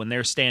disrespectful. When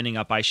they're standing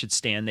up, I should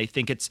stand. They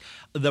think it's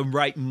the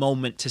right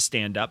moment to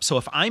stand up. So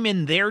if I'm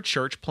in their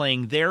church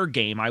playing their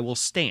game, I will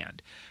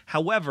stand.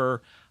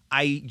 However,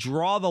 I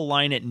draw the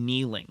line at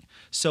kneeling.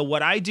 So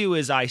what I do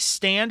is I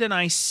stand and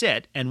I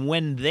sit, and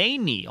when they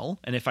kneel,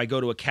 and if I go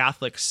to a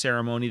Catholic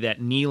ceremony,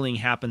 that kneeling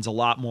happens a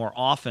lot more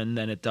often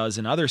than it does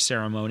in other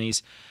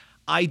ceremonies,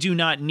 I do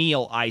not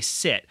kneel, I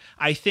sit.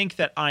 I think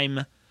that I'm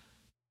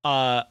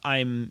at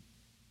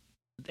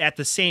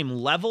the same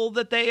level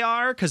that they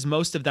are, because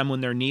most of them,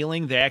 when they're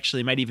kneeling, they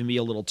actually might even be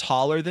a little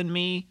taller than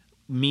me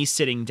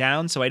sitting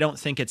down. So I don't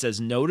think it's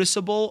as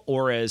noticeable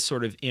or as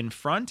sort of in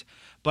front,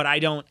 but I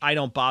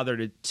don't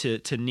bother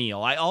to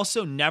kneel. I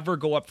also never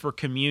go up for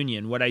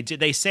communion. What I did,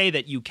 they say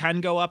that you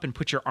can go up and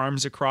put your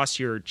arms across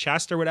your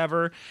chest or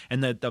whatever,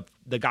 and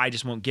the guy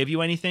just won't give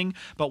you anything.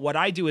 But what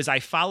I do is I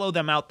follow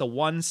them out the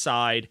one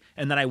side,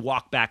 and then I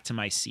walk back to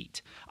my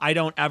seat. I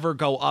don't ever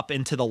go up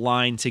into the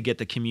line to get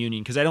the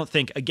communion, because I don't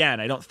think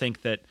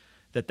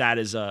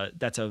that's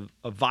a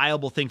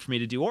viable thing for me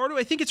to do. Or do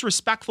I think it's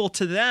respectful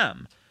to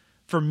them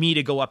for me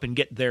to go up and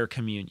get their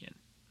communion?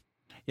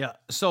 Yeah,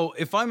 so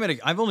if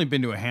I've only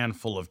been to a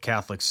handful of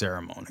Catholic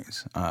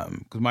ceremonies,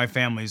 because my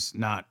family's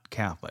not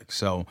Catholic.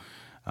 So,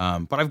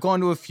 but I've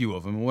gone to a few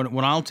of them.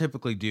 What I'll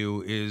typically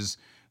do is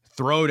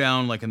throw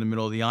down like in the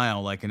middle of the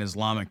aisle, like an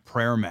Islamic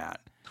prayer mat,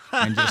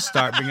 and just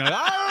start being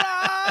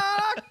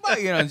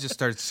like, and just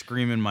start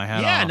screaming my head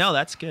off. Yeah, no,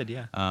 that's good.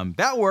 Yeah,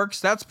 that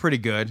works. That's pretty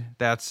good.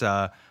 That's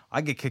I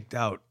get kicked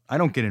out. I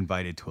don't get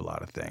invited to a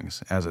lot of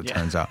things, as it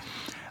turns out.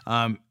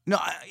 I'm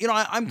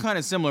kind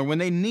of similar. When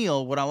they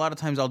kneel, what a lot of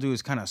times I'll do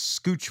is kind of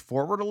scooch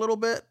forward a little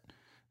bit.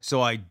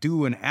 So I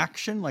do an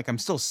action, like I'm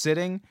still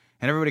sitting,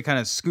 and everybody kind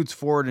of scoots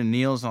forward and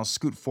kneels, and I'll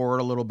scoot forward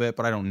a little bit,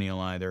 but I don't kneel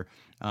either.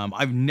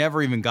 I've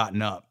never even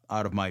gotten up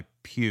out of my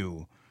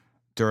pew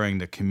during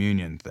the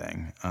communion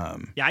thing.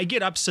 I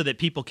get up so that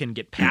people can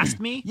get past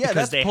me. Yeah, because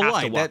that's they polite.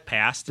 have to walk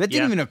past. That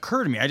didn't even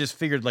occur to me. I just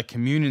figured like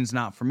communion's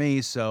not for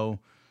me, so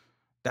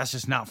that's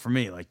just not for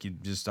me. Like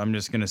I'm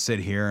just gonna sit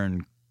here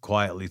and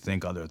quietly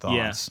think other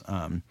thoughts.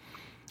 Yeah.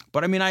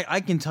 But I mean, I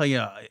can tell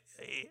you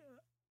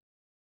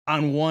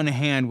on one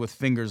hand with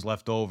fingers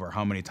left over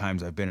how many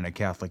times I've been in a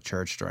Catholic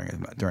church during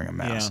a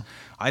mass. Yeah.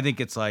 I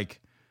think it's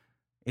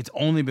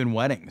only been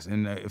weddings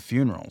and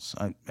funerals,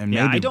 and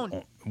Yeah, maybe I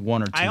don't-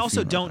 one or two. I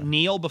also funerals. don't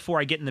kneel before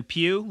I get in the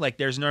pew. Like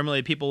there's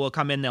normally people will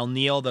come in, they'll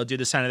kneel, they'll do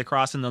the sign of the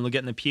cross, and then they'll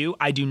get in the pew.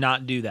 I do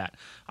not do that.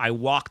 I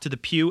walk to the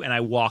pew and I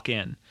walk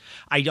in.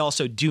 I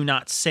also do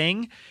not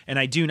sing, and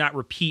I do not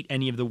repeat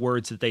any of the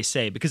words that they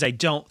say, because I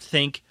don't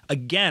think,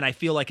 again, I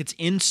feel like it's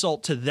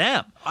insult to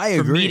them I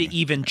for agree. me to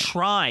even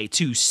try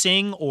to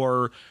sing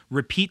or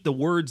repeat the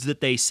words that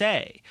they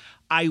say.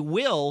 I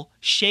will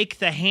shake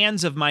the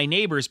hands of my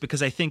neighbors,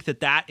 because I think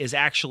that is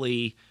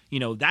actually,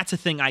 that's a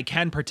thing I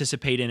can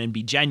participate in and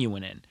be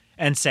genuine in,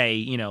 and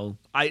say,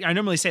 I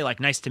normally say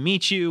like, nice to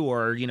meet you,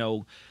 or,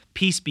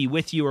 peace be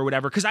with you, or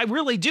whatever. Because I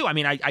really do. I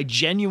mean, I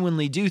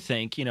genuinely do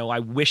think,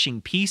 I'm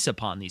wishing peace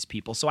upon these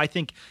people. So I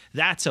think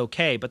that's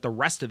okay. But the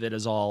rest of it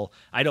is all,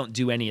 I don't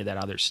do any of that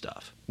other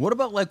stuff. What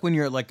about like when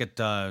you're like at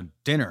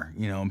dinner,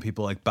 and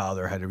people like bow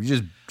their head?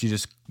 You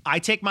just. I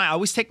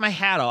always take my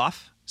hat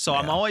off. So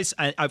I'm always,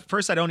 I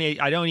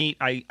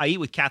eat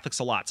with Catholics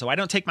a lot. So I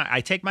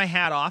take my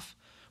hat off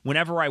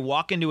whenever I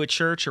walk into a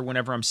church or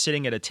whenever I'm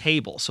sitting at a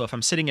table. So if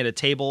I'm sitting at a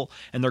table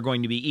and they're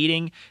going to be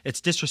eating, it's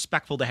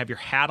disrespectful to have your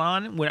hat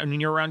on when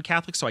you're around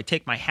Catholics. So I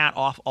take my hat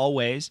off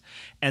always.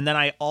 And then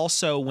I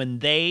also, when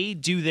they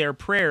do their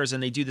prayers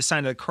and they do the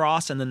sign of the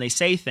cross and then they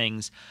say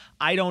things,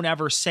 I don't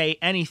ever say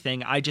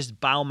anything. I just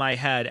bow my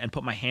head and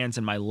put my hands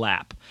in my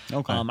lap.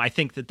 Okay. I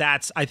think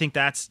that's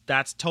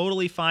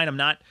totally fine. I'm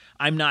not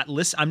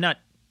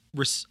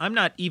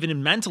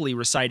even mentally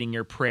reciting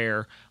your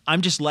prayer.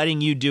 I'm just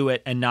letting you do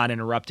it and not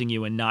interrupting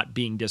you and not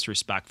being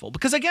disrespectful.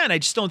 Because again, I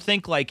just don't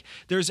think I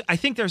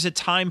think there's a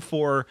time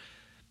for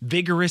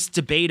vigorous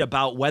debate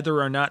about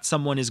whether or not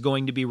someone is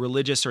going to be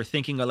religious, or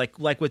thinking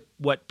like with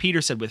what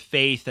Peter said with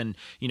faith, and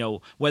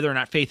whether or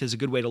not faith is a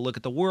good way to look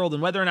at the world,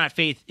 and whether or not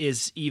faith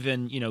is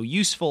even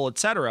useful,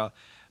 etc.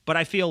 But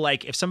I feel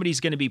like if somebody's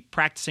going to be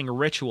practicing a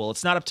ritual,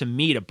 it's not up to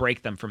me to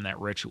break them from that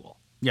ritual.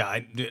 Yeah,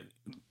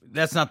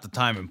 that's not the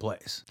time and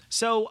place.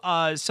 So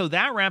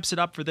that wraps it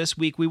up for this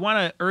week. We want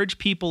to urge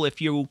people,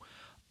 if you're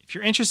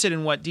interested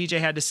in what DJ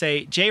had to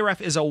say,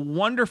 JREF is a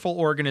wonderful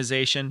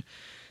organization.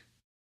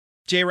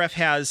 JREF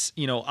has,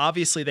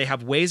 obviously they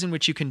have ways in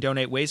which you can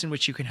donate, ways in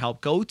which you can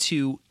help. Go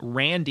to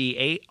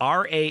Randi,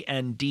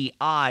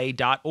 RANDI.org,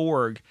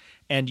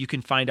 and you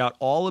can find out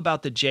all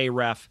about the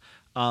JREF.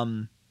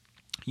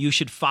 You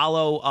should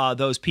follow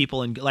those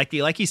people, and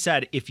like he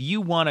said, if you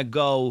want to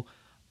go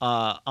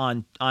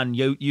on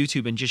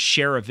YouTube and just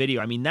share a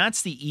video, I mean,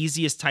 that's the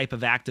easiest type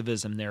of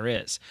activism there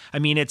is. I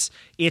mean, it's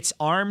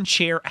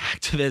armchair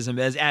activism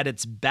at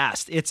its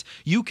best.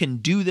 You can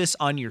do this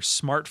on your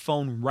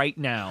smartphone right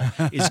now.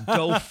 Is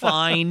go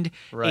find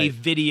a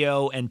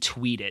video and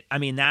tweet it. I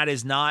mean, that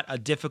is not a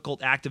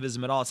difficult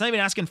activism at all. It's not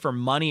even asking for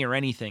money or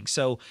anything.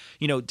 So,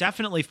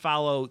 definitely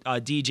follow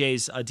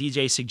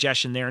DJ's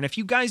suggestion there. And if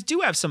you guys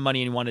do have some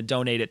money and want to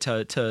donate it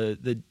to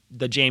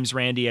the James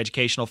Randi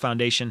Educational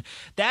Foundation,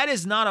 that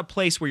is not a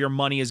place where your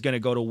money is going to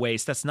go to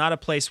waste. That's not a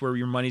place where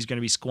your money is going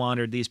to be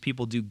squandered. These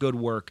people do good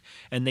work,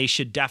 and they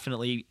should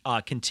definitely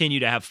continue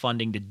to have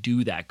funding to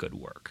do that good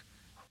work.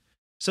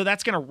 So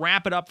that's going to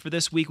wrap it up for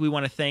this week. We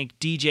want to thank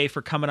DJ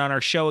for coming on our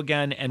show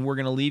again, and we're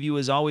going to leave you,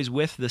 as always,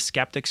 with the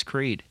Skeptic's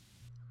Creed.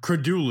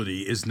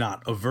 Credulity is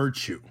not a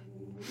virtue.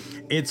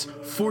 It's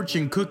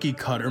fortune cookie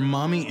cutter,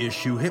 mommy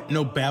issue,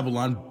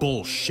 hypno-Babylon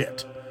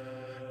bullshit.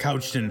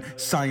 Couched in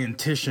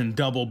scientician,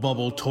 double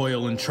bubble,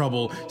 toil and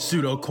trouble,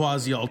 pseudo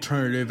quasi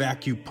alternative,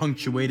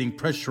 acupunctuating,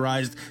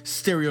 pressurized,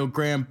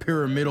 stereogram,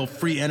 pyramidal,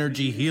 free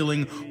energy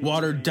healing,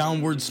 watered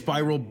downward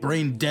spiral,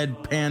 brain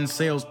deadpan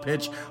sales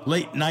pitch,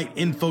 late night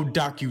info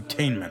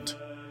docutainment.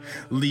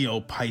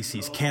 Leo,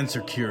 Pisces,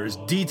 cancer cures,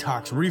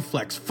 detox,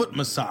 reflex, foot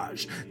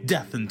massage,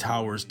 death and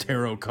towers,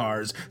 tarot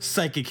cards,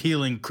 psychic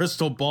healing,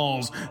 crystal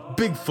balls,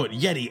 Bigfoot,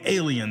 Yeti,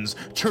 aliens,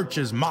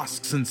 churches,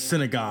 mosques and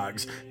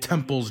synagogues,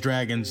 temples,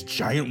 dragons,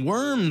 giant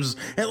worms,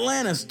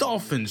 Atlantis,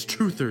 dolphins,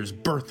 truthers,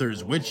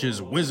 birthers,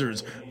 witches,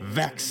 wizards,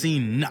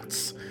 vaccine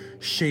nuts,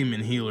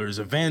 shaman healers,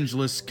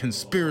 evangelists,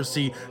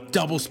 conspiracy,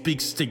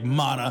 doublespeak,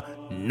 stigmata,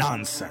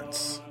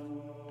 nonsense.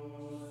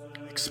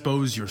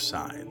 Expose your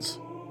sides.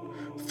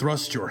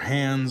 Thrust your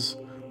hands,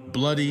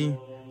 bloody,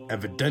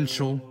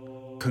 evidential,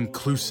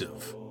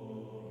 conclusive.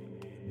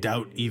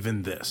 Doubt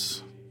even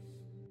this.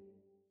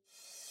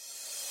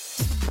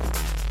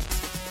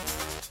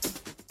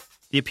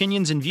 The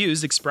opinions and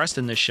views expressed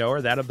in this show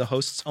are that of the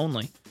hosts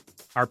only.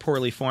 Our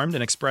poorly formed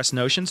and expressed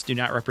notions do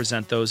not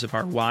represent those of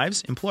our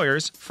wives,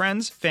 employers,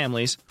 friends,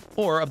 families,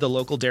 or of the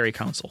local dairy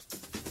council.